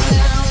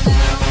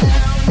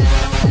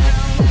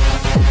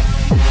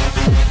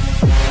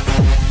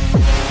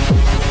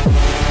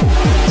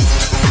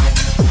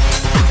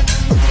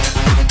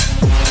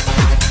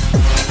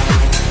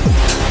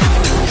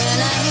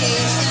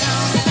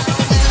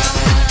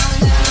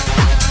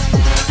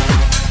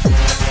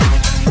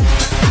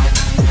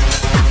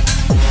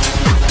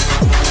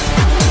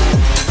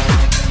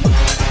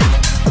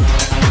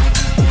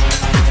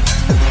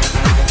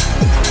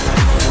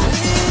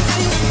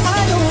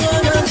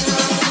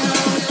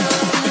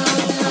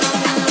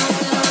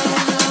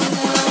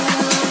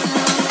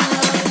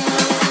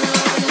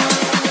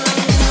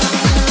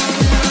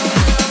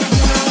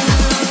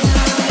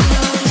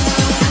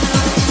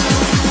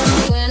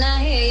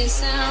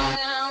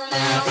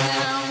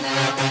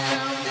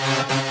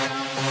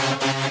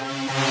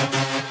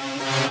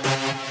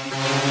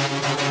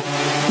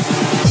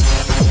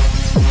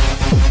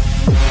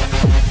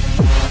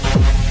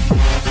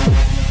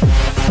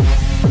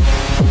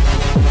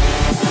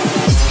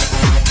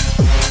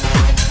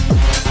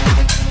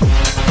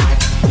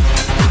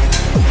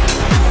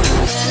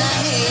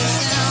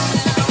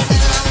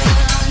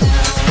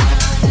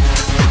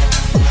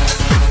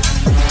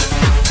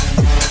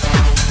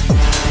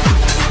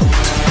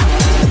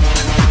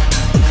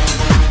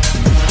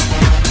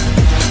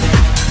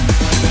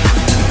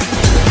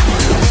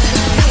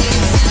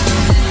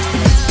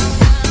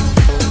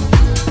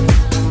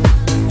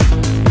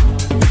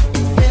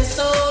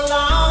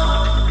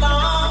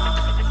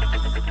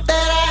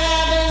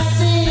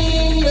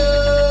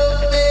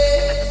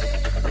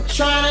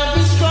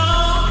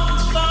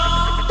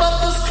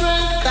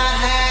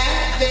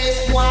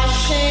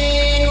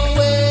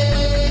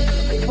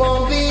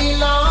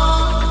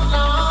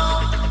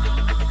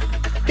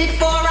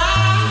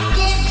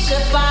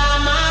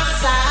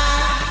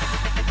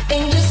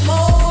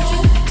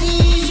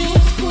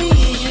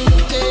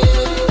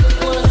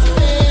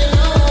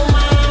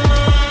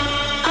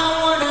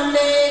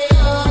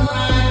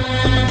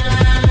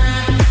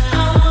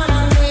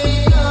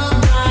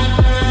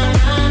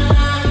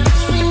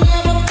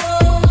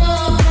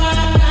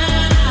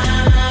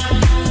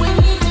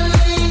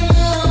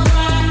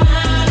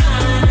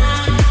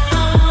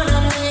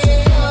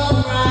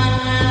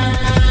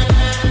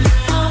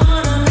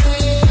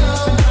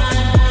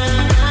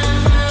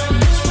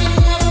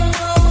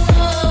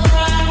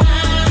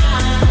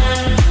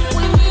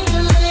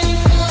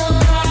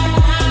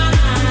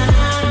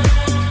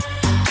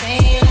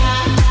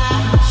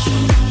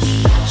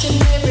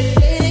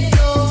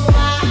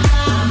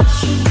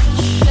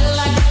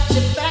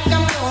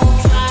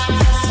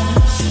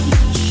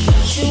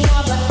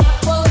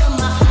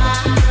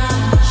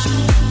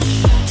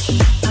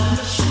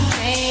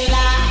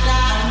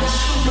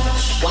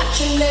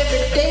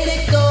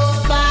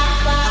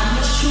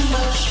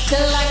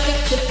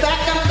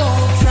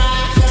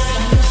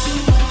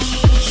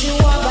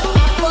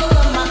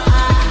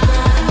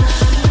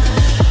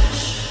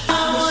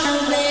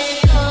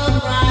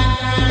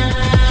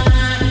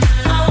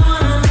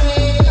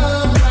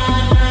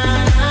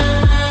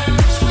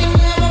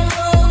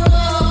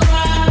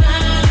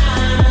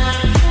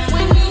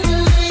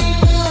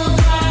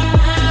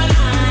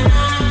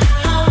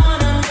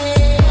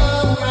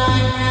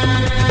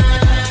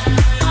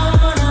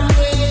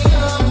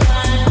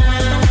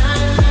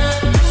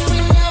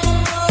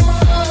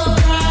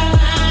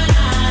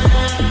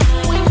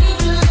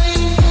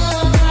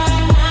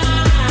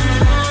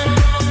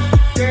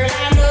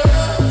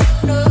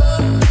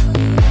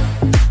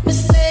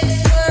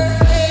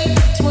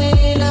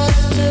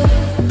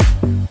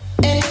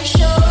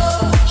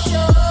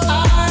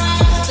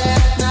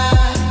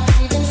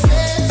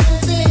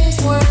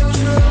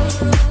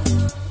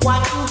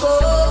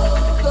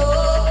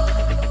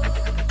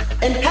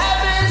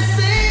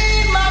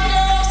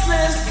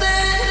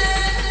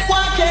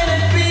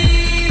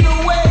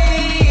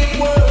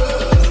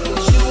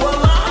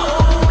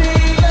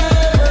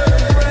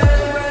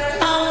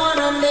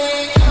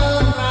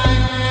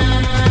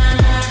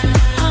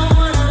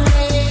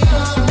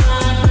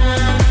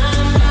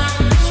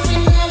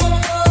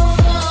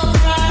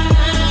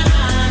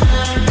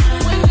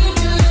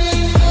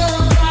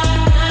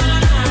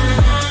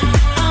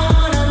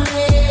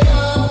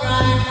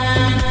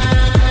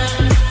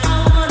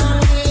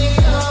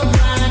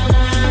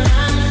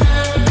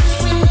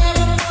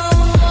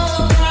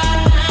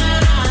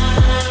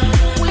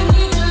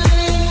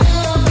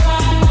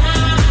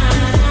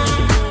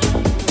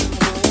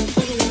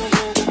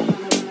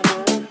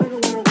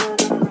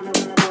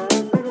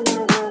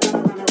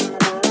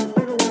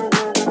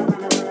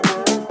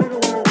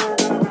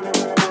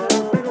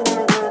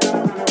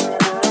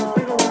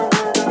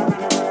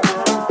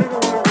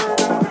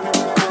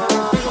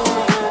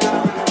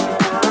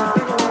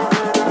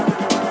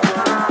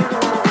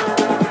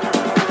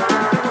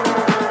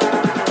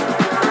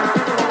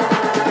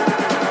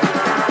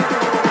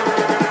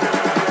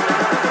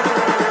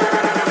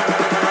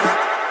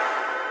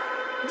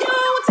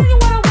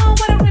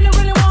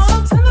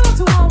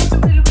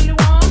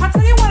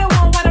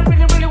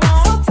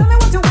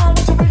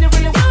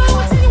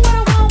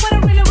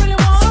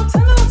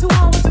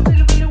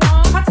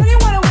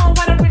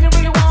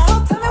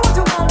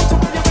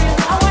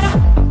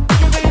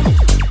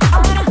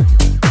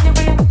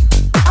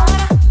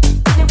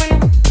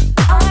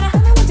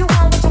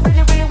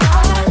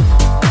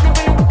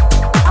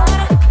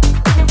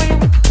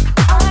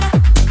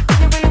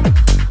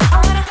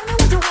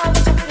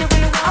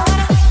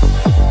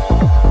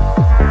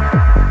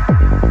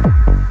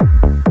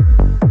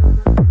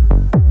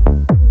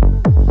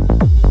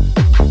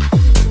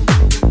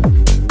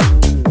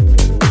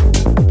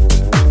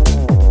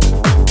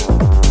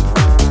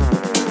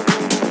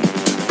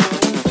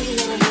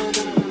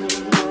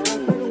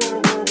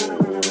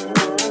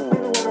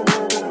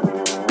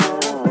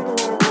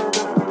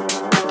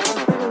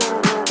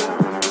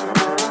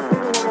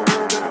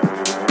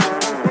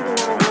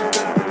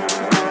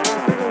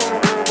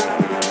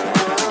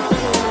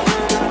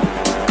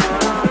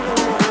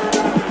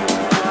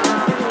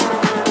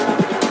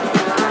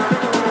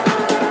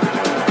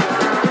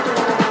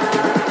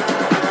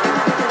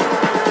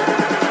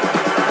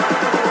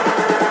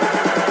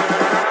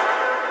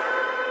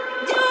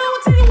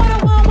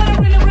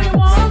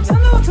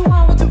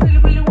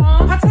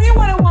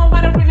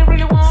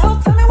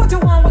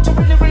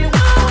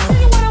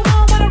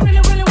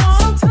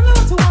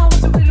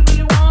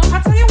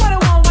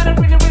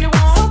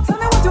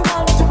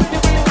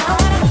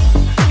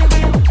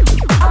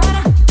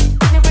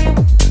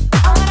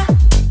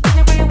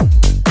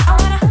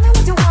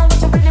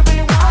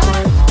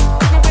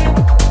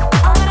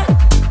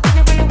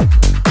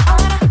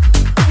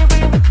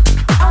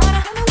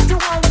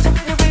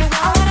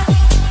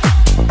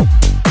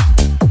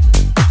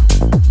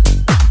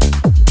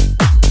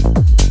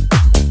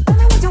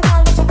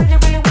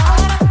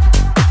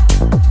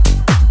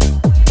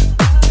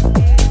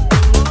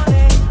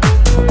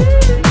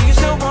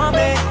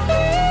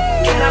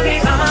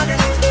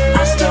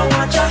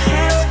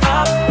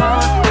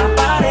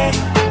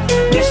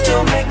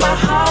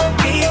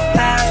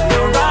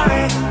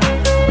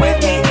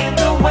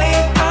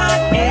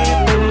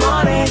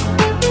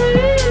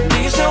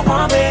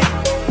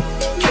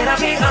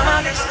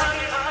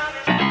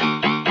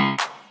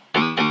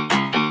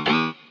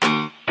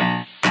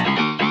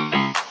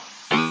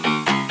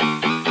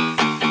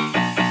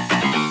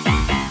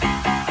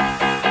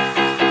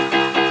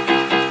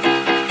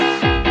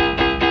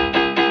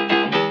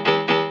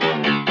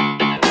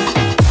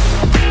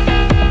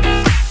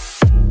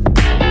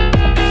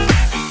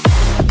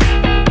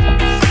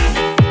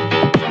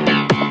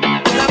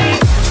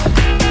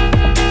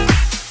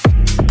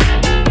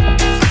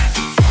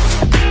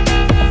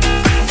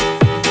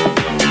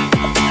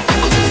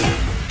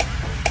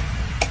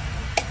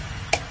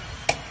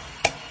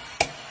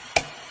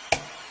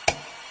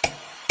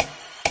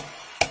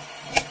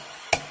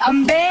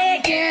 I'm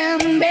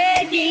begging,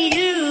 begging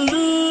you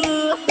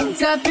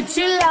to put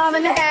your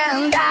loving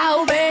hand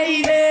out,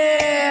 baby.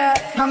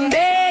 I'm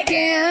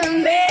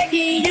begging,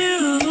 begging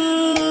you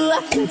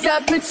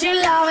to put your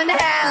loving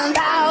hand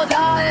out,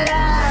 darling.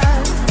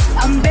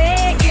 I'm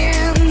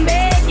begging,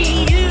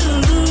 begging you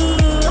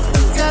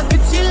to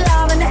put your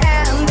loving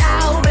hand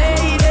out,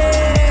 baby.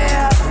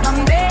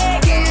 I'm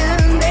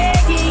begging,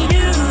 begging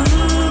you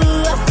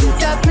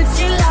to put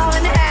your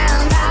loving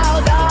hand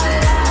out, darling.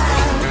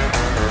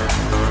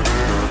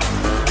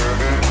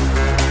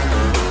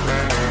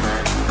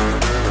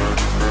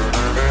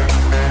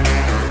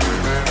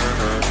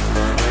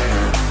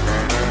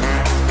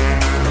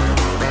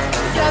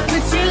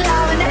 Put your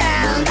loving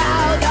hand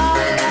out,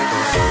 darling.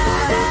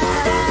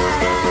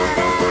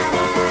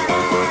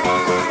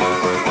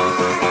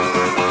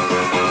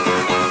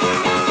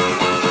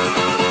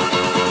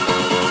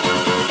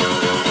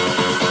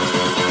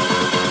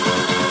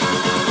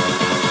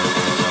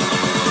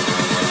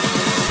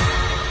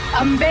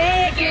 I'm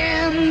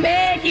begging,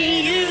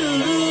 begging you.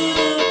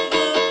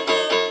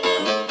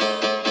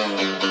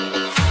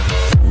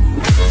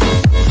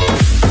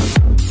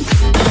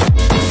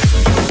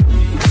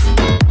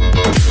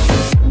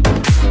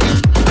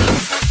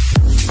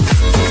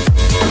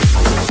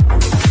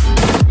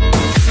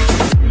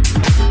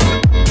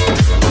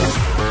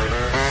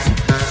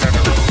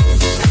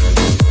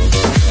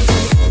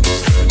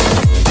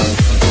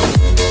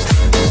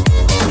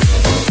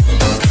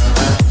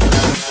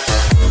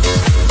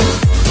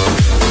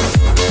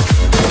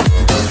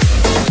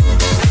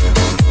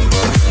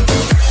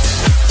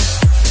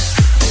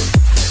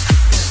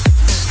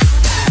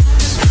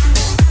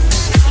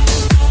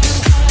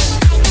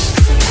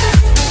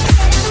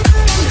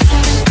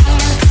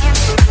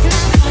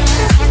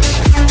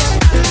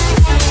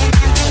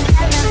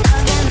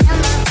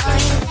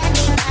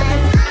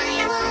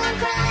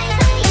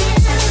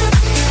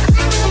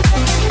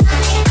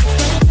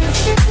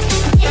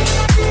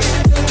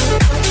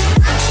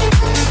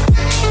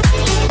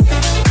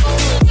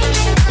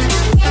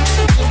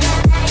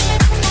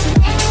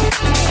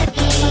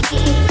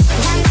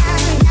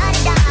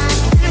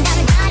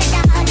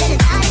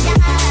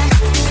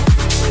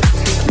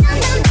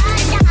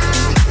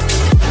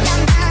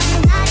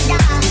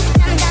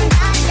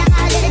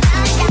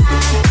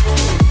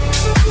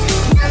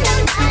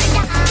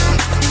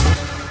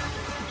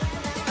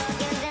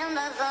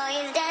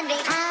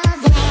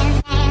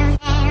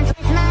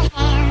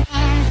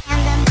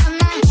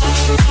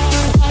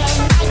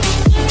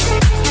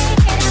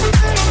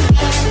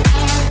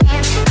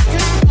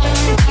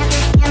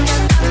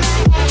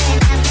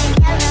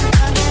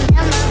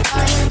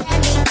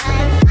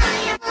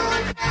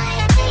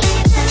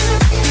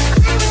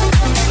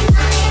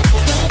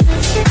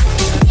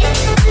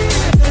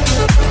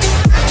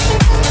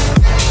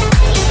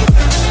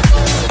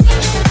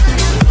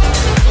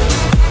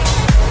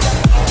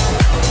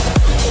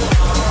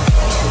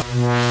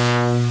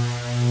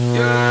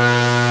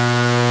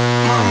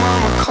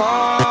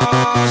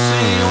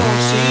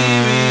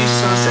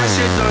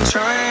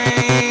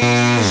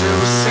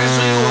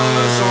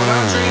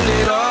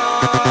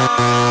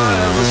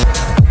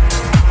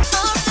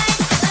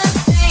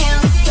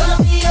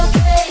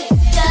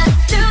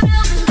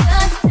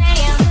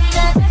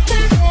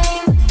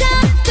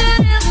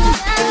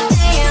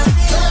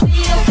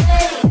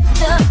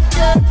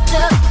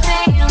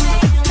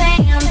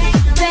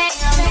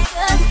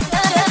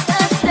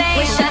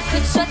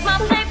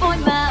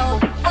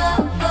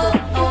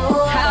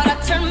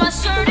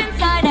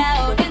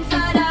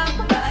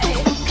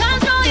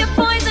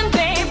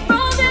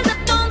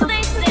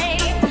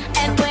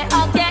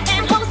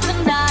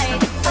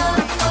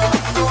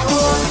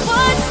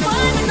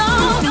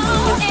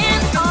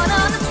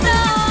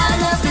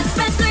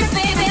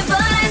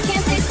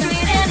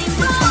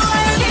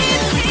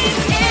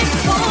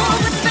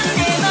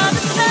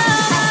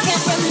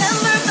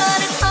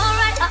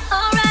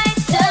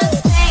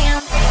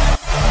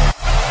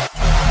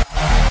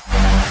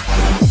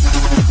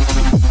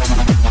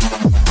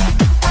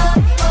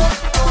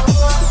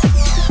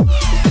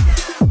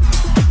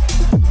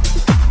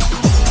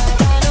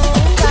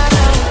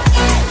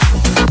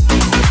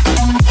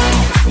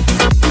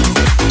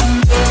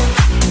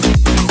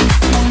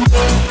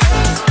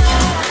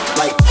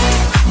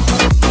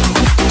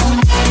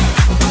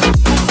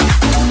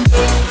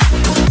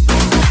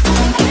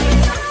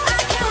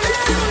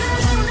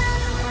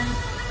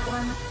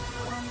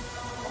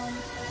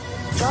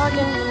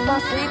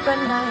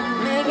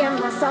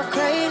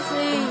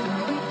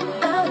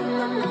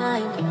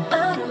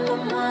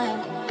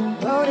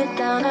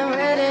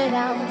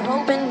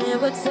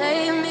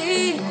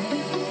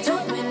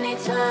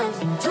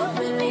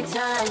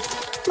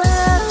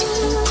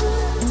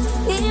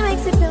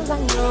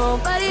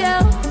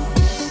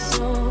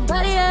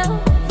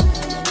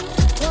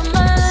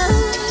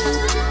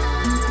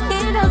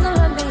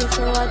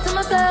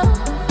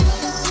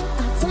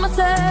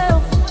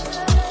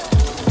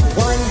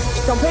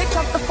 don't pick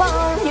up the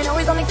phone. You know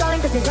he's only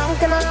calling cause he's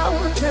drunk and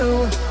alone.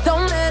 2,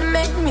 don't let him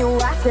make you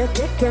have to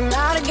kick him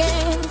out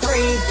again.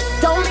 3,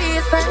 don't be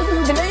his friend.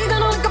 You know you're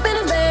gonna wake up in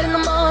his bed in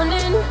the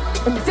morning,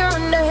 and if you're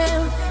under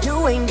him,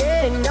 you ain't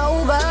getting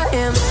over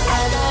him.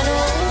 I got no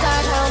rings, I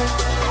got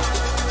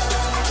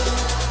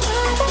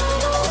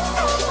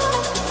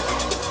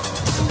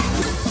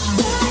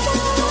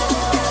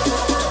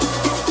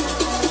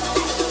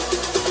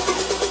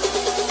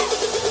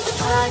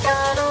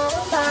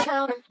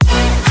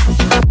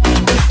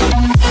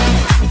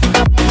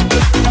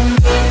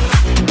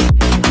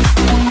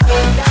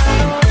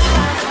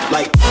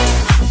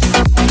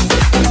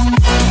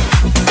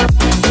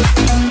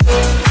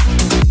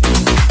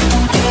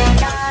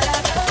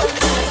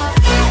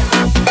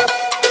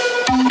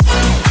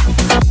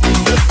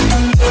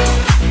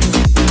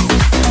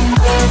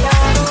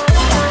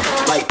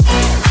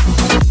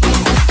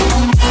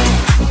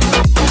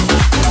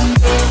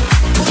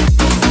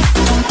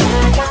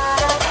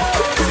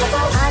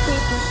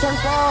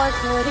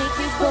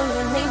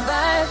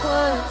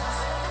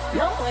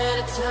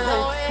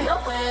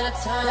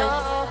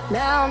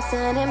Now I'm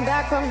standing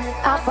back from it,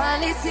 I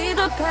finally see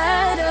the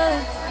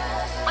pattern.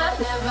 I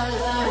never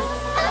learned.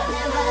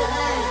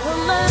 From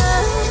my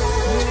love,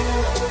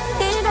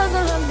 he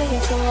doesn't love me,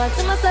 so I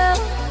tell myself,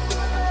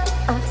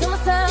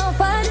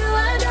 I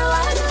do.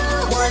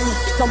 1,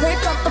 don't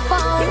pick up the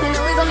phone. You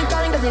know he's only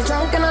calling cause he's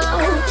drunk and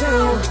alone.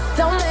 2,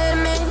 don't let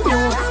him in, you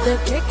have to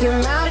kick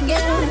him out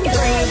again. 3,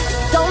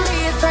 don't be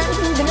his friend.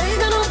 You know you're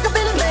gonna wake up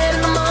in his bed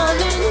in the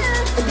morning,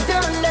 and if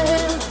you're under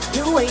him,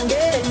 you ain't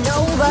getting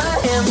over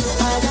him.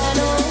 I got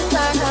no rings,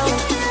 I got no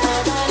rings,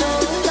 I got no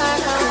rings, I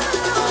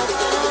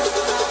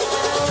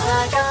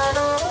got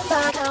no rings,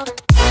 I got no rings.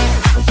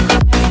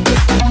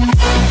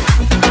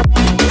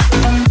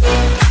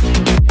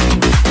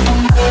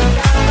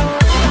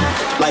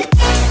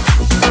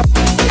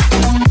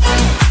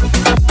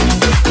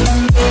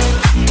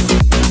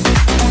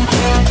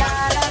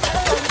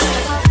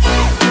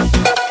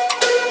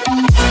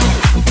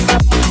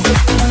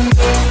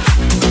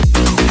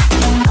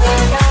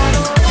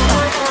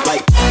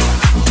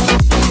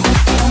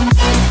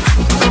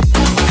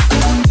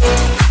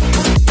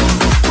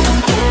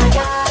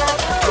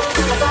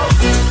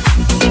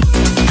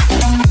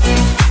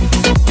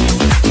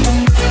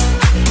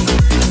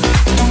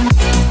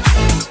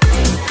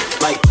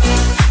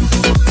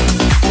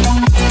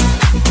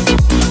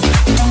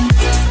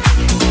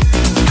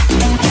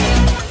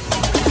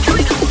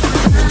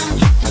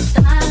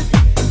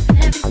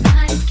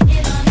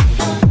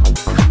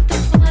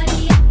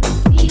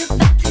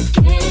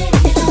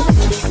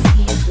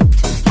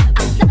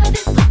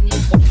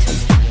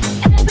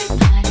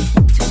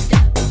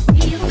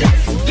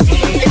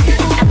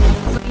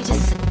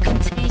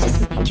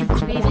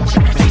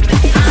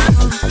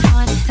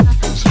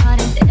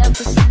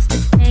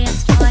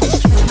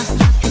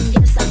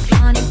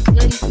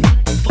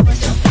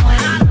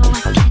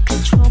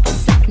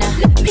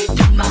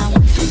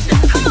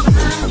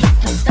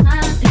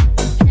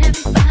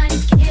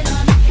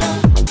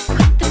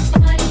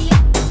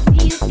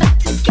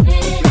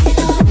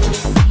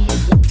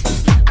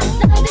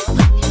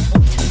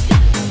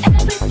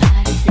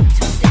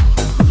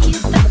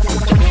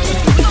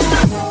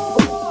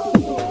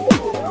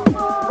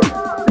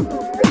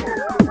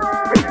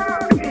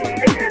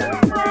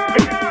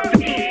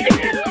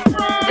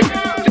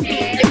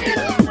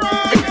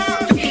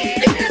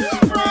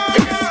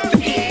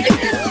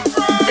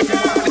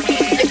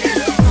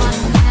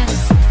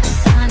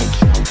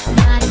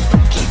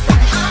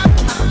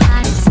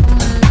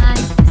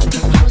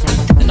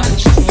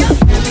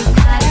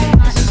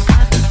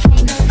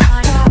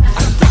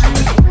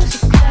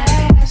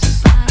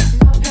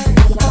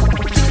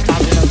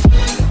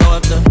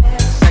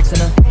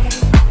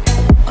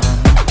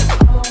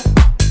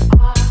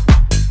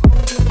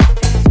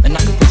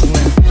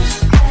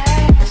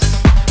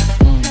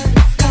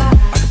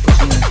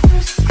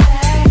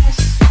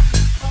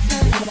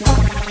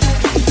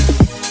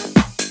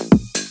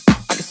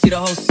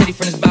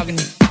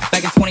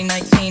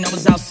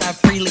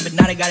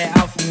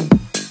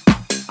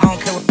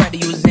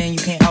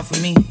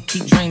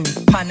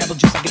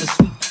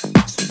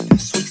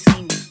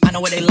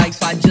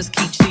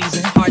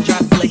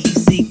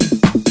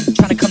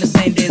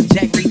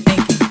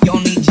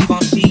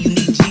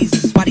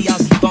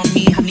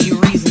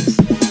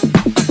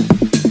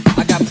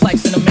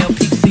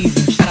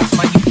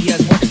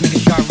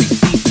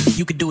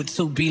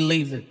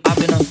 Believe it. I've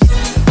been up,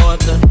 go up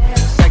the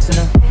sex in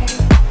her.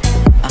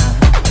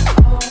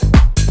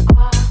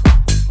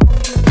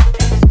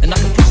 And I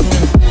can push you in.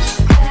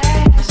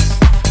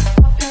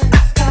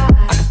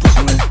 I can push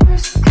you in.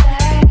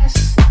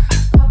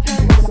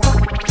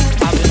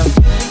 I've been up,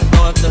 go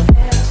up the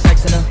sex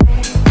in her.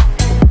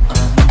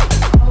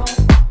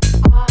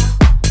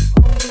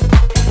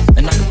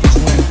 And I can push you in. I can push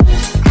you in.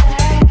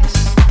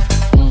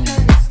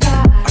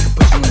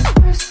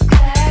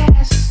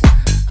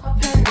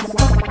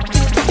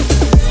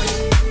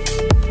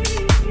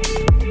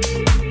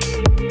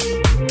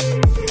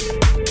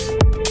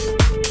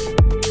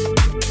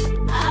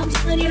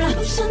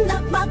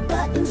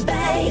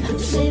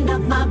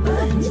 my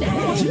buttons,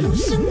 babe.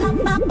 Loosen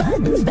up my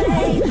buttons,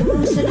 babe.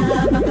 Loosen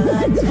up my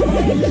buttons,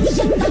 babe.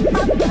 Loosen up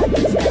my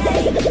buttons,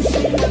 babe.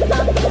 Loosen up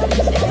my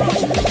buttons,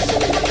 babe.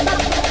 Loosen up my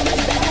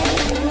buttons, babe.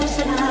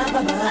 Loosen up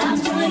my buttons. I'm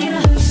telling you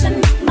to loosen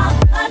up my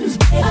buttons,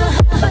 babe.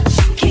 But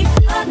you keep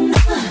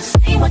buttoning.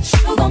 Say what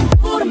you gon'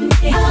 do to me.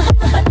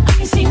 But I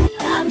ain't seen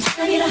that. I'm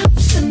telling you to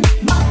loosen up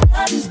my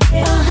buttons,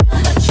 babe.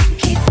 But you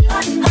keep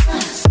buttoning.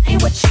 Say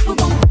what you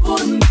gon' do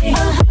to me.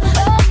 But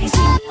I ain't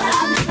seen that.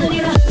 I'm telling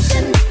you to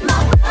loosen up my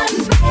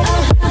buttons,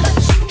 babe. But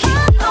you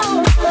keep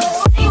buttoning.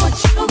 Say what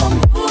you gon'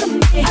 do to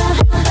me.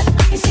 But I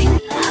ain't seen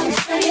that. I'm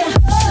telling you to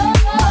loosen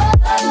up my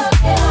buttons,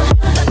 babe.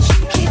 But you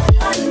keep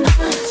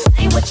buttoning.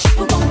 Say what you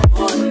gon'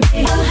 do to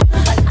me.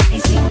 But I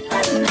ain't seen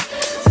that.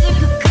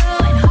 Typical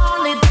and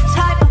hardly the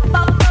type of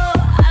bubble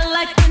I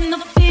like when the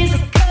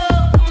physical.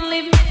 Don't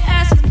leave me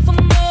asking for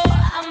more.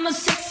 I'm a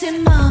sexy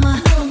mama.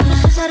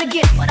 Knows how to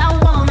get what I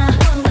wanna.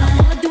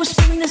 All I do is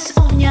spring this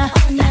on ya.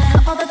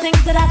 Of all the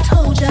things that I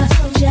told ya.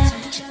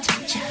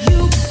 You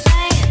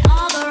saying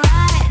all the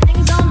right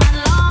things all night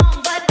long,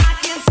 but I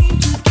can't seem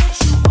to get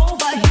you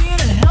over here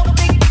to help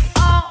make this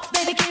all.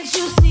 Baby, can't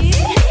you see?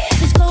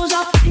 These clothes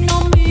are fitting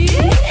on me.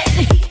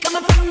 The heat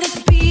coming from this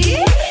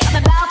beat. I'm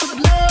about to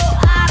blow.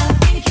 I don't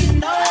think you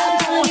know. I'm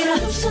telling you to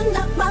loosen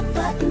up my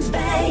buttons,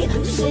 babe.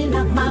 Loosen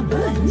up my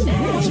buttons,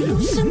 babe.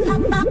 Loosen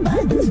up my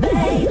buttons,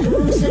 babe.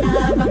 Loosen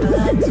up my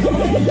buttons,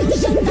 babe.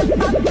 Loosen up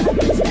my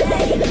buttons,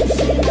 babe.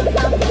 Loosen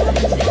up my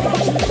buttons,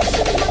 babe.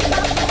 Loosen up my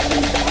buttons,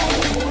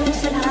 babe.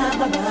 Loosen up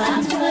my buttons.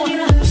 I'm telling you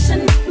to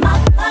loosen up my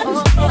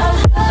buttons, babe.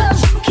 But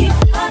you keep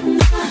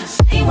buttoning.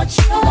 Say what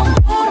you gon'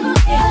 do to me.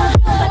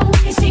 But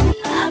you see,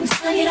 I'm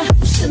telling you to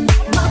loosen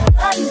up my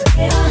buttons,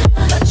 babe.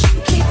 But you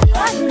keep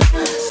buttoning.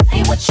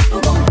 Say what you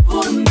gon' do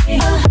to me.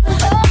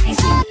 But you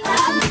see,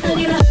 I'm telling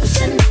you to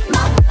loosen up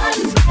my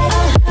buttons,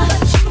 babe.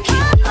 But you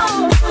keep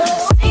buttoning.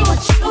 Say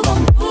what you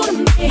gon' do to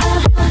me.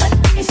 But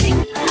you see,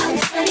 I'm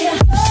telling you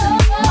to loosen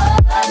up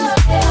my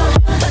buttons, babe.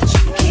 But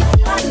you keep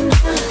buttoning.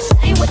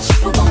 Say what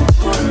you gon'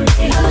 do to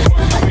me.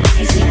 But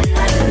you see,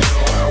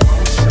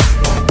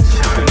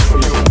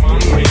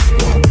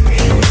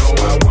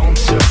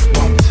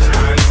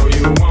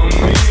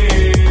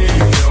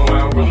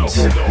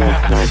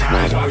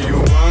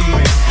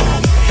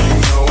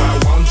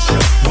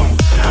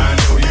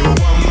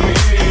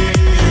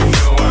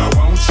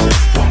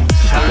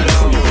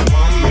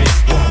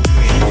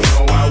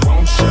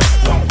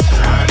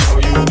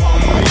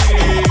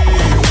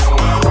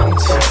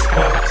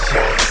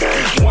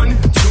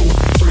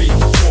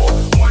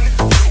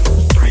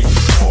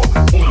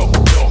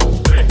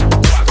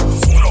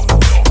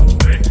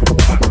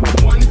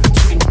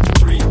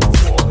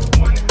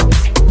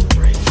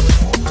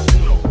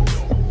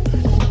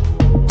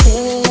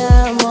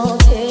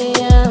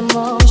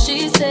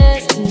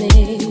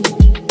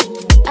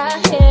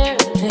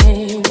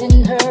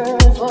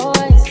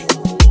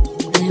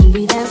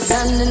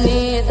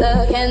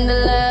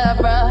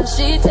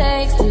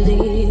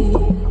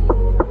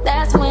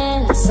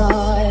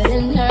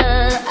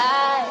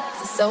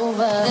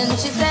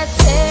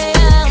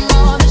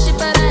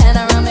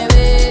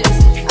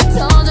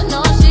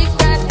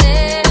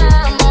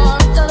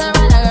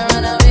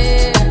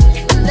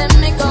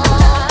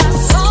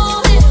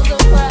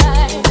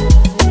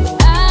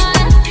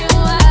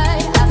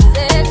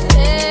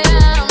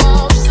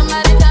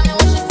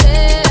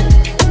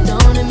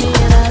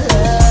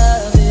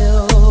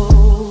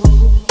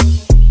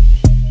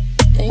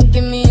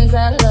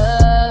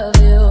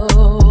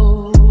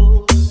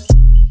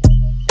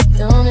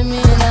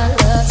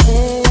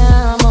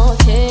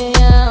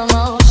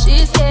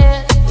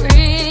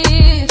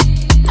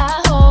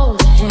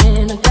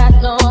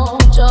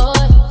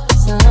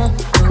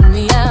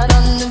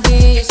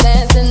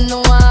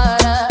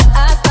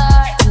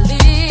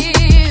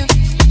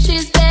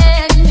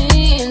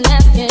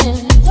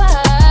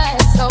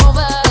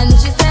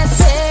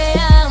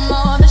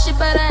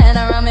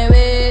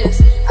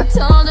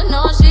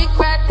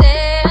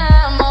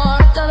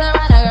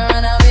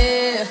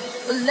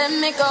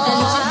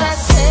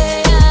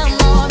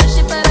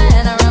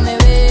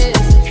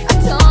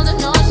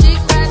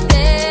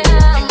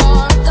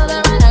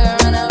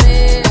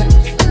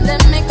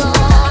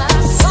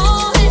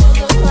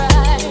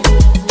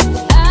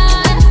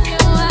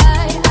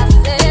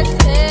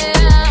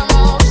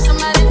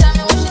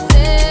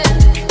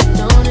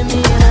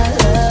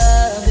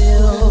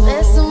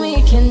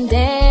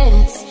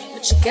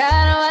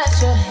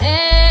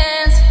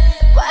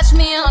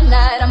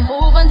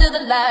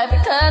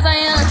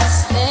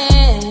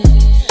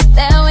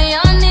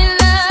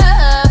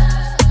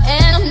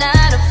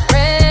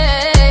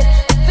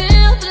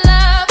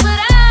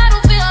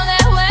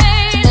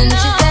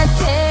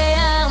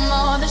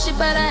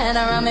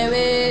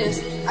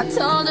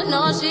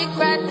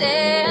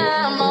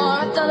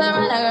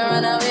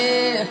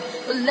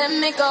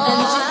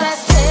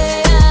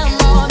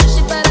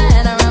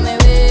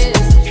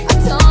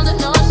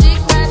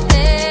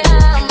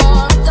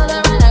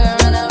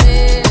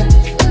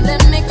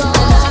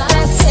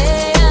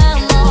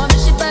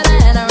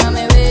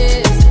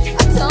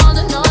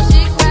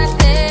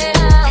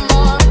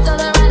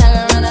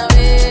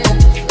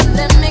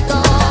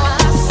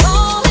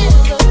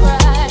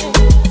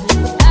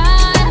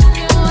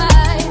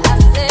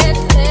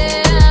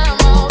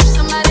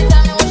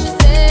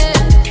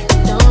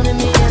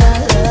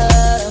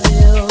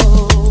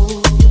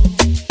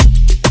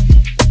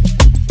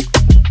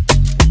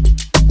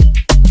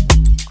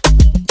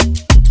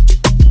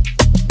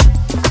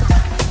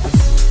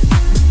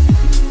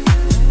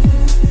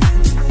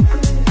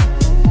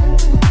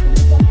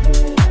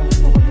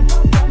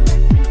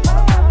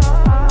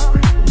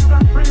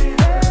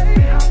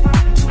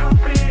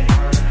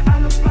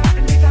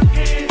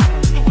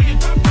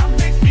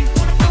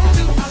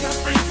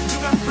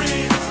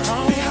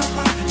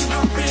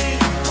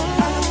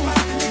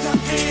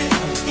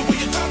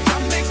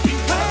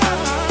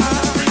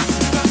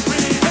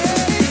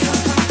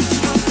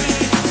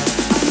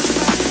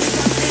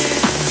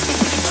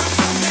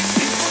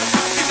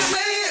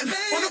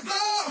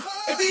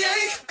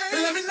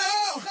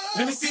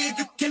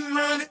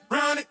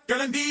 Girl,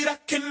 indeed I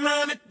can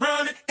run it,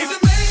 run it. Is a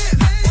man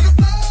on the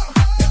floor?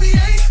 If he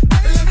ain't,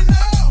 then let me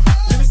know.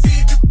 Let me see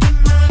if you can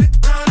run it,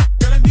 run it.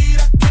 Girl, indeed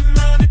I can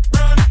run it,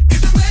 run it.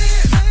 Is a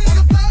man on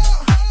the floor?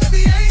 If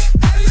he ain't,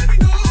 then let me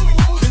know.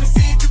 Let me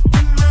see if you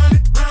can run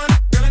it, run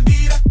it. Girl,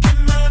 indeed I can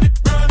run it,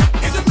 run it.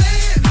 Is a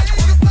man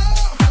on the floor?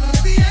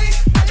 If he ain't,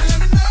 then let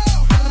me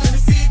know. Let me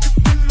see if you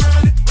can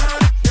run it, run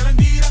it. Girl,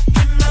 indeed I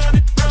can run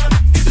it, run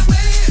it. Is a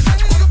man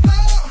on the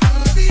floor?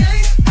 If he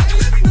ain't, then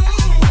let me know.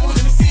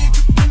 Let me see if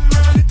you can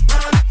run it,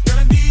 run it. Girl,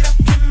 indeed I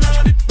can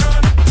run it,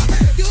 run it.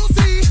 You'll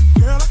see,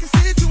 girl, I can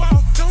sit you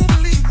out. Don't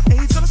believe my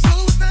age, gonna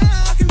slow it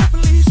down. I can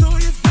definitely show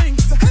you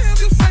things. To have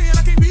you saying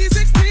I can't be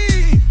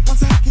 16.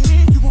 Once I get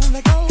in, you won't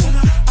let go. I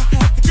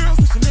had the girls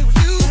wishing they were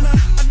you.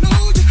 I know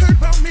you heard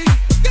about me.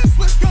 Guess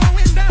what's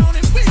going down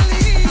in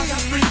Willie? I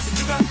got friends and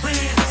you got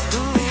friends.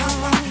 They hop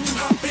out and you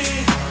hop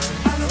in.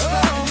 I look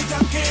back and they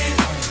got in.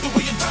 The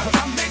way you talk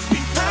about makes me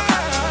proud.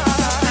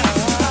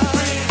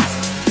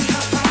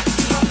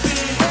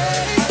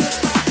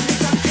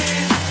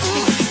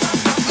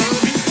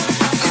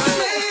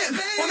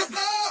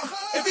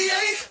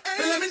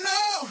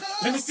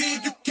 Let me see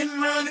if you can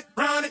run it,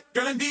 run it.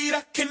 Girl, indeed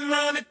I can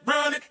run it,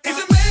 run it. Is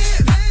a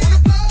man on the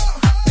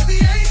floor? If he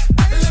ain't,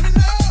 then let me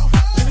know.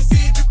 Let me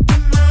see if you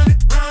can run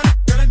it, run it.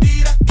 Girl,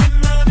 indeed I can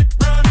run it,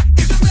 run it.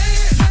 Is a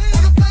man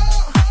on the floor?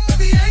 If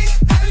he ain't,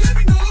 then let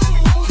me know.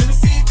 Let me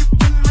see if you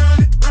can run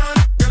it, run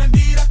it. Girl,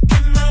 indeed I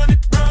can run it,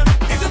 run it.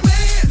 Is a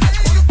man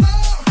on the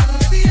floor?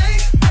 If he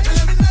ain't, then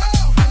let me know.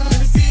 Let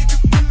me see if you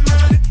can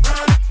run it,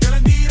 run it. Girl,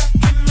 indeed I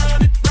can run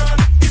it, run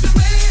it. Is a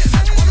man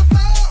on the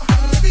floor?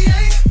 If he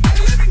ain't,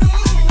 then let me know.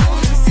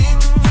 Let me see if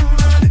you can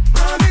run it,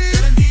 run it.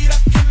 Girl, indeed I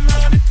can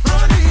run it,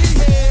 run it.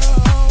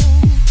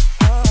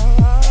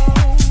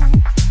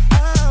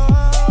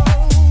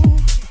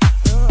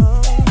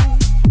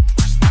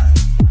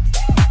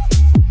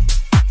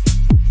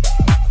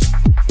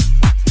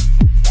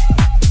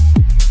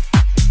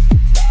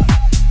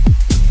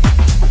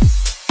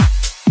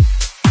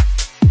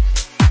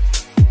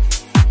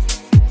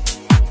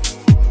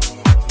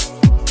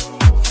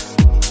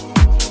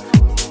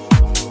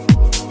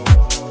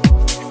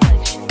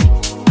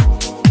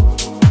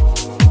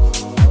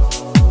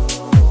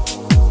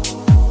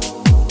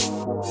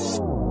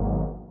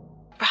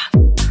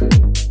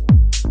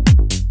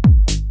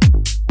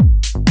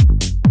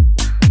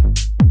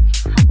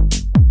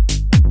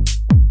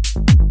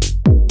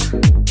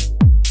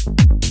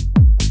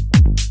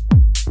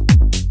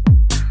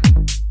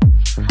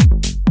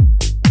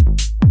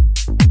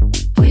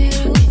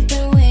 We've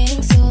been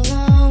waiting so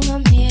long,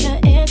 I'm here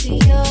to answer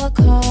your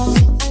call.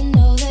 I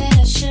know that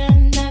I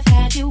shouldn't have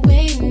had you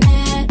waiting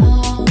at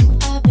all.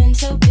 I've been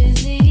so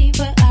busy,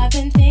 but I've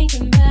been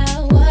thinking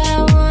about what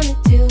I wanna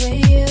do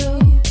with you.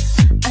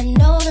 I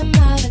know them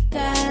other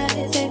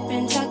guys, they've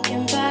been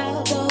talking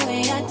about the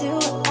way I do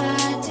what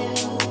I do.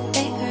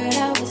 They heard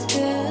I was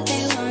good,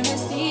 they wanna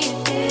see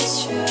if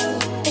it's true.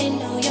 They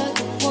know you're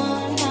the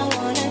one I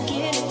wanna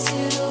give it to.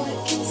 I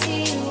can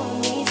see you want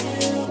me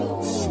too.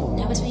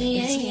 Now it's me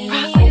and you.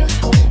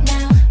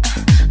 Now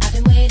I've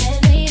been waiting,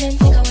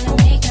 think I wanna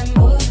make that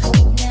move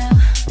now.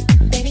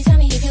 Baby, tell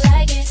me if you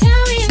like it.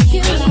 Tell me if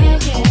you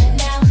like it.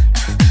 Now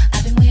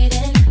I've been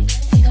waiting,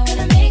 think I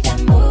wanna make that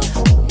move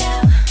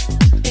now.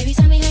 Baby,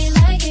 tell me how you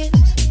like it.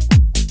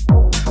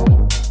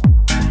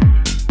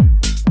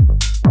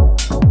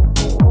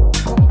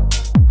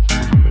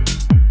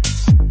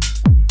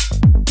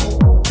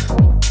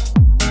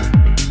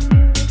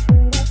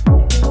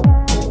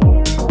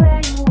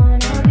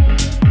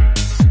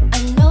 I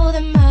know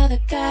them other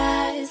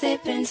guys,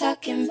 they've been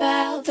talking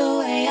about the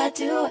way I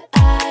do what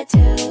I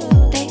do.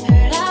 They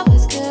heard I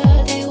was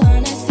good, they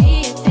wanna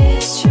see if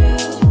it's true.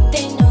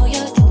 They know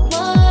you're the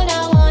one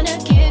I wanna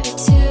give it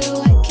to.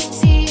 I can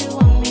see you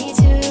want me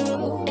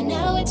too. And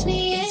now it's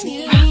me and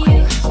you.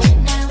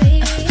 Now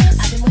baby,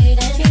 I've been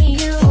waiting for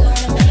you.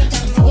 Gonna make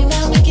that move. Thinking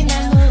about making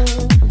that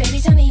move. Baby,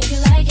 tell me if you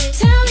like it.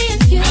 Tell me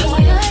if you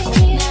like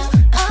it. Now,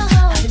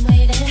 I've been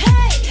waiting.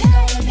 Hey,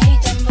 gonna make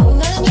that move.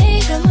 Gonna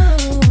make a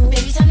move.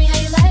 Baby, tell me how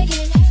you like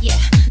it. Yeah.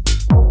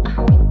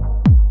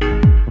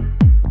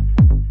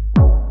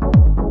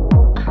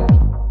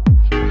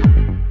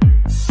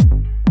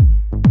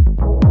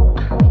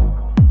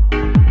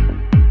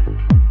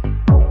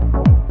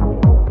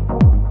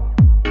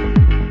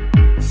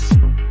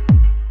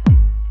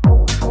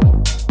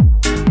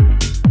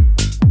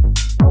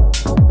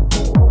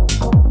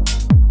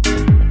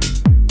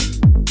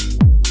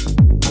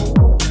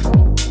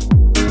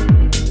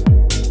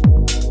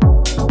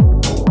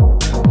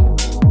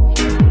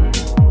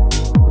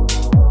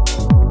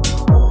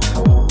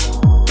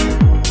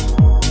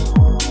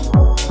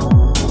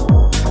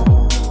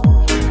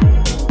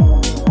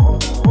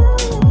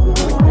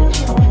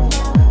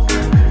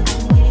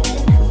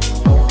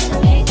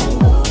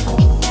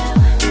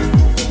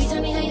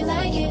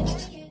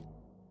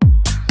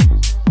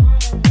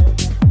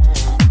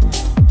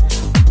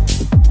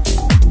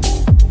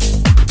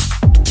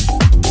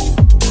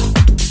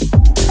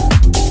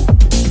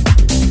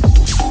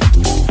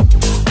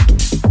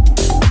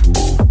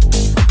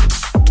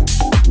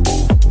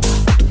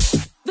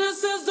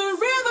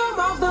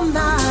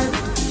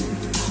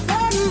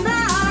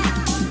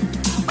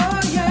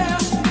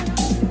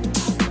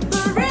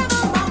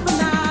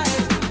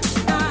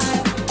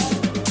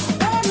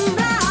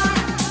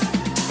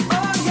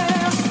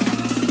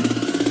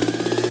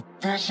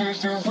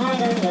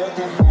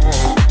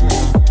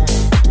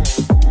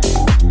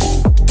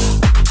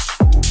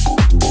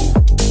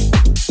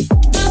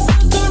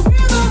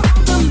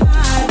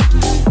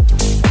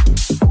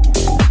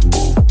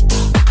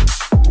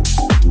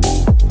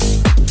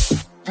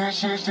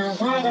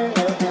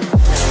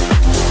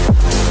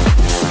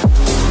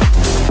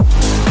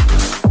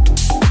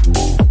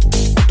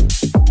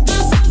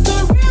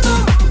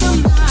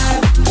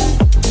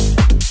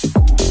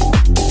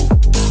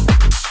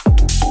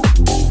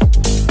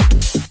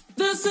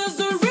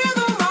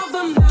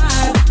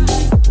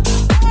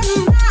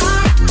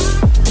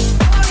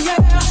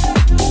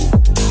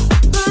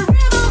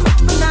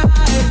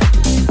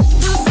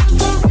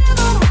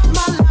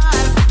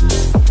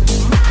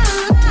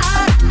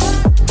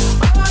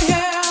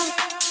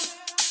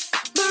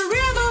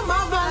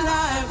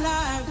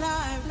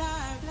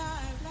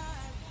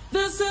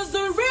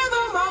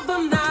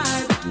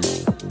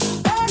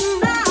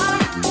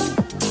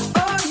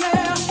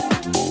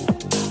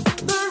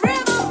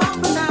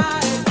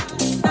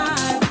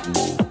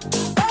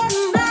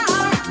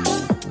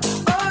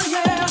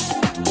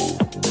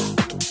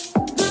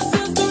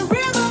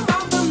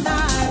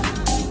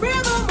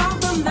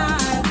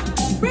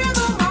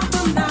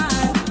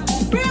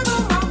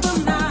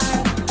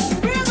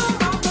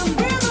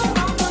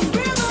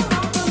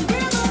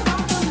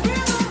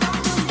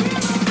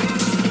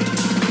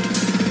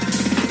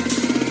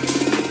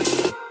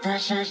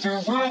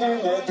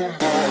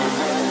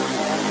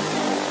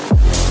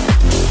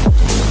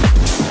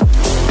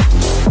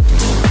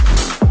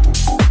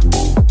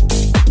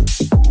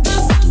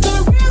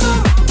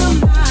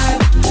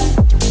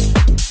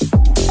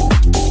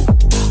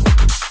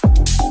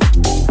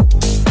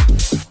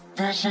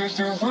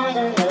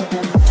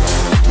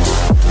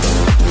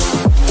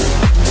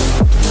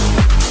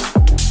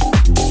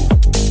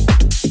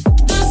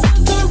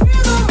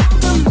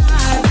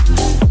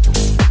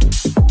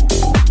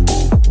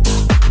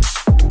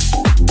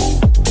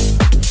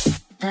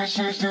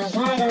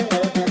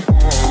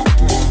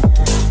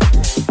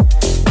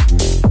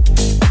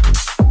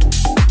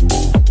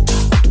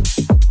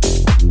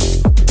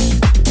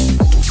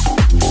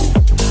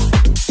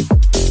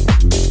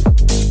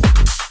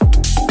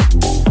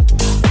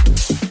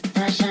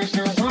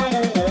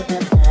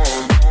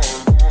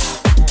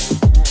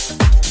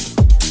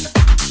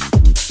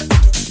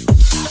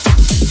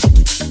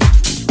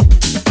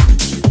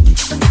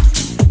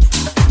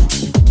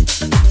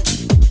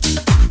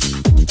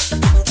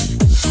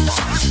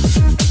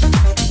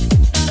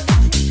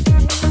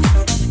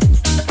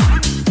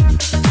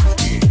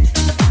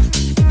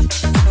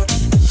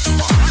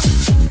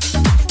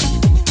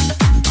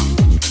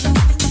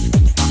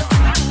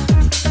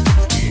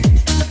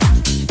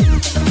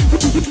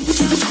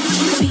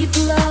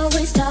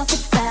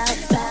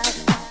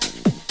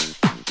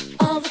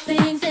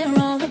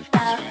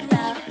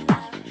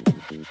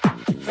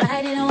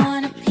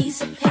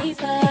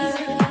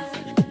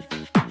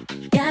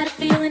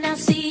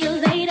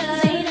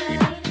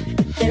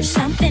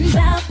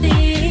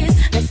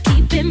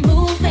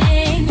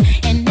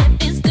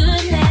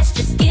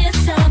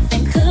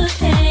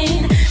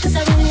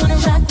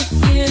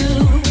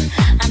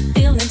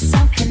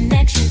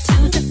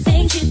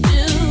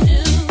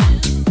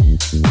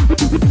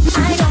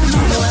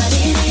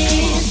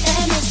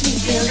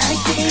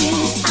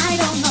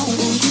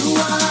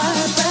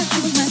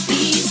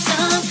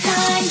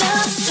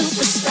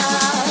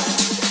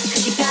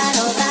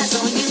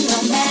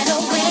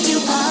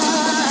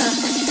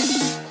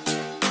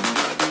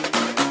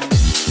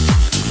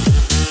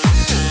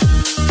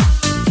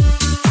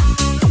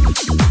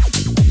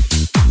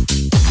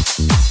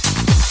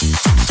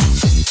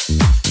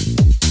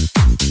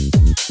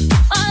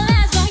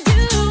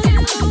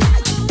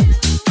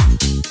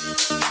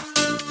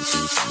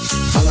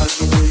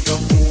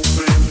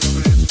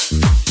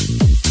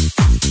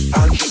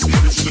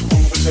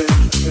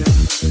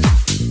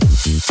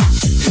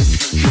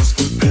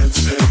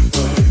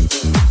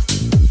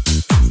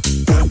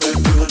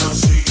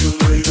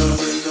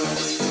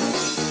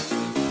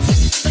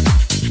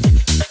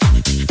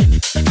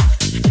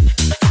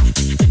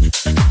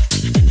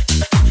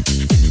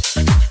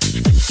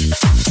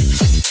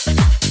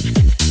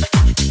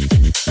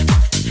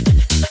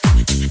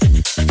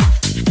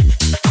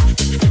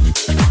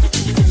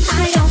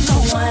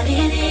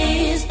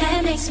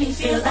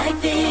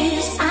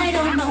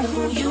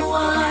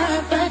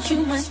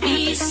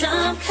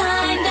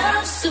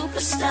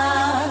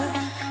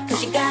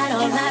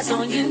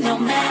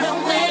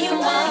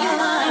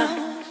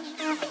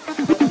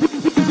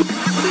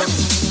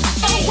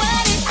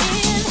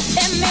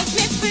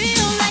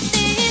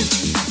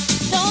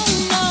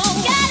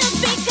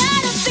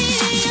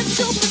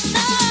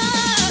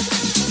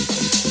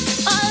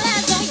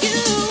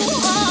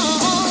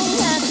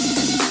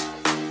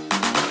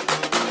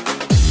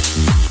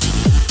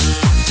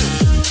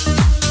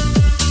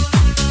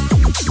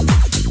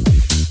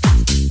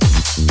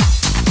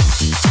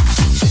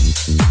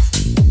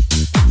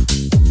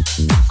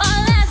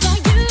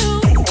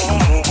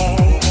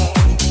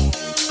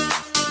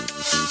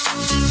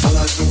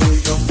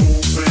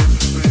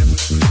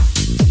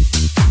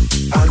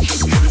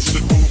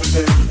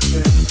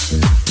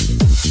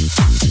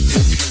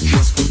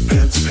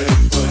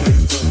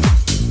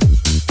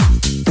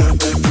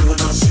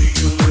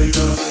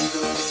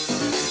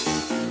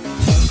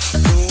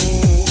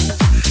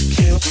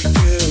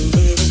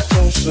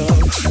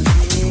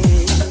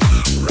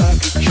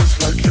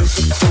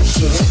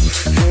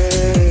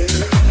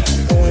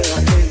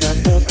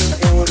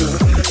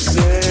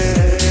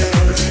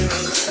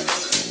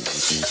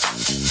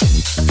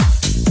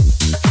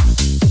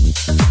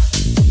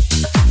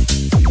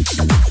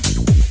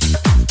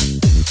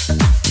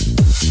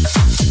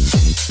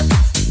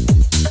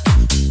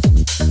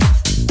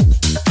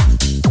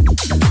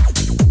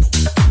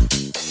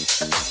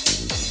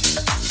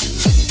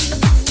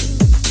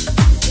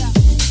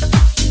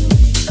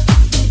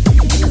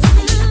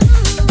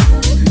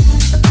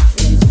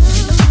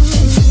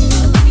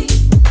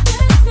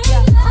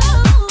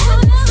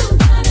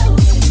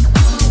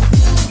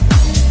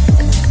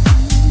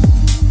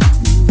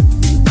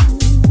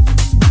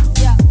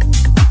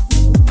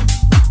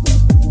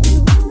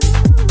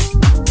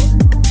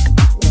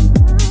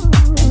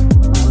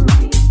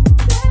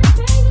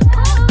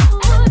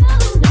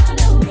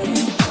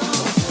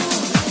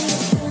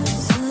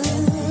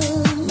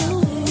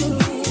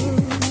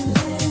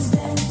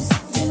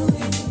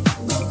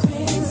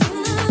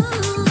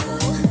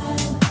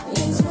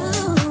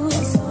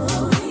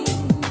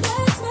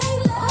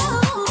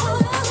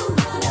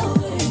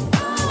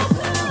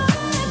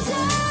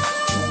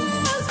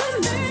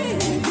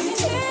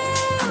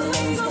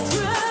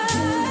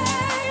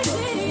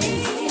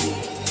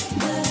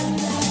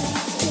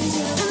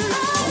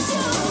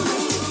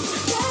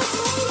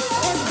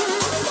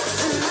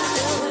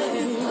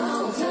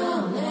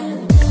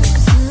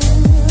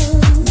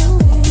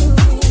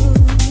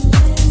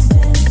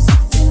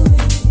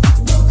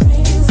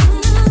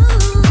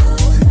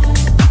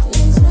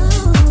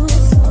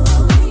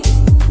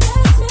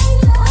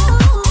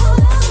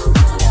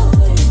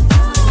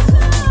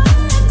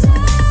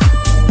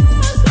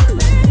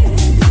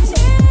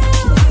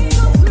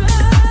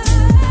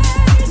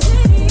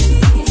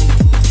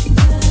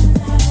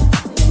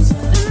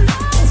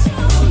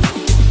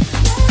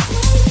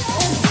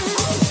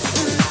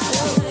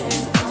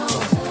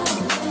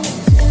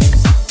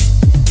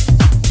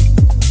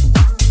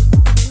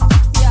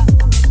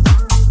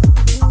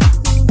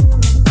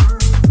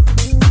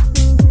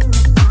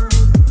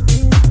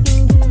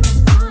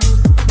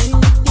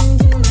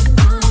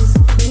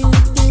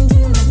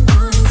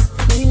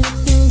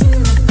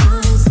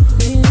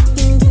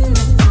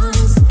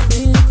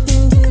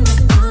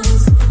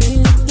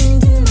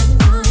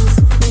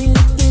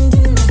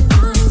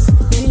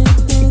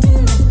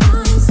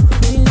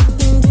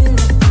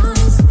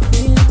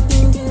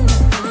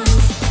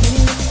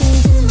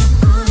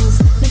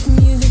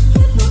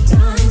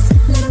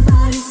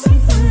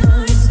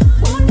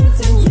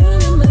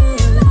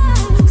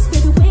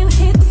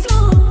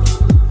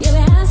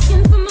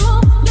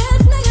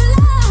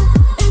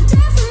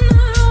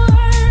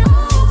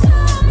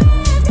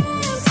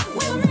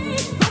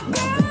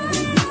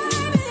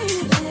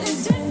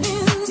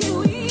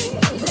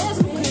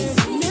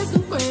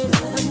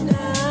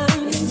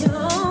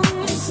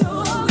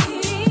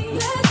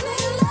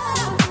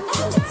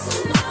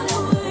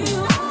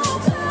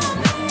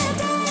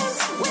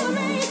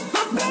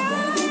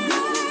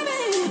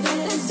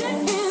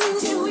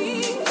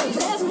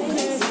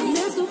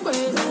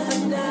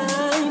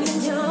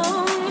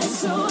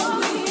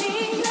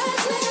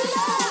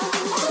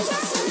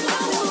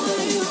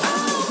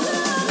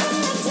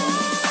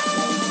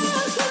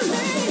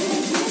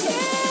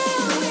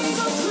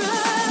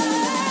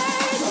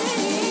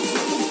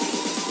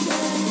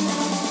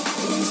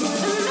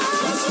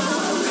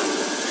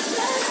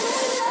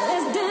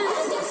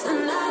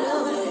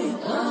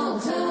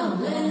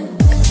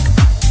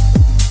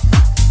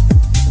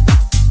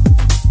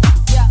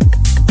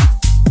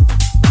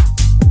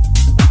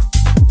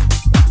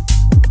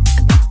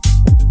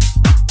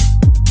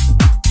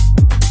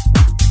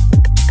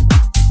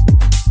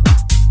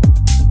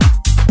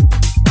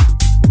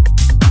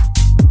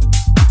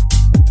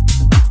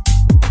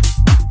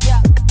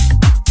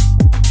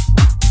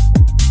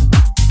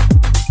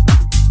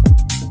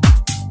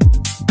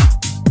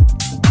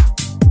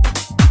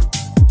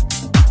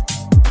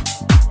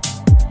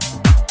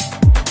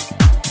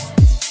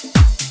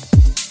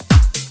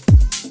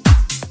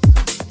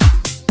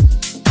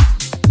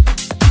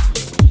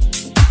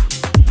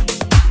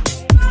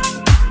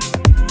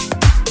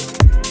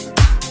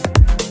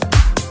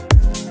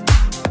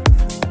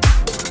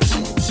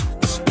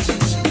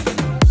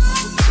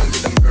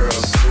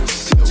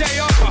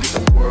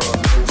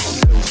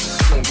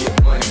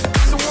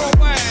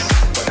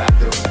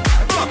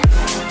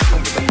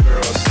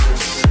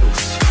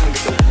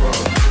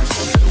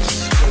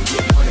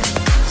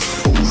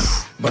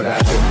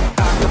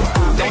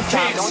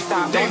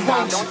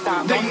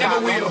 they never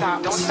will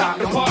stop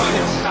the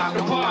party.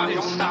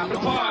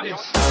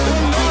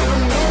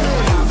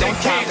 They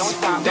can't,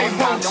 they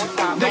won't,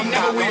 they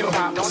never will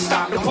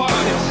stop the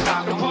party.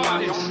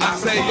 I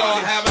say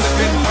y'all having a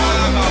good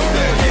time out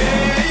there.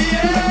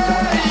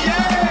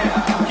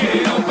 Que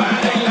no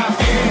pare la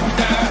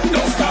fiesta,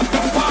 don't stop the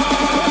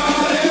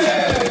party.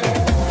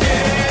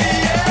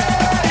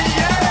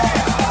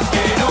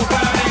 Que no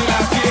pare la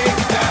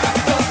fiesta,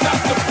 don't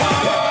stop the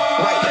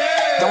party.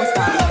 Don't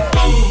stop.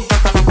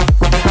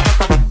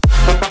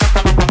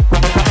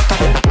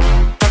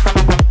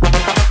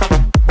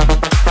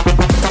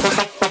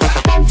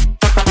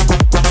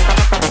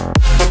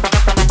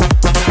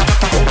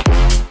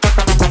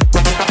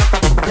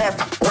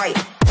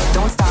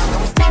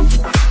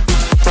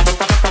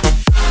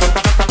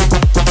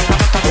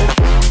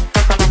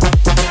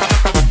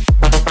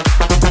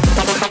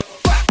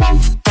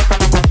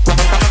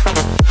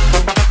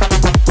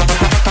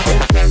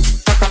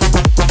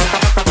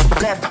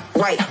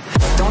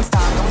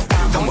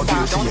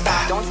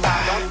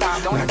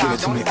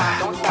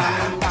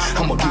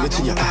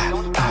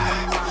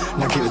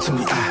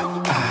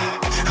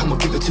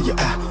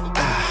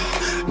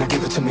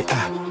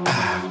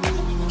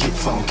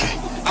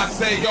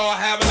 Y'all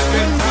having a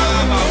good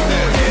time out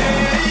there.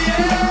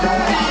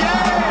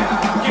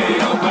 Que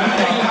no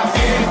pare la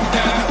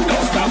fiesta,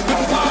 don't stop the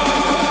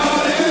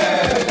party.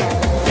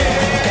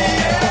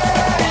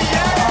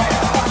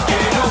 Que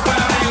no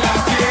pare la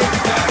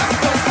fiesta,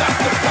 don't stop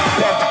the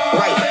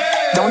party.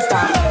 Don't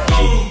stop.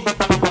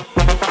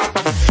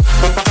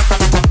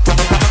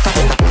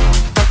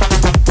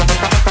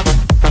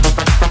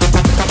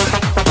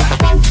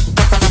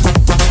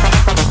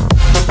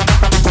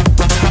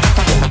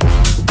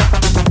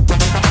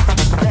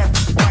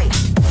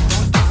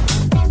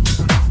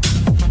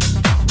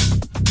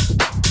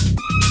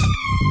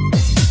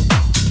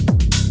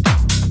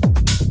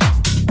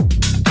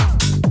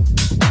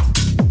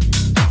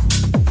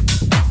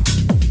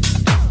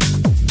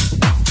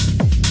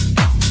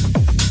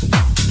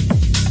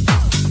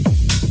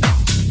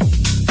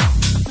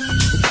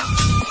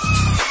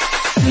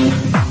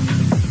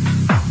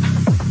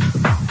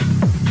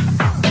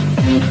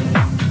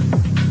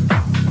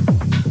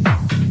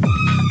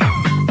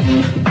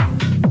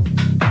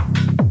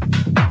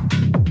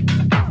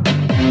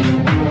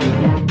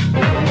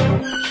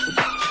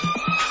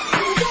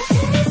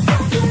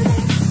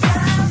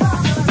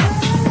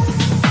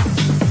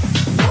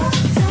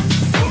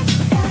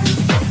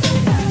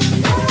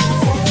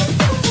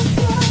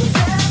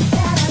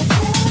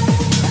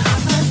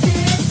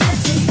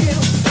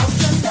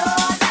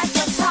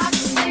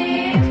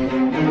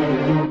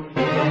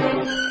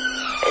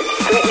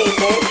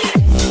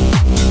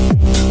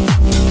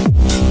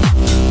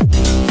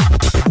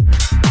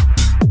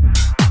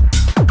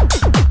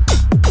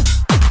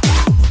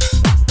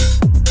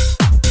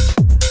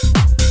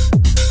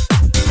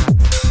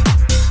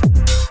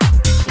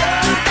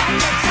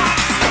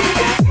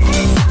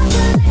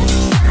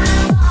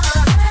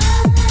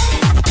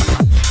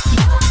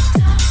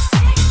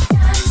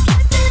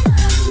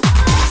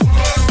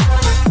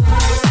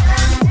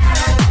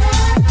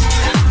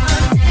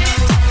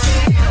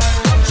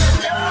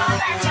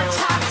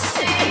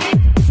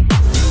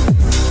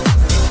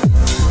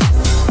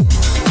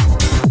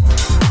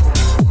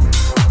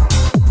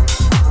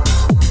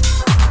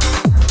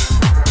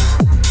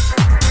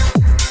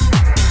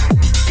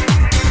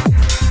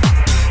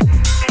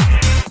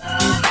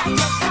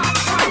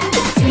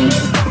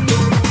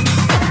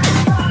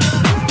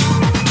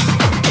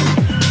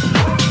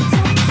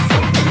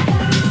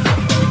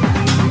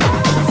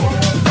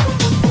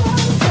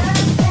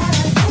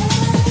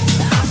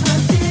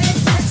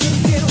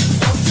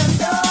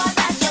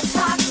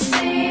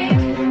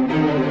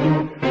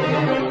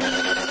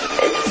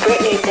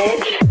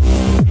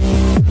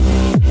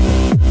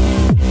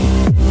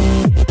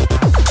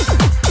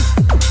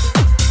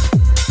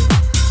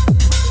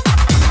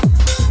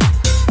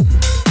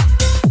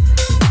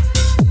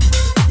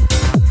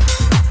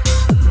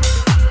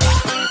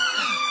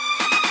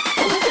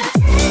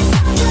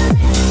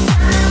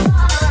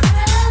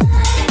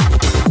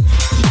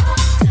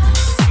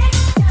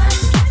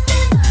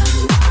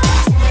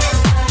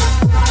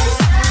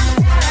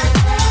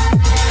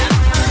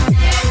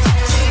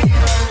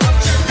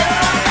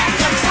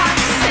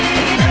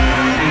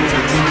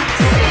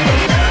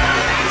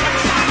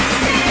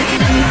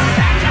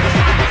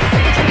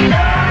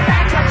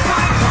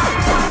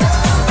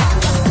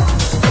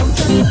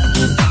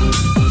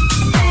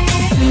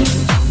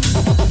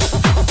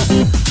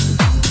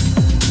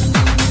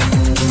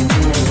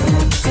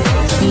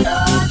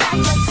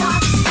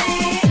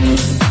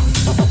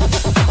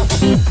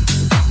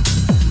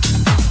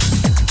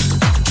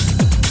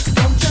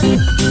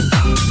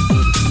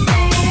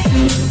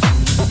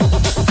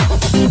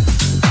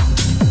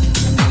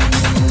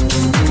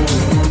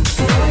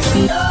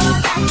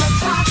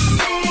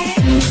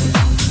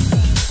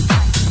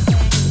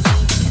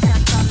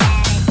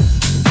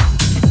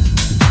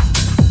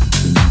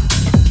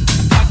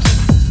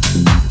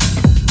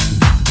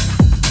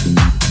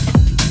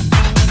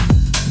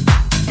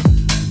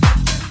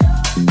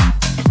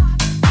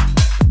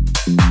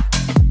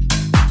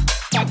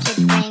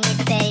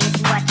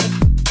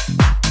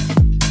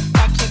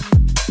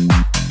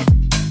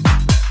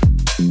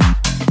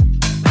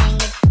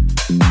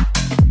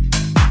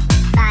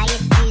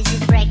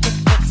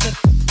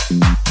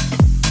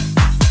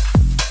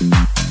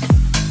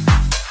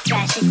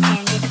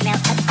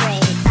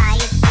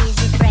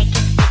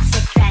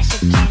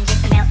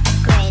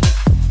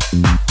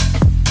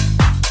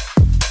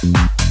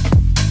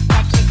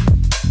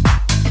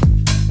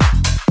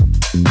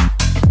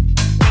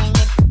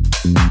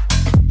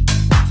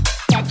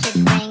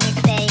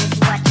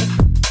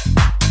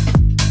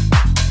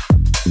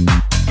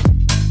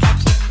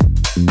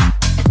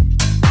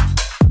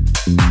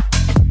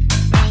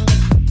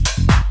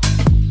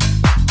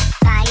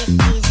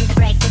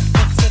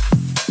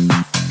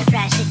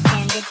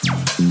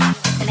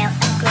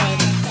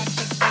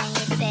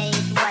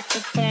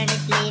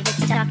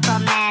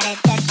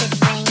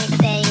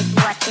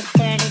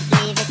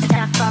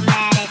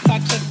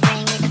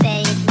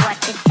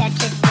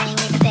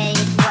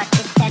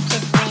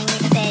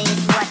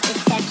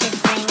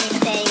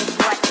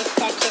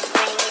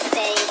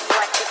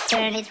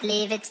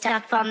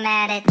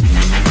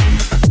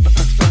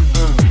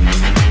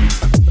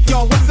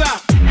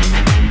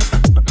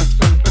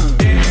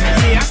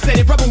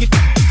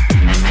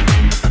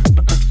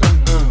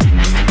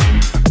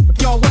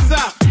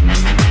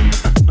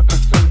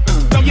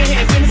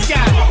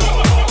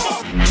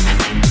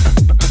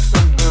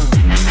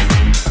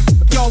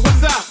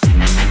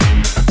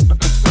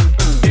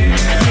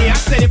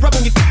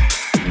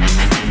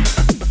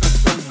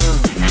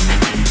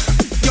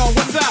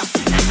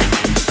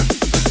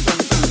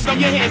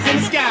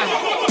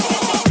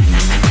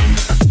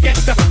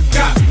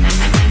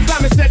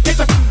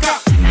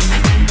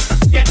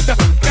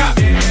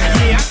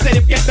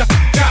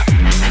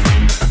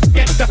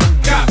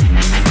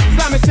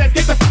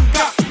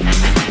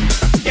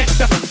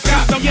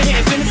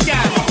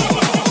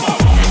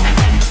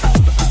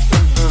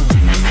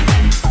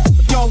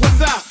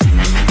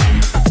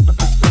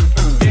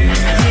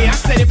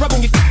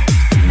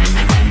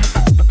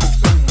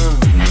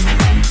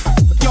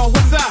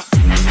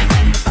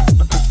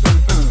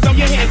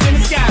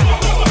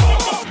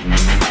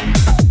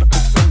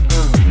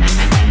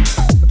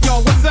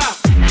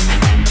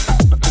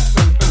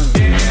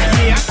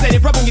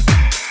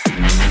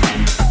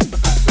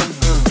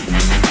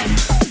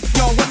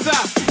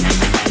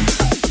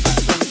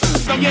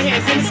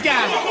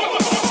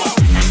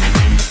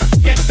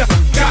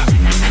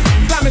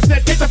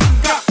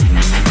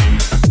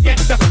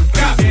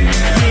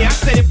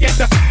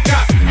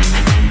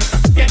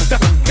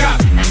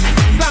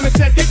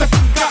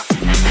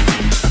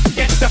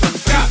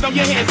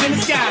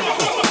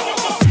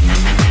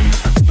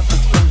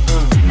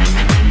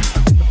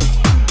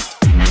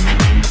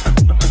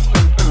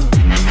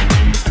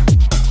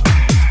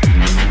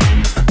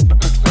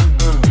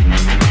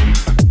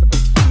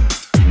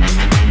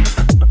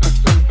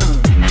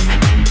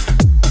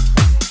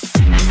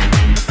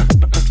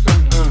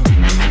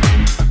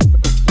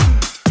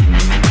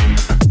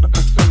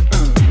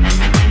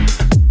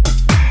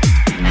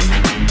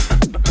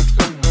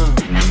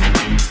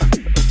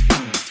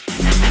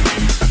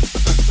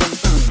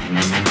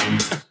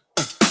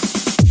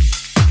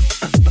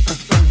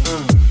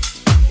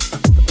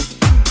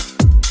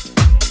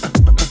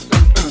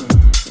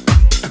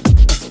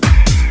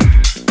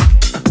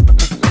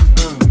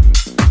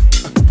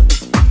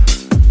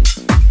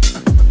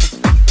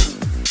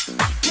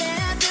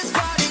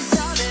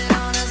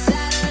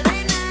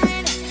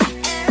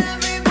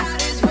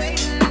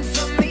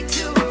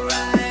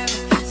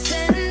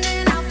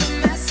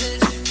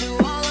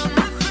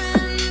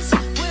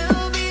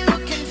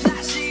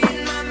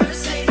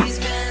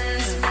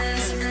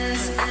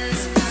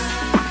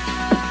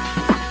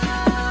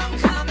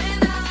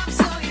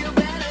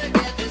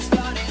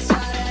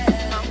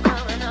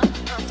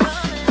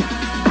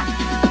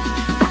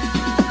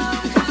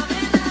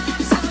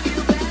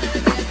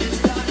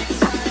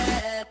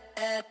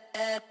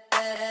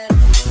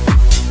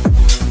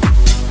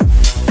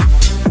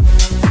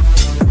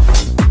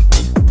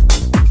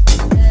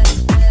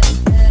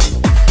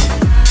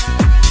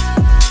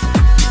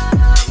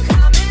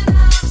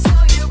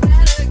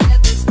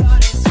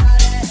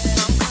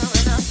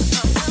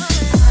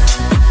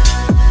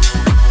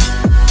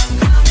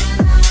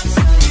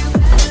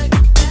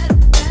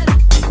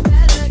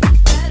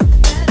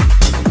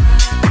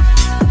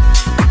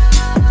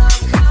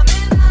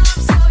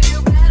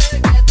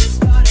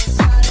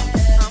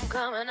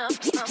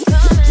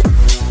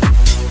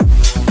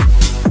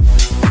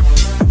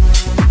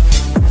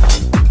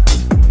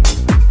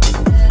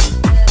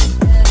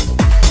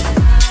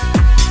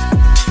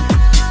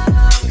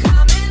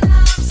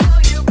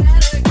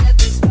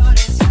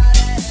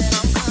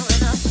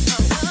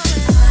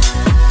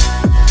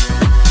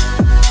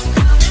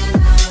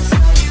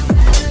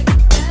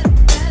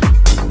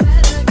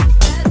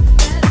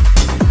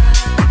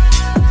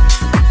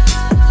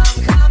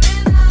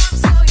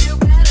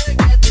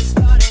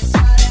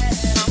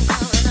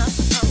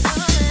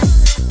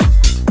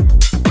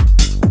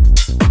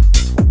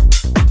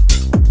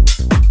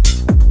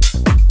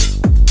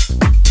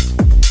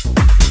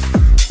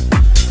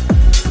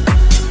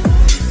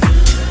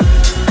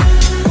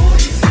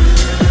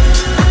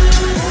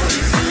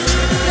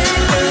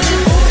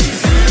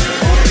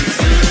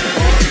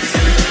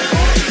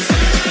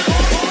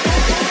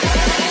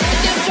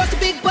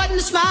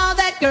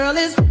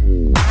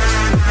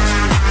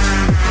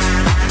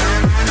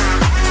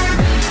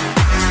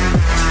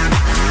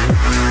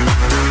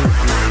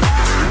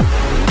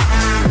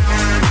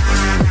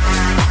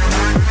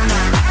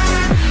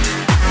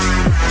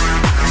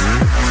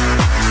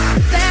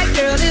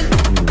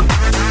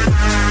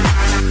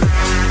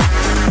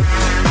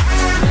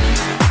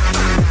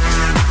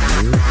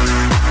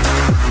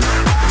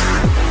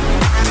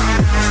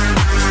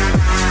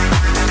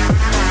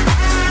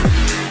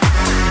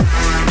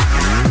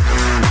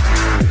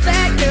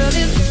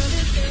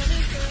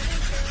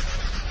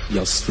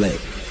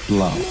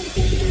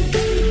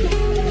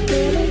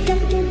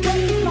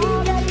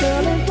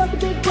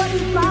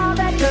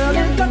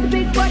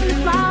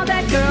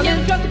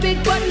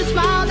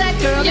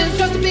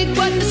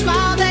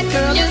 all that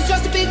girl is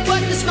just a big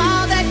butt and a smile.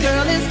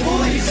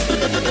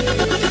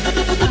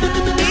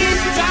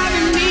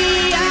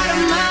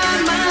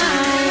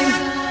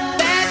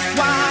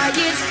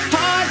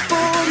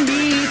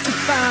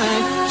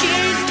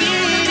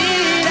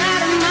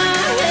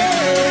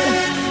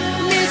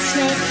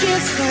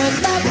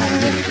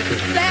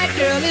 That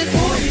girl is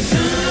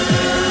poison.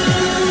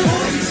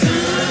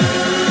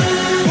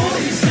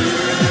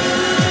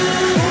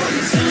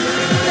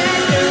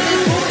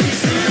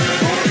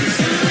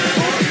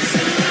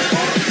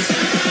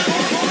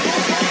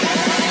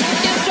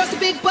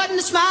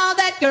 Smile,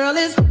 that girl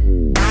is.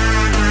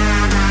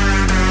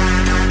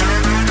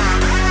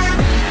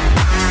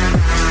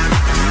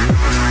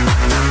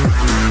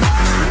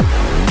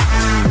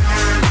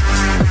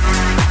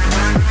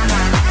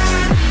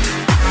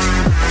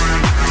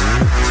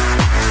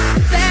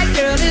 That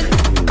girl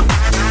is.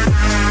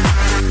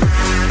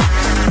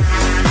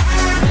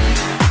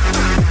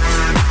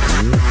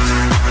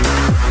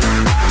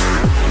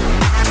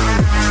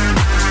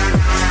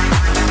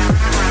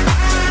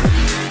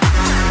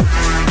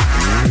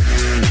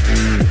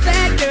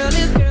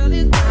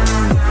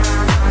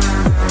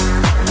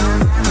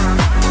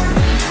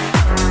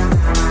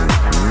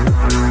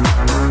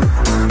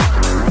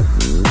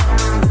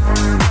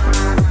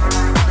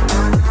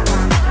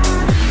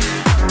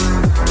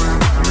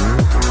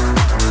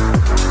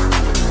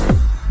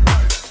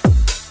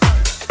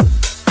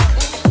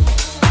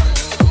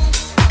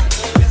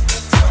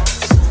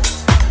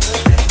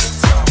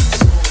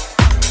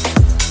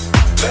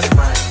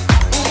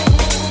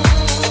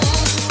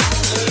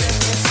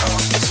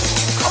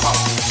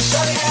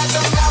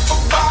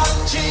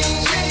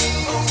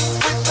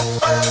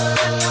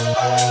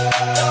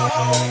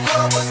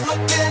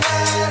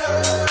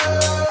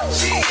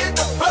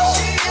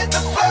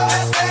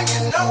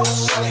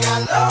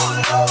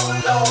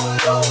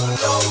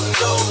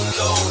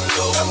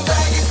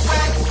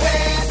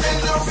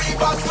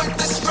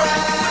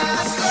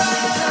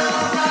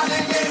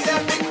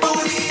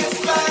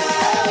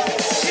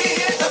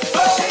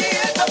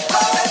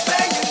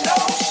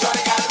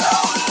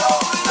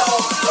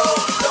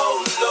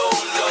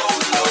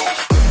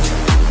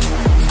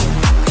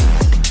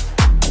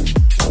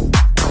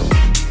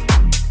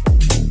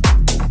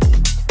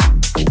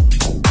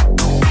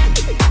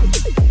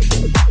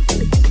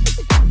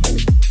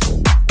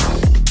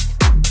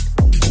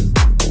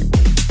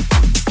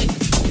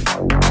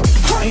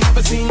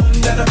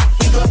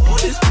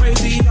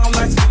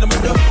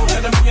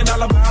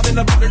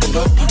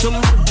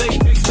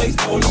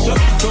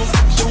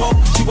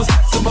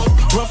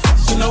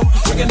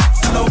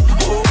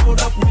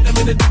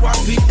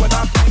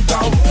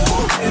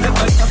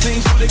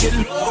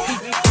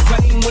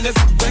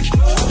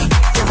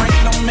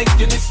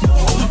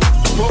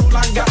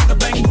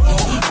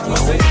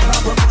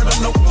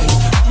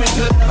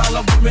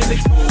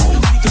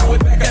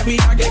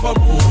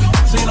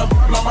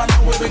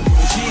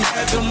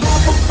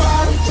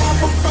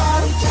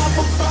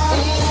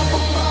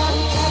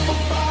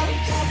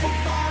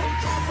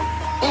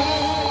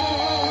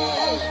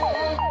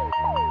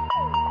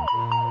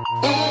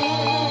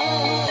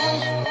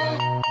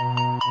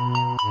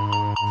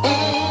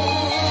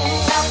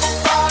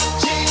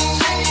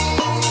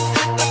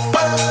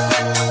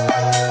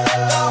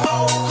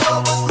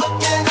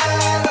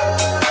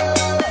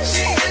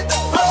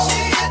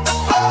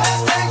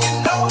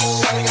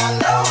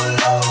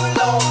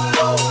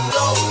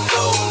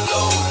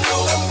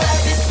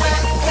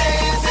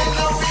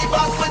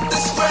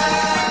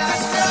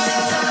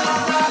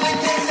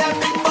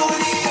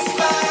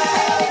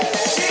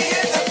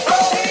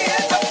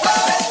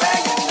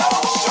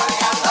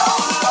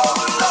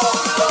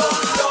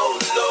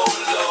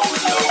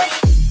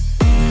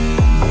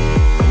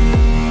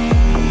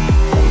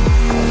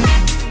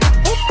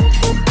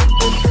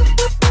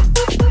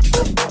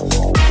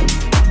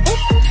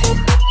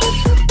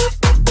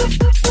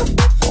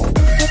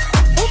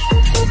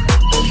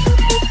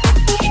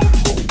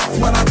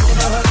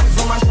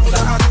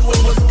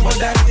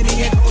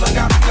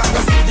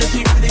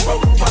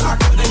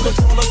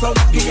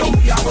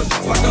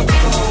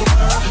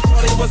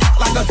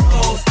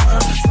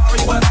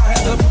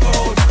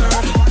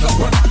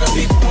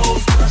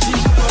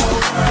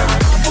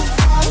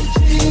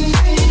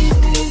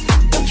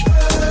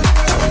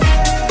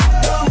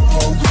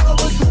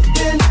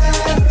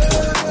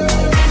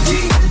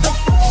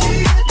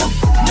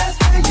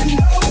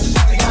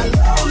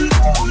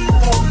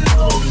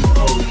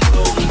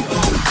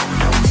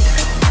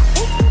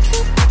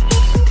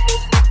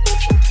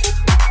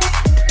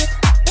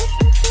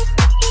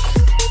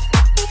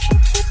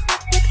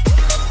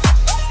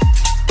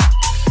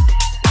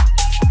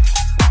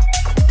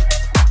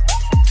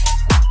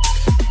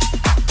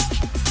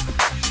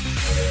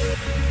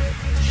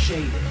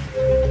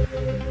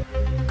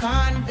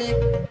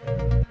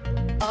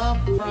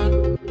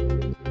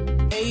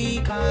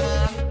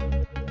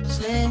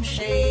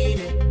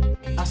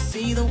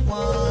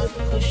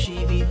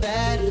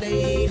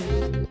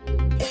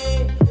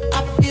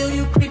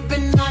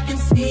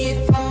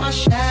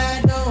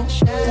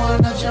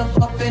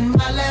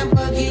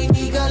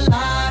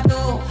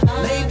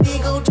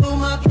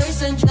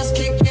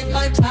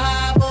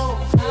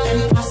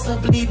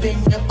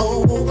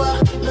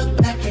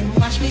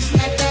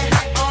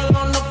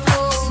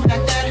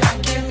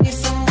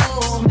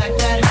 Smack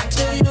that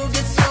till you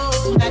get so.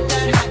 Smack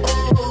that,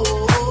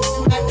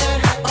 oh, smack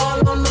that.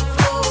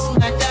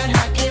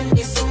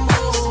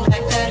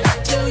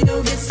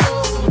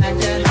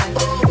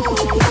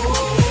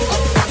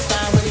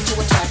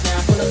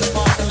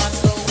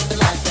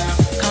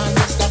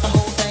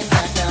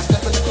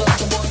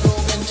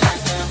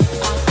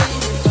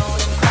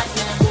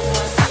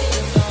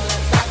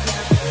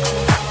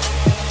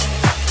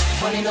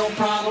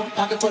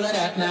 full of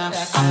that now.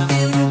 I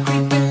feel you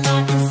creeping,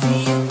 I can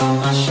see it from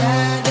my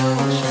shadow.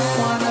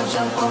 Wanna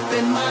jump up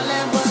in my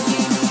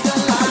Lamborghini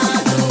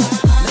Gallardo.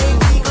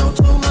 Maybe go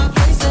to my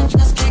place and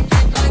just kick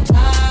it like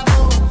Tybo.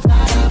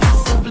 And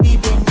possibly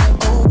bring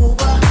it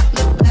over.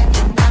 Look back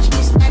and watch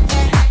me smack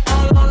that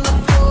all on the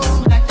floor.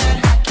 Smack that,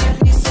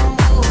 give me some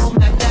more.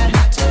 Smack that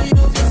till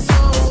you get so.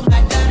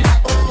 Smack that,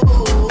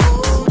 oh.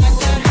 Smack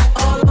that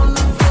all on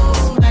the floor.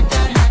 Smack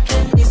that,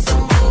 give me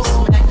some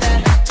more. Smack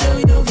that till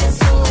you get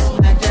so.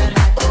 Smack that,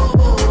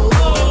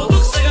 oh.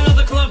 Looks like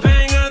another club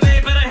banger.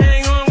 They better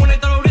hang on when they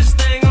throw this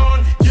thing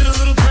on. Get a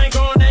little drink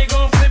on, they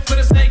gon' flip with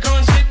a snake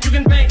on shit. You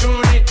can bank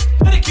on it.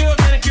 Pedicure,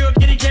 manicure,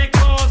 kitty cat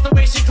claws. The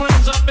way she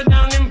climbs up and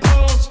down them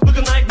poles,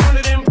 looking like one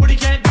of them pretty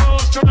cat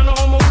dolls. Trying to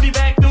hold my booty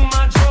back through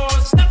my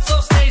drawers. Steps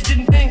off stage,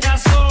 didn't think I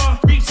saw.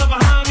 Creeps up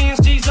behind me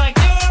and she's like,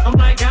 yeah. I'm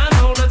like, I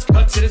know, let's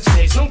cut to the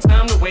chase. No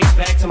time to waste,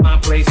 back to my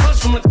place.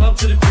 Rush from the club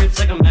to the crib's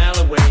like a mile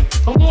away.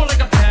 I'm more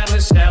like a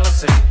paddler, shall I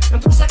say.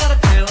 And plus I got a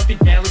pal up your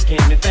gal's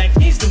game. In fact,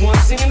 he's the one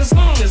singing the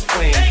song that's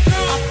playing. Hey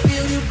girl, I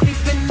feel you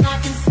creeping, I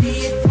can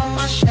see it from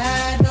my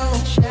shadow.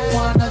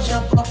 Wanna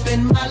jump up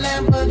in my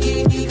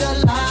Lamborghini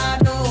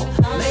Gallardo.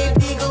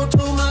 Maybe go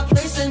to my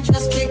place and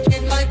just kick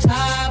it like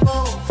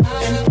Tybo.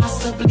 And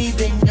possibly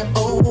bring it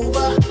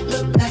over.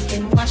 Look back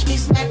and watch me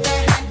smack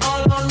that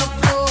all on the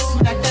floor.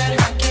 Smack that,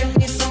 give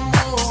me some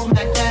more.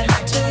 Smack that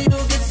till you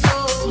get so.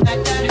 Smack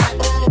that,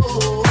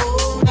 oh.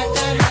 Smack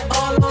that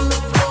all on the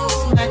floor.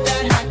 Smack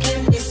that,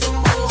 give me some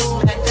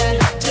more. Smack that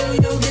till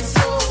you get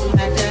so.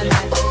 Smack that,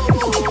 oh.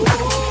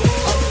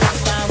 Up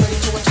style, ready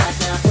to attack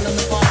now. Pull in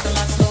the parking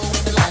lot slow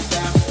with the lights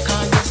down.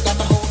 Convicts got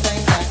the whole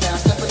thing back down.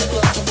 Step in the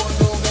club to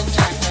wardrobe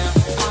intact now.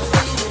 I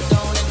feel it,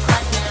 don't it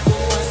crack now.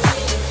 I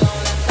see it,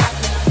 don't it back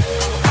now.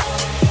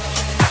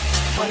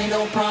 Money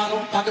no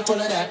problem, pocket full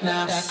of that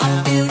now.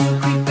 I feel you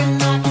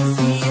creeping, I can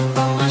see it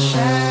from my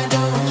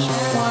shadow.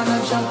 Wanna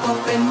jump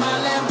up in my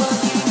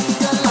Lamborghini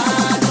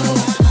Gallardo.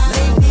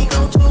 Maybe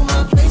go to my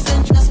place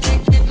and just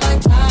kick it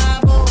like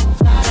Tybo.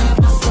 And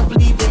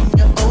possibly bring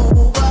it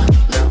over.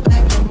 Look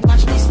back and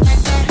watch me smack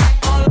that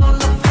all on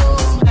the floor.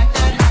 Smack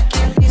that,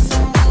 give me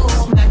some more.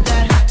 Smack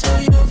that till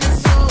you get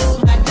so.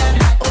 Smack that,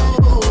 oh.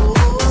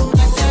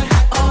 Smack that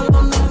all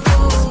on the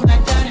floor.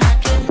 Smack that,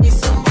 give me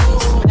some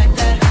more. Smack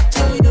that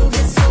till you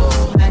get so.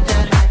 Smack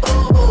that, oh.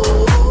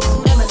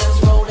 Eminem's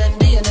rolling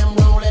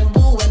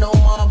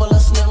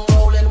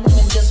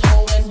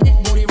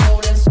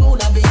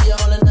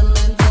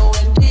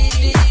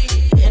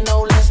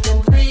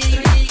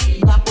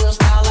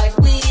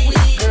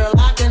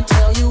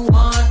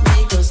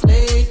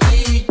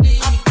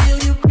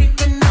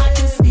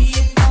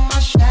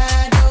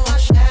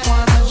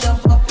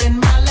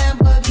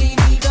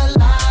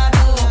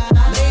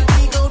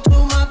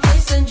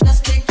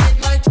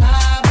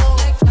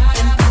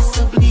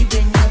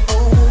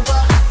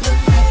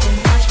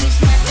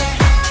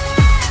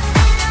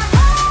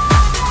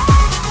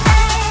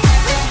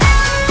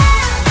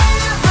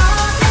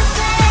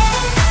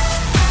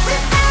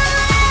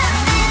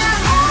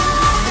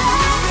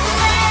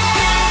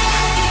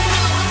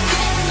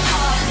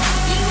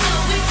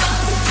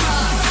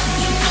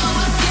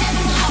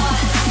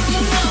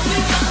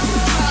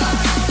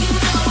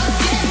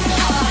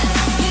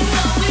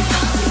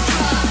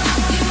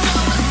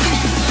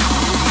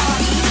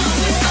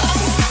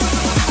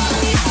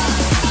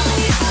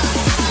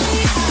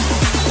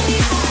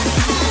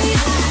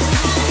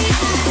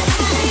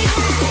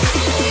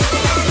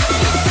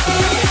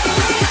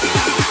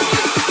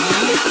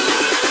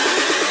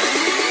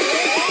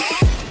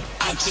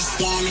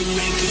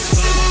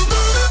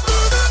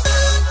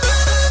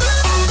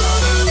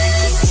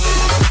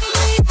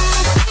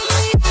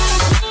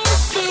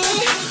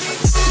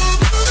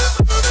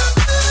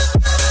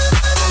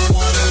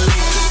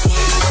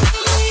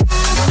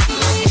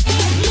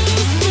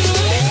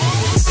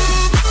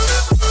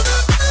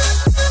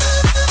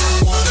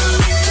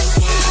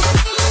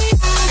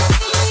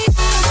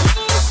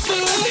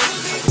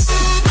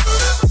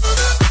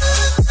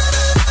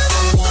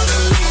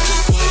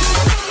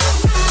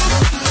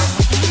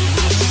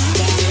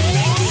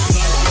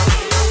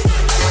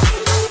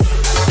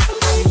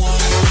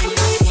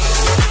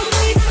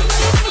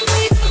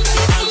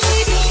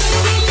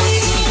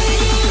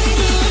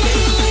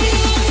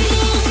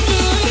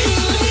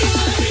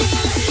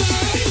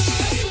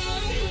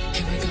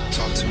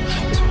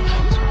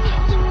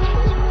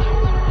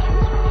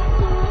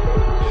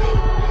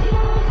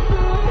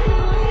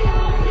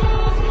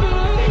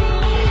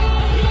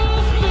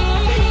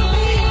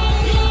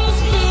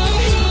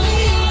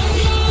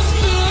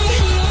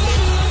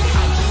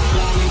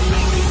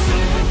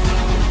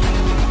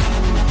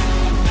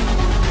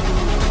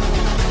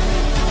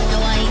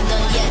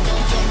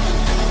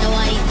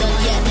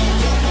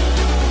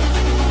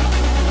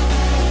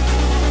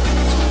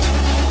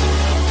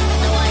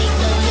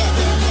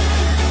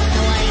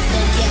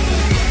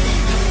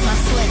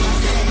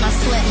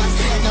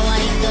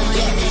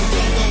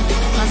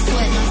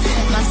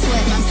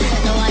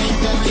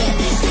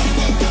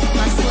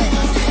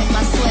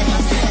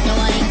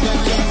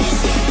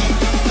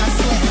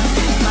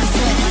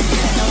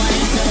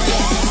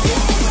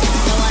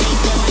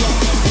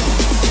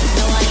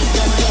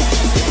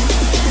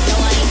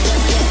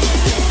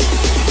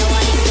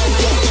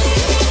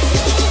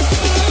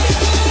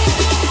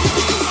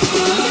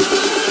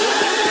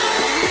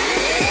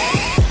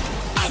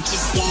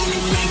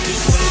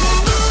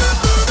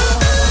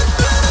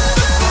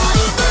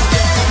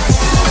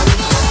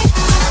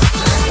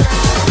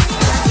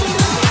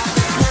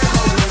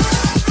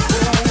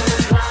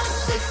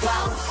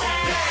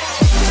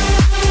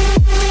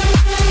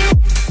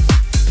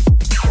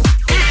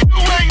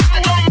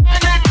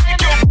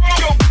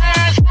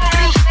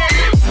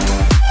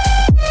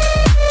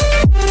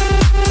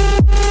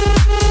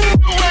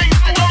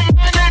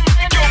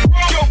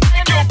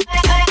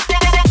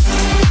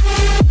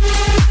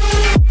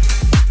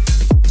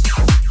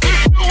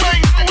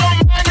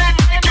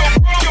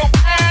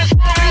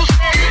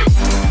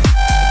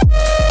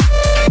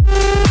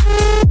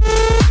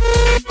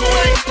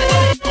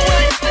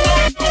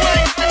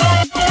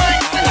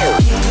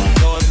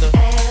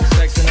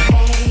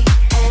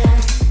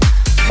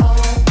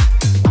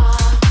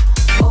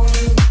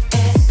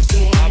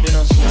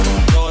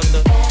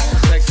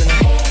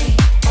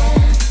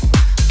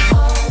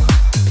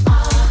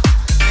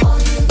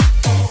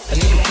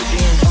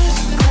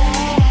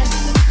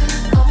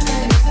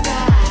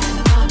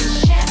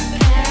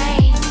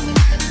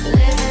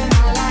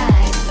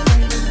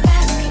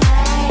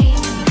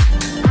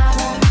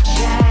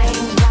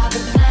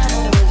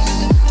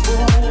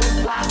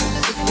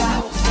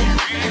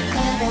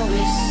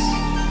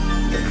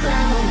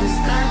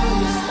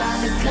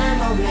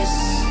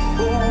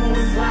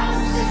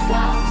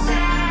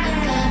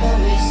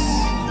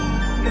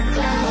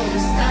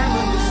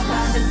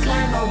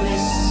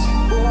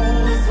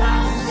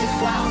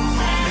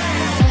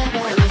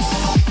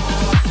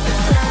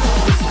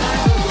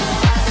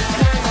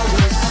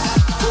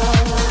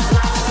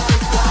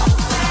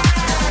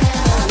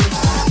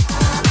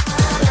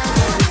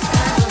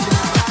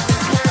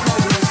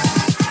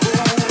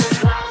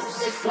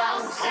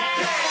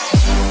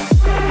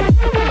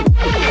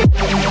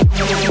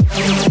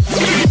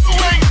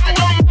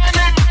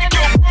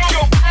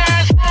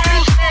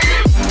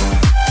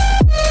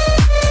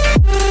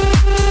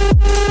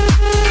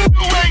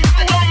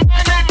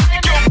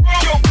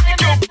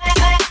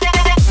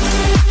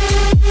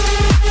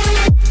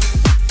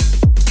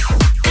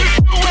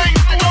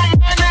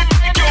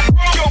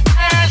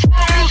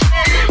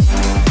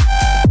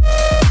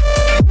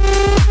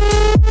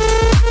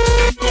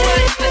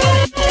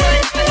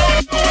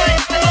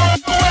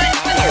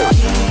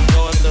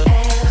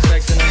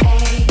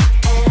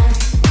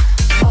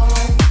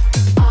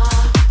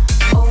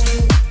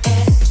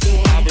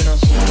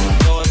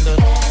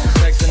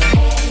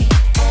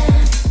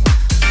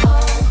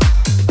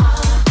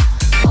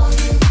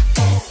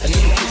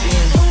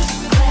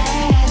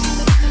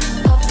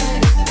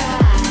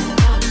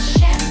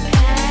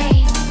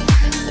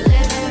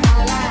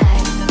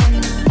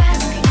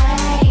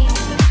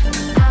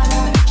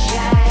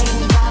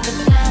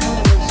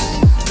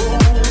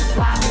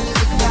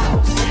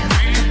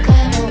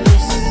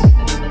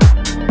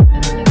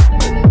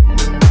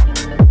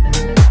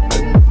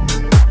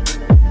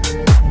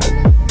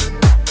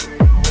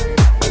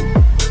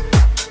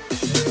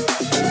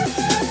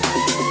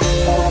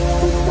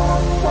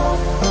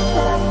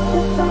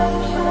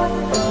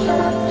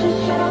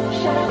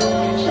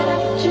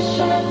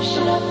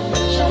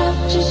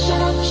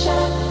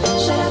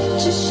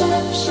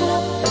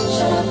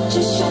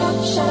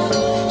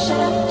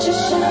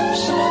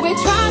We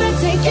try to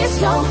take it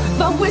slow,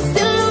 but we're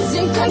still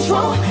losing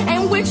control.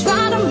 And we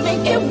try to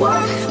make it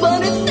work,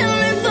 but it still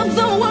ends up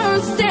the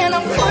worst. And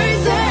I'm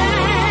crazy.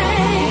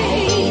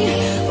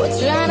 We're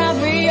trying to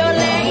be your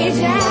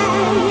lady.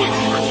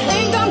 I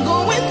think I'm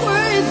going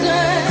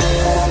crazy.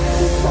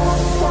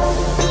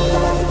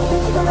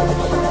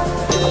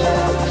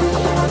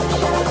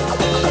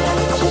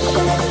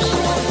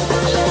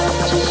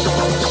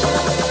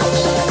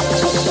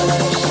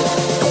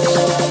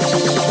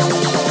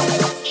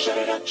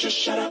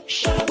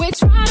 We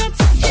try to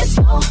take it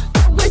slow,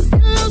 but we're still losing control. And we try to take it slow, but we're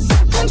still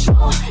losing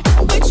control.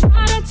 And we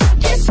try to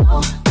take it slow,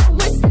 but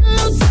we're still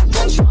losing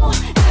control.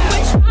 And we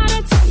try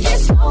to take it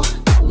slow,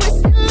 but we're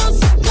still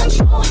losing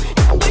control.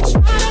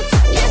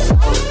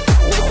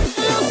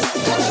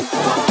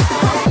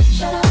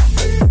 Shut up. Shut up. Shut up.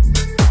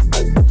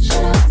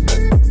 Shut up. Shut up.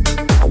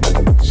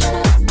 Shut up.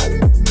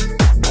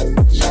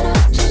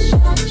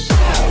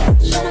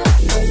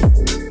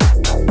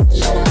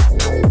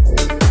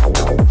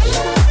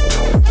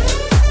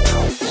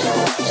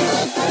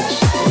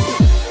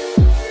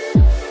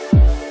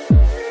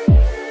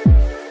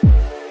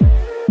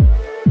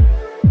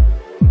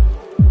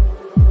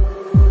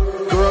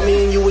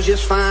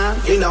 Just fine,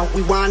 you know,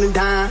 we wine and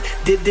dine.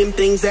 Did them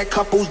things that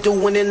couples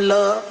doing in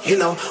love, you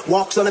know,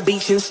 walks on the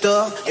beach and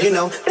stuff, you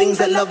know, things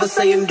that lovers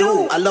say and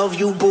do. I love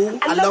you, boo,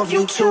 I love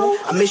you too.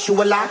 I miss you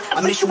a lot,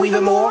 I miss you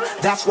even more.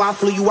 That's why I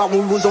flew you out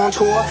when we was on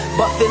tour.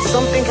 But then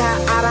something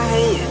got out of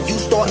hand. You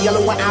start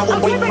yelling when I was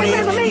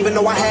boyfriend, even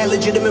though I had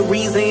legitimate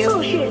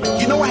reasons.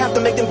 You know I have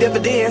to make them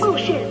dividends.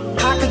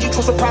 How could you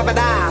trust with private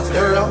eyes,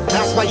 girl?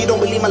 That's why you don't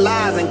believe my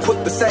lies and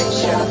quick to say,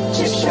 shut up,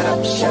 just shut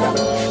up, shut up,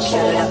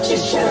 shut it up,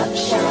 just shut up,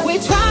 shut up. We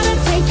try to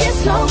take it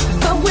slow,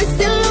 but we're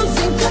still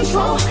losing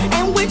control.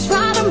 And we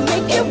try to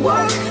make it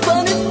work,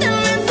 but it still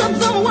ends up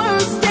the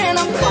worst. And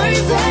I'm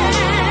crazy.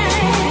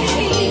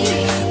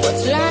 We're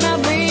trying to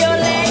be your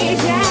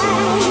lady.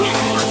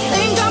 I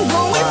think I'm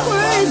going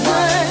crazy.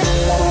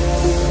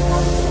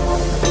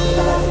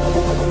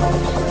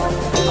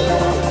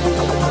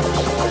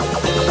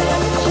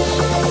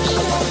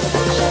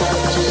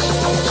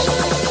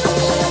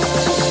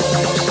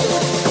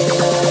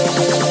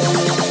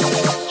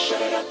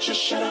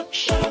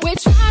 We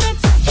try to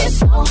take it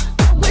slow,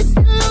 but we're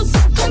still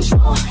losing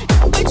control.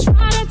 And we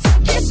try to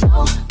take it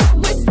slow, but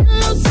we're still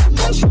losing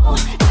control.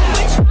 And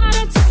we try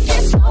to take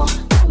it slow,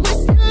 but we're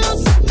still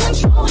losing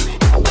control.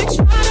 And we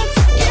try to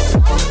take it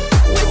slow, but we're still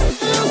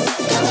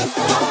losing control.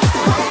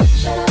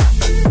 Shut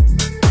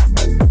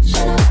up. Shut up.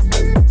 Shut up.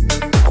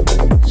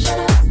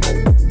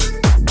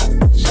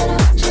 Shut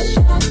up. Just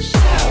shut up.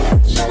 Shut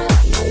up. Shut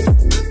up.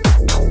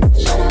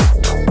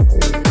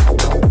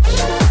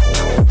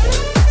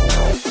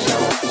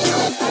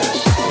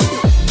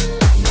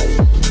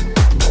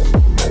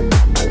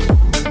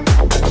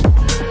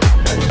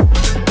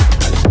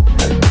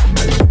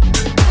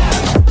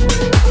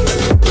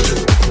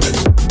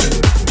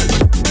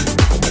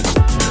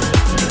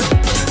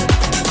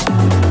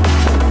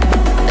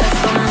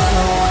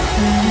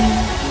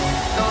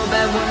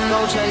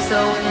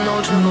 chaser with no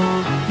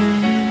trouble.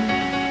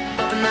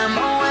 Open that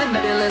moe,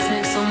 baby, let's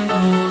make some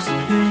bubbles.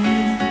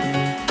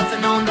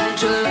 Puffing on that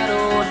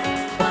gelato,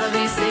 wanna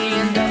be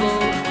seeing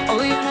double.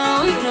 Oh, you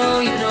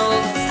know,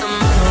 it's the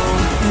motto.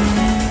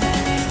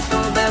 Go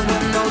back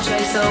with no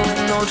chaser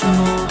with no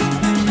trouble.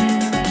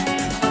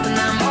 Open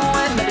that moe,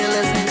 baby,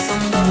 let's make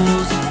some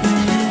bubbles.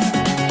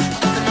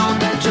 Puffing on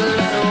that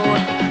gelato,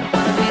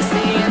 wanna be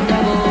seeing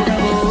double.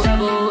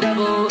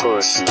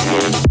 Push.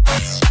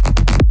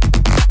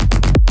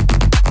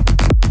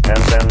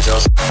 And then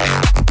just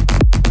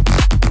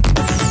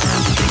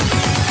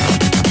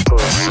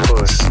push,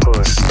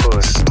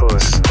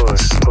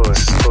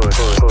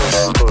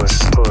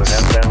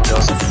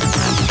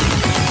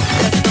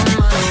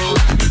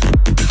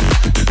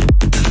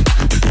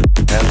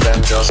 and then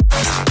just and then just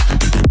push,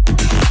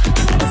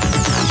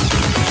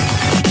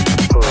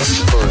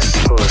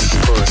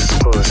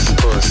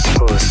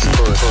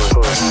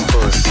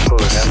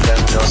 and then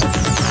just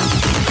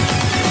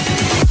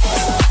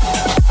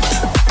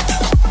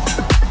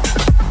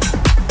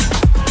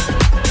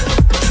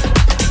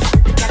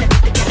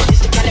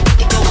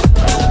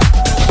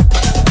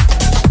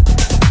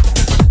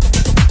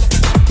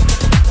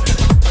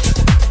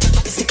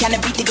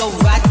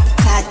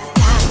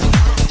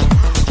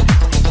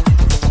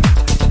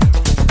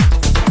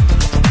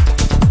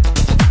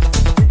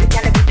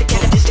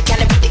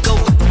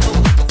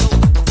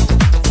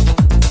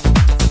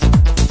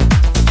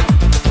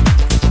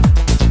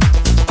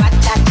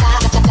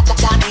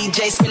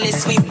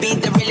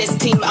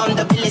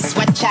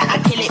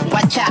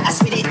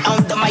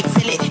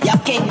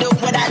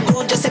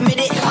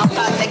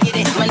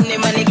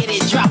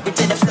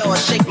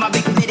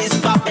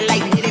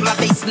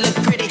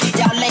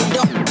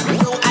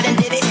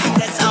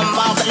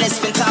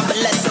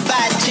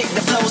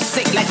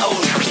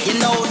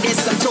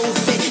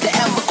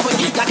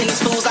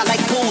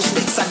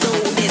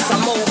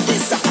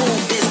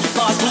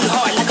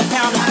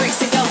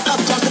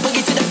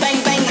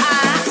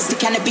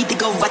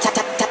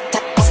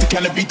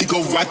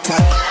go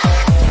rat-tat.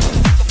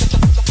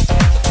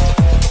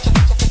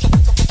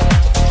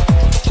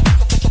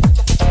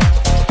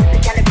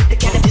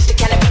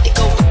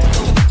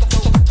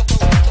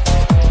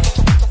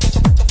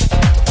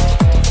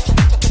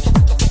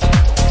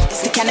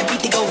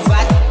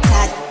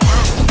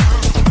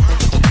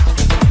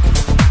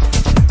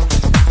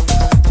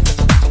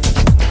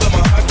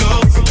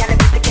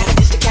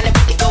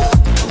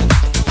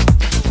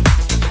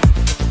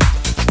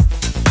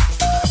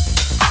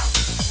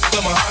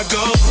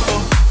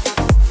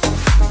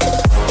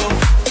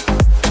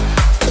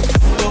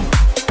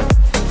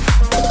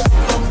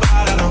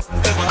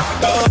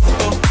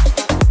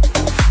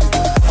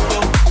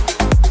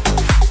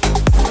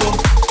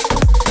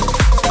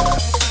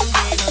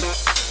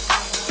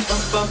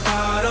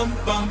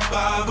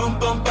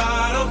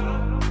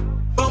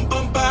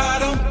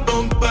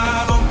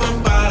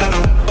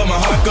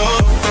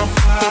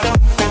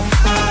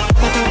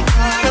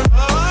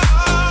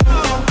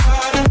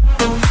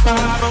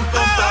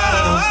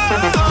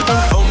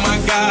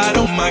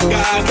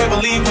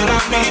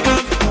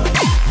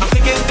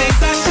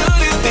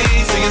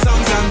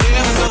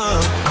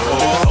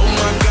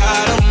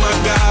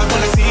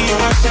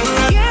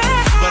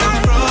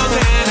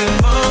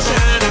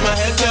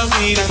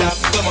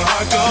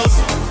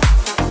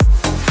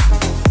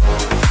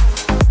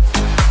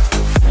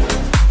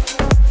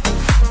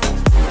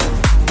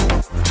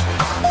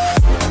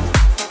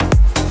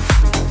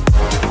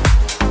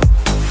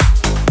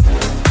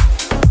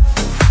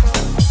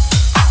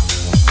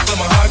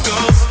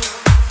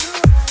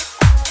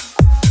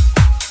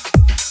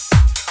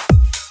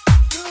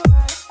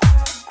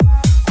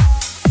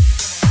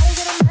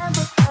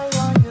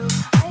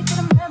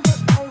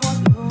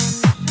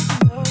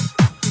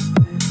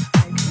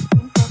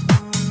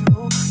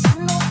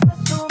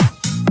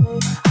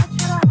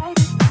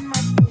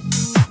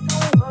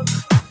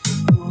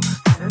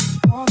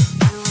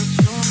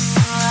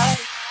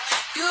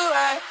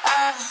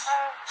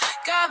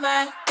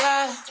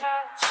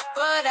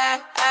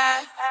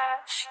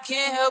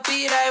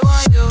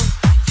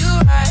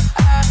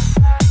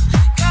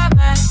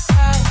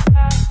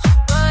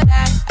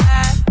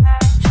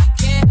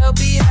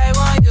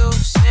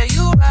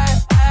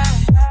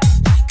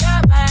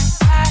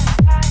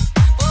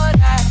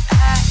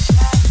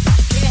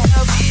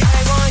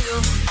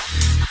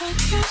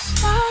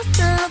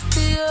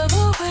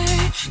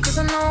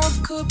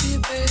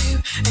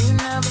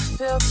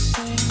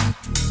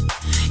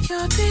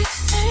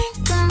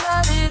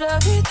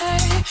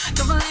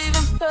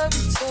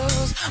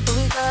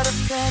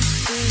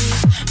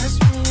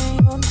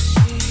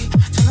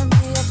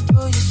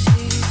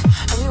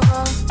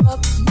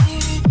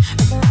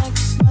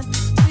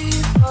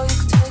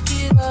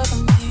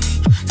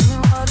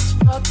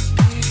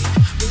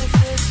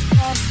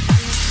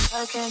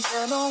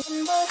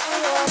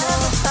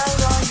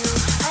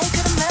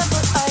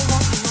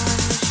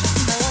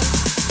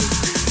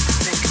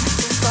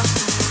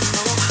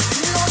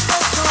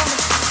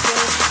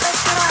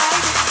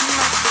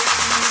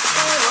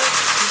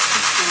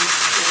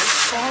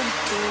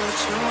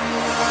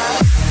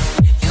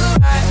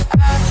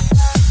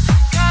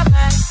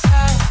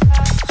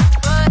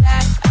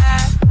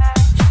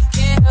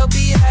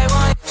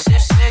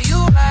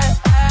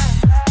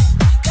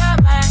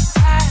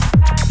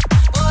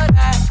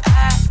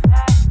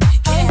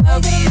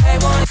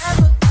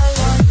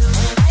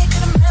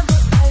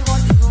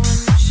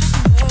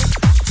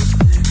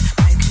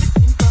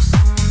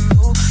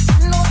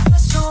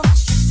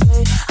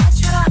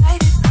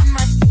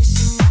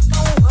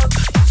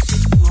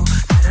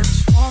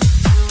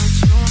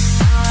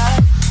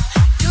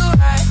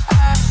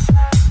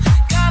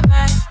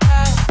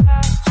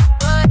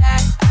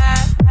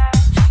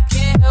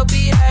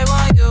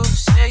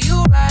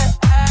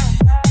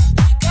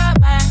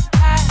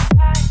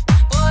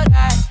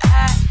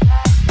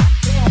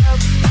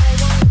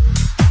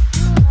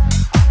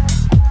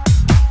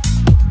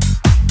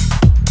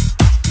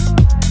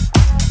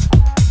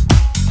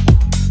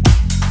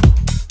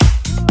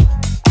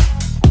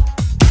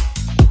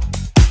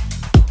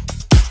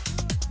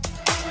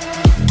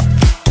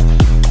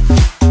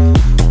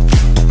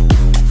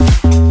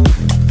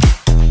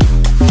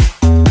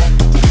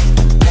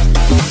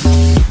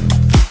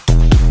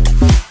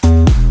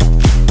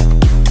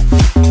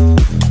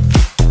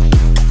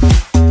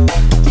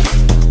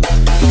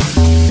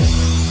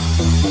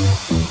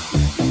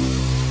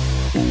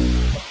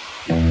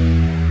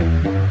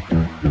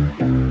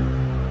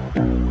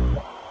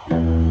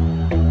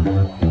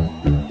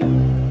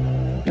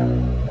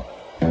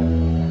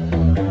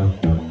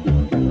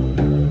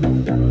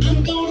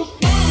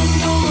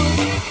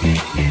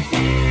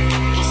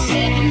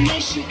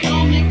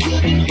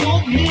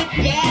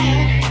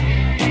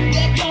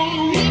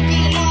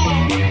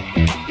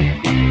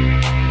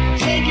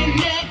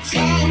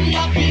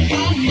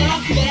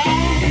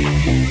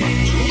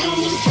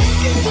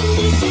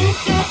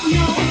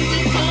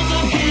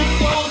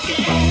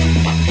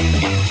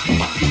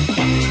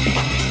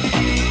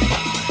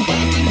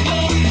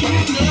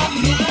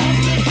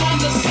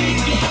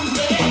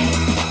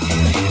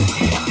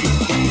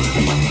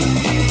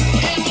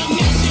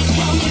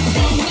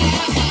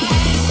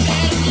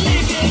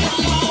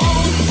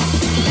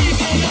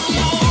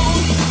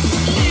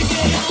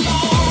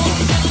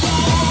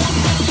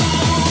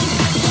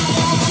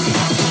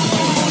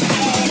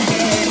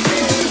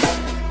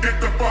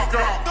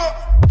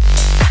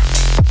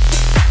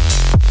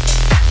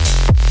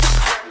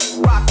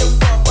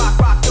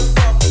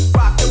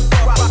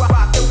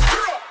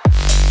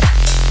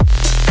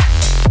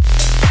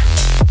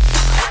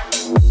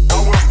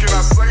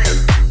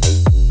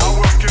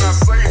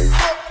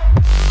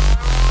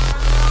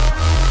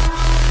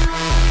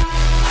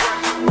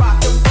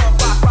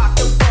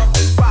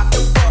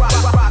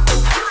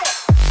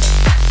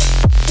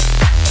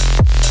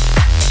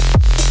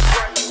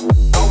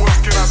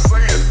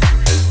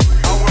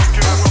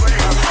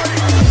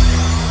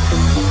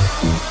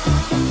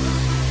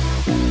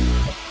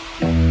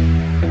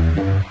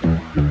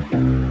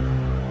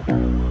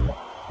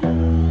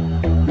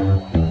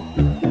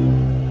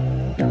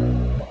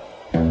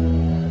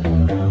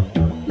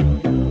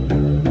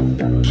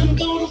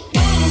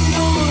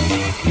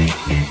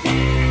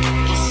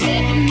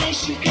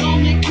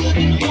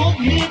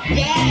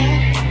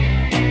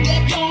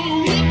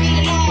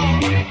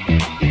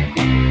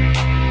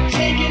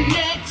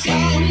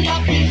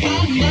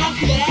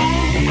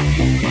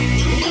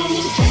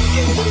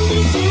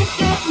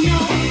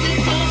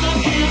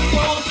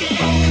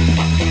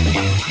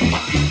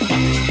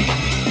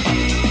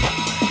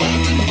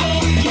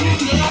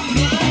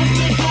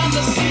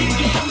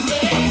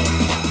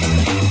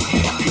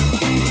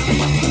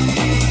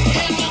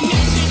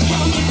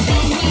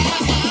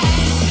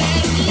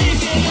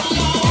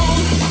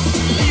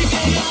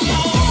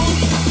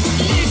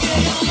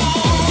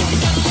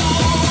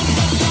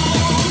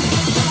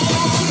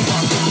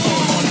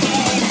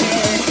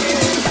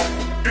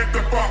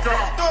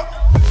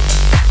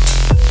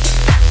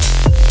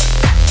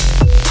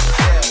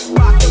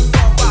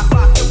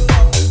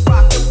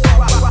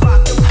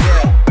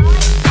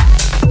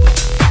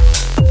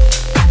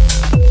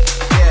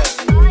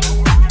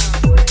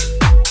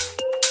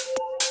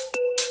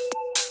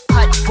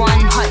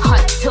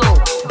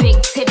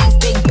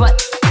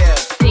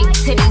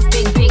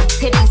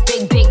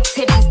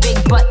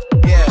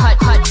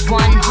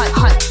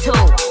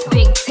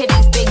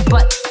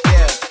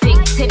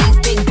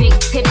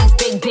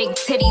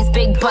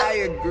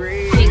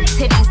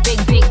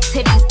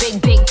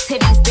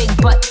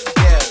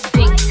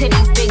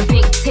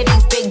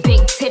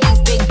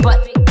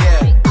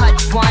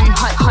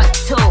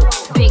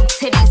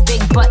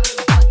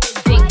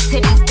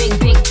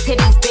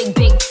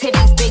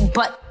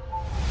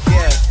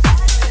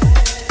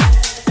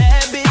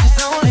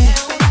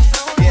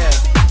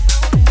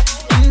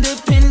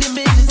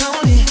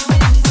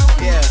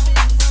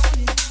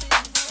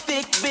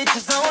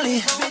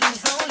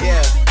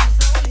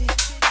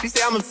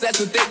 I'm obsessed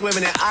with thick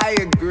women, and I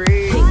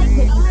agree. Big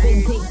titties,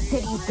 big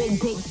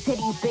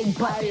titties, big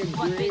butt. Big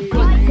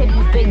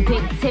titties, big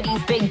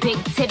titties, big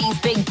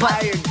titties, big butt.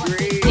 I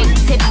agree. Big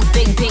titties,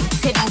 big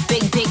titties,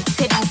 big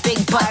titties,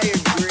 big butt. I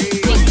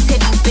agree. Big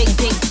titties, big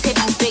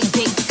titties, big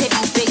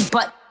titties, big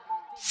butt.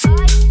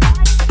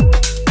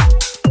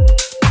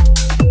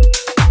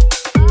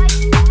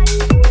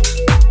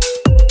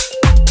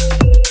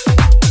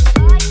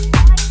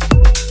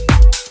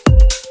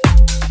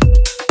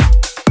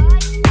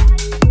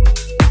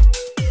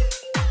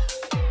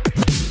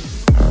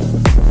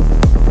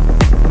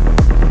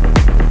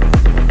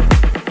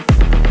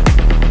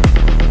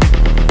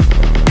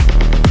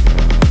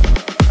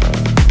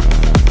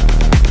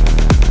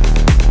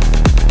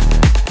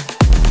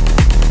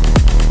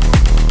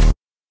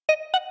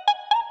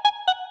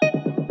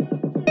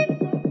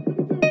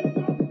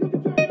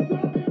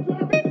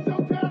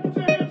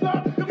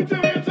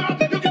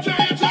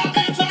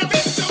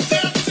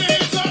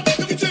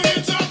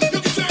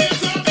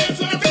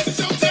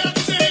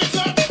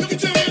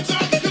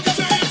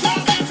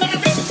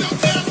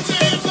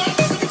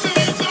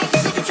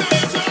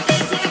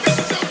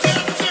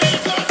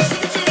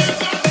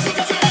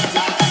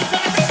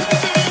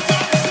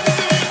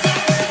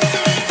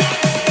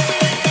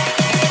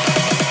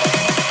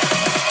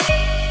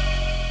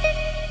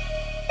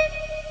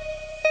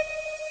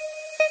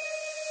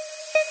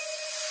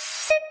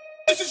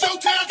 This is your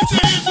time, get your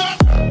hands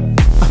up.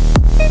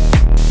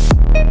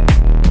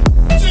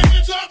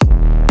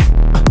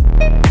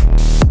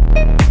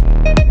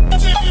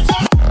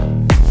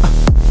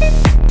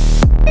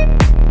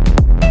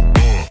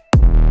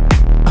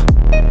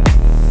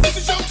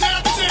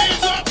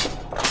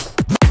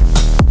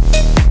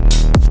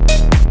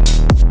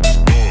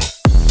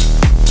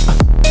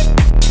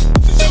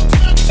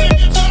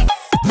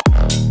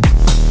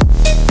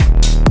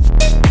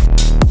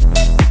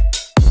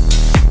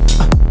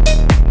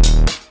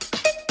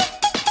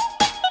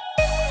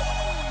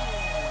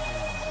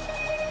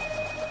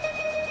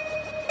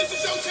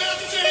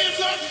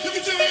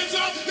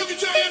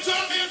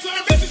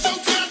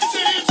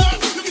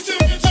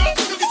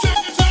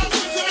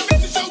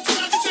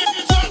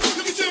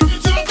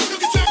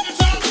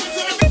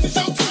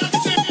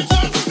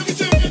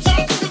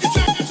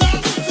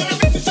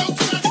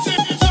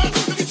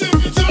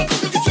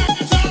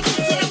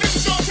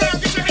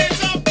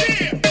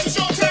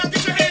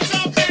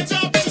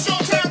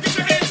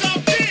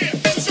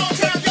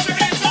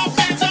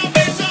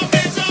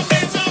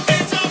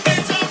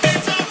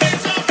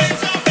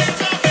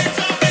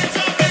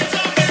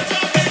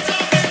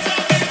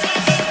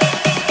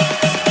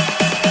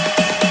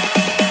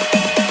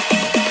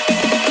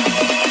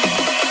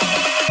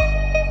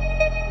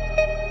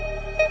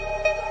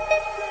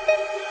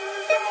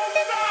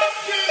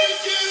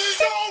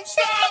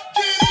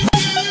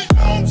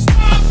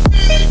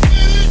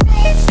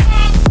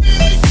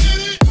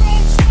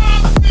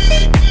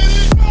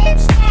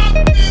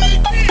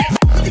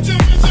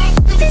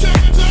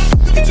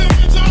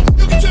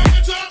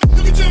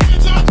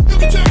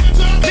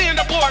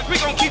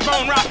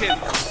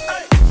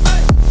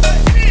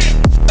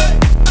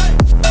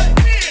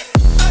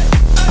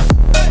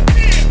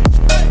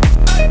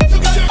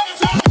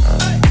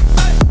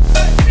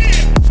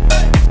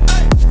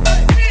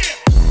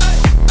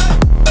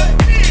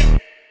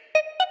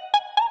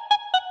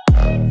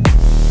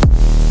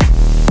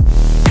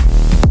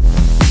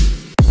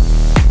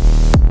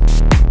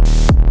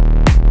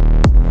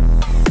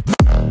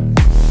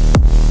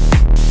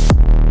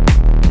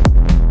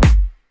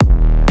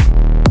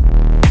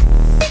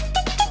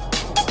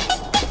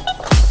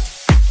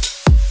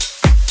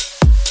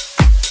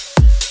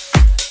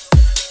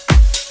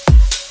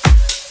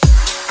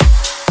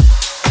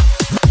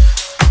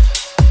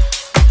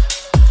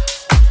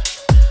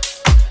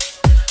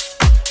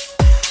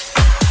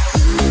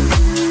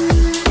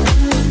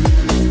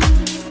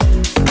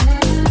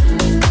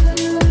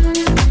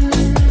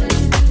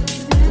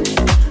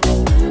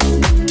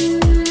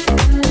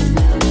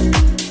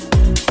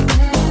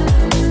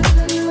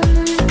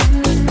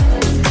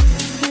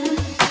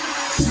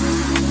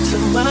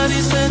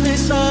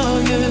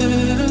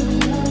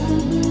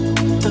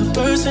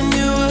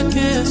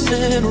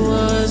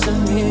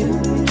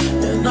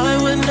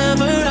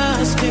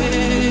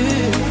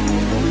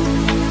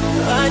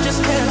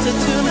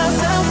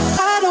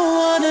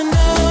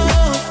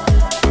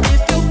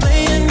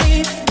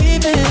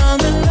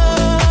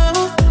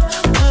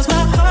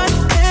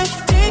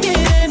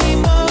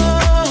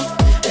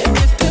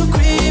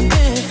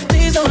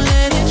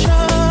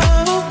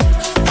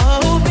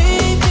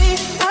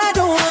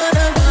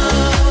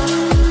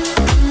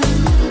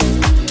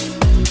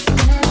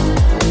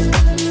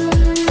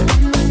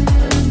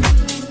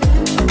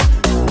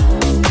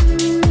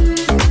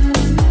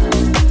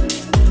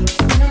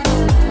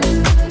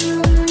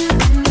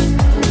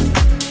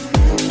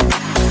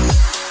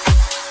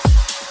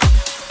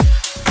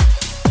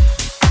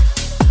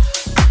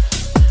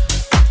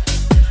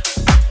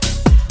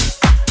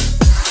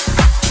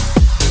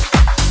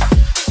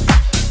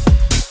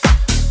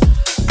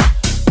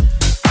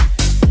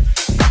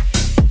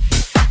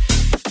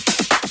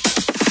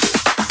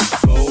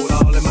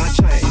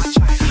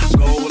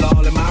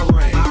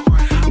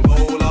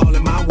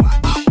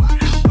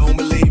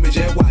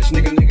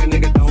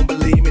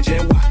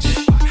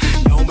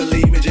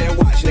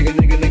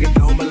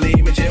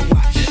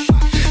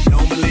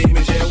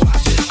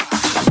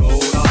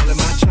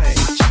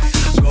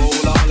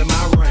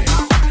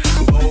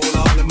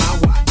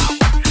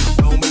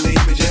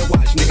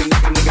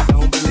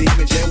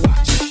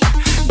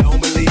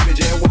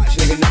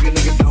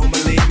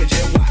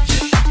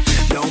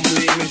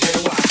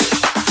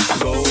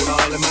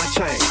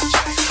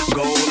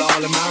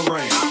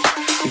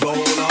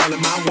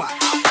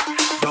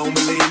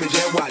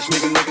 just watch.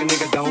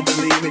 Nigga, don't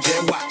believe me,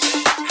 just watch.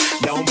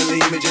 Don't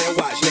believe me, just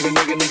watch.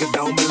 Nigga,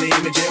 don't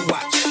believe me, just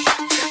watch.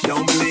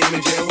 Don't believe me,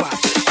 just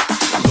watch.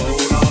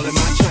 Gold all in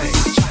my chain,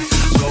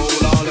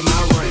 gold all in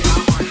my ring,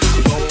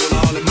 gold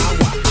all in my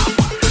watch.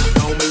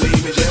 Don't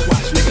believe me, just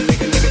watch. Nigga,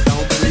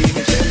 don't believe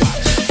me, just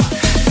watch.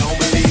 Don't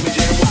believe me,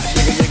 just watch.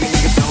 Nigga,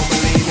 don't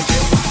believe me,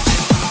 just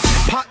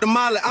watch. Pop the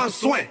molly, I'm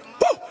swing.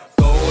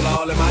 Gold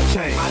all in my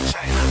chain,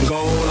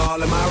 gold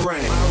all in my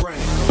ring.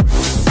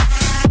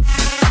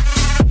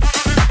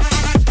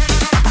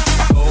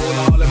 Gold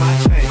all in my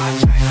chain,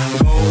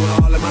 gold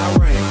all in my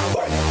ring.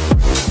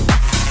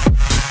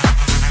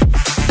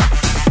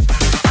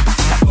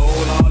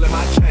 Gold all in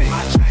my chain,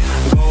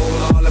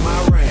 gold all in my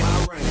ring.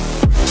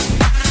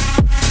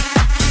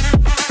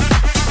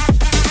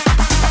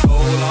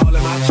 Gold all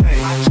in my chain,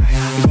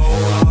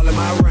 gold all in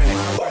my ring.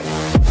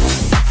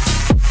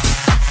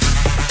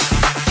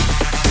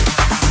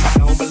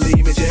 Don't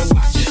believe me, just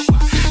watch.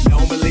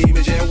 Don't believe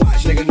me, just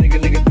watch.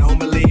 Nigga, don't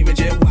believe me,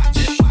 just watch.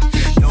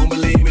 Don't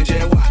believe me,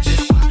 just watch.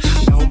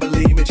 Don't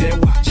believe me, just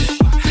watch.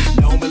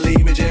 Don't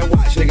believe me, just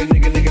watch.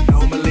 Nigga,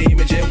 don't believe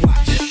me, just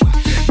watch.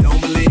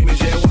 Don't believe me,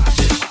 just watch.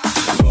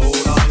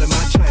 Gold all in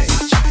my chain,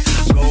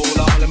 gold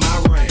all in my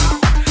ring,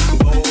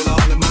 gold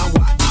all in my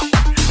watch.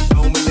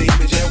 Don't believe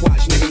me, just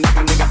watch. Nigga,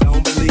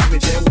 don't believe me,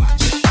 just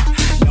watch.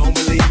 Don't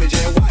believe me,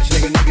 just watch.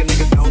 Nigga,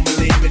 don't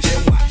believe me,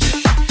 just watch.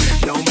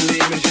 Don't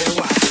believe me, just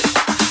watch.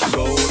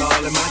 Gold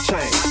all in my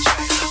chain,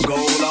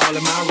 gold all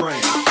in my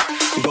ring,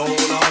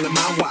 gold all in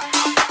my watch.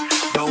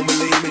 Don't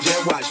believe me,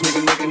 just watch.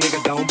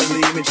 Nigga, don't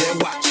believe me, just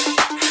watch.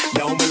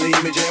 Don't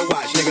believe me, just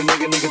watch.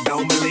 Nigga,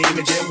 don't believe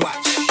me, just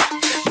watch.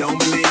 Don't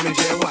believe me,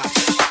 just watch.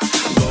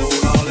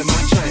 Gold all in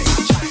my chain,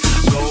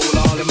 gold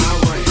all in my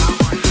ring,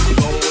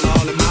 gold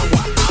all in my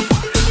watch.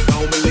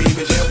 Don't believe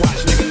me, just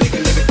watch. Nigga,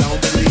 don't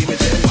believe me,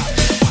 just watch.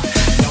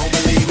 Don't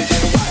believe me,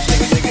 just watch.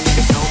 Nigga,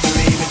 don't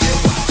believe me,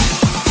 just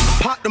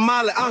watch. Pop the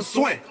molly, I'm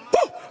swing.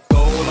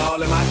 Gold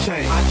all in my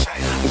chain,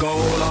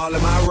 gold all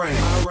in my ring.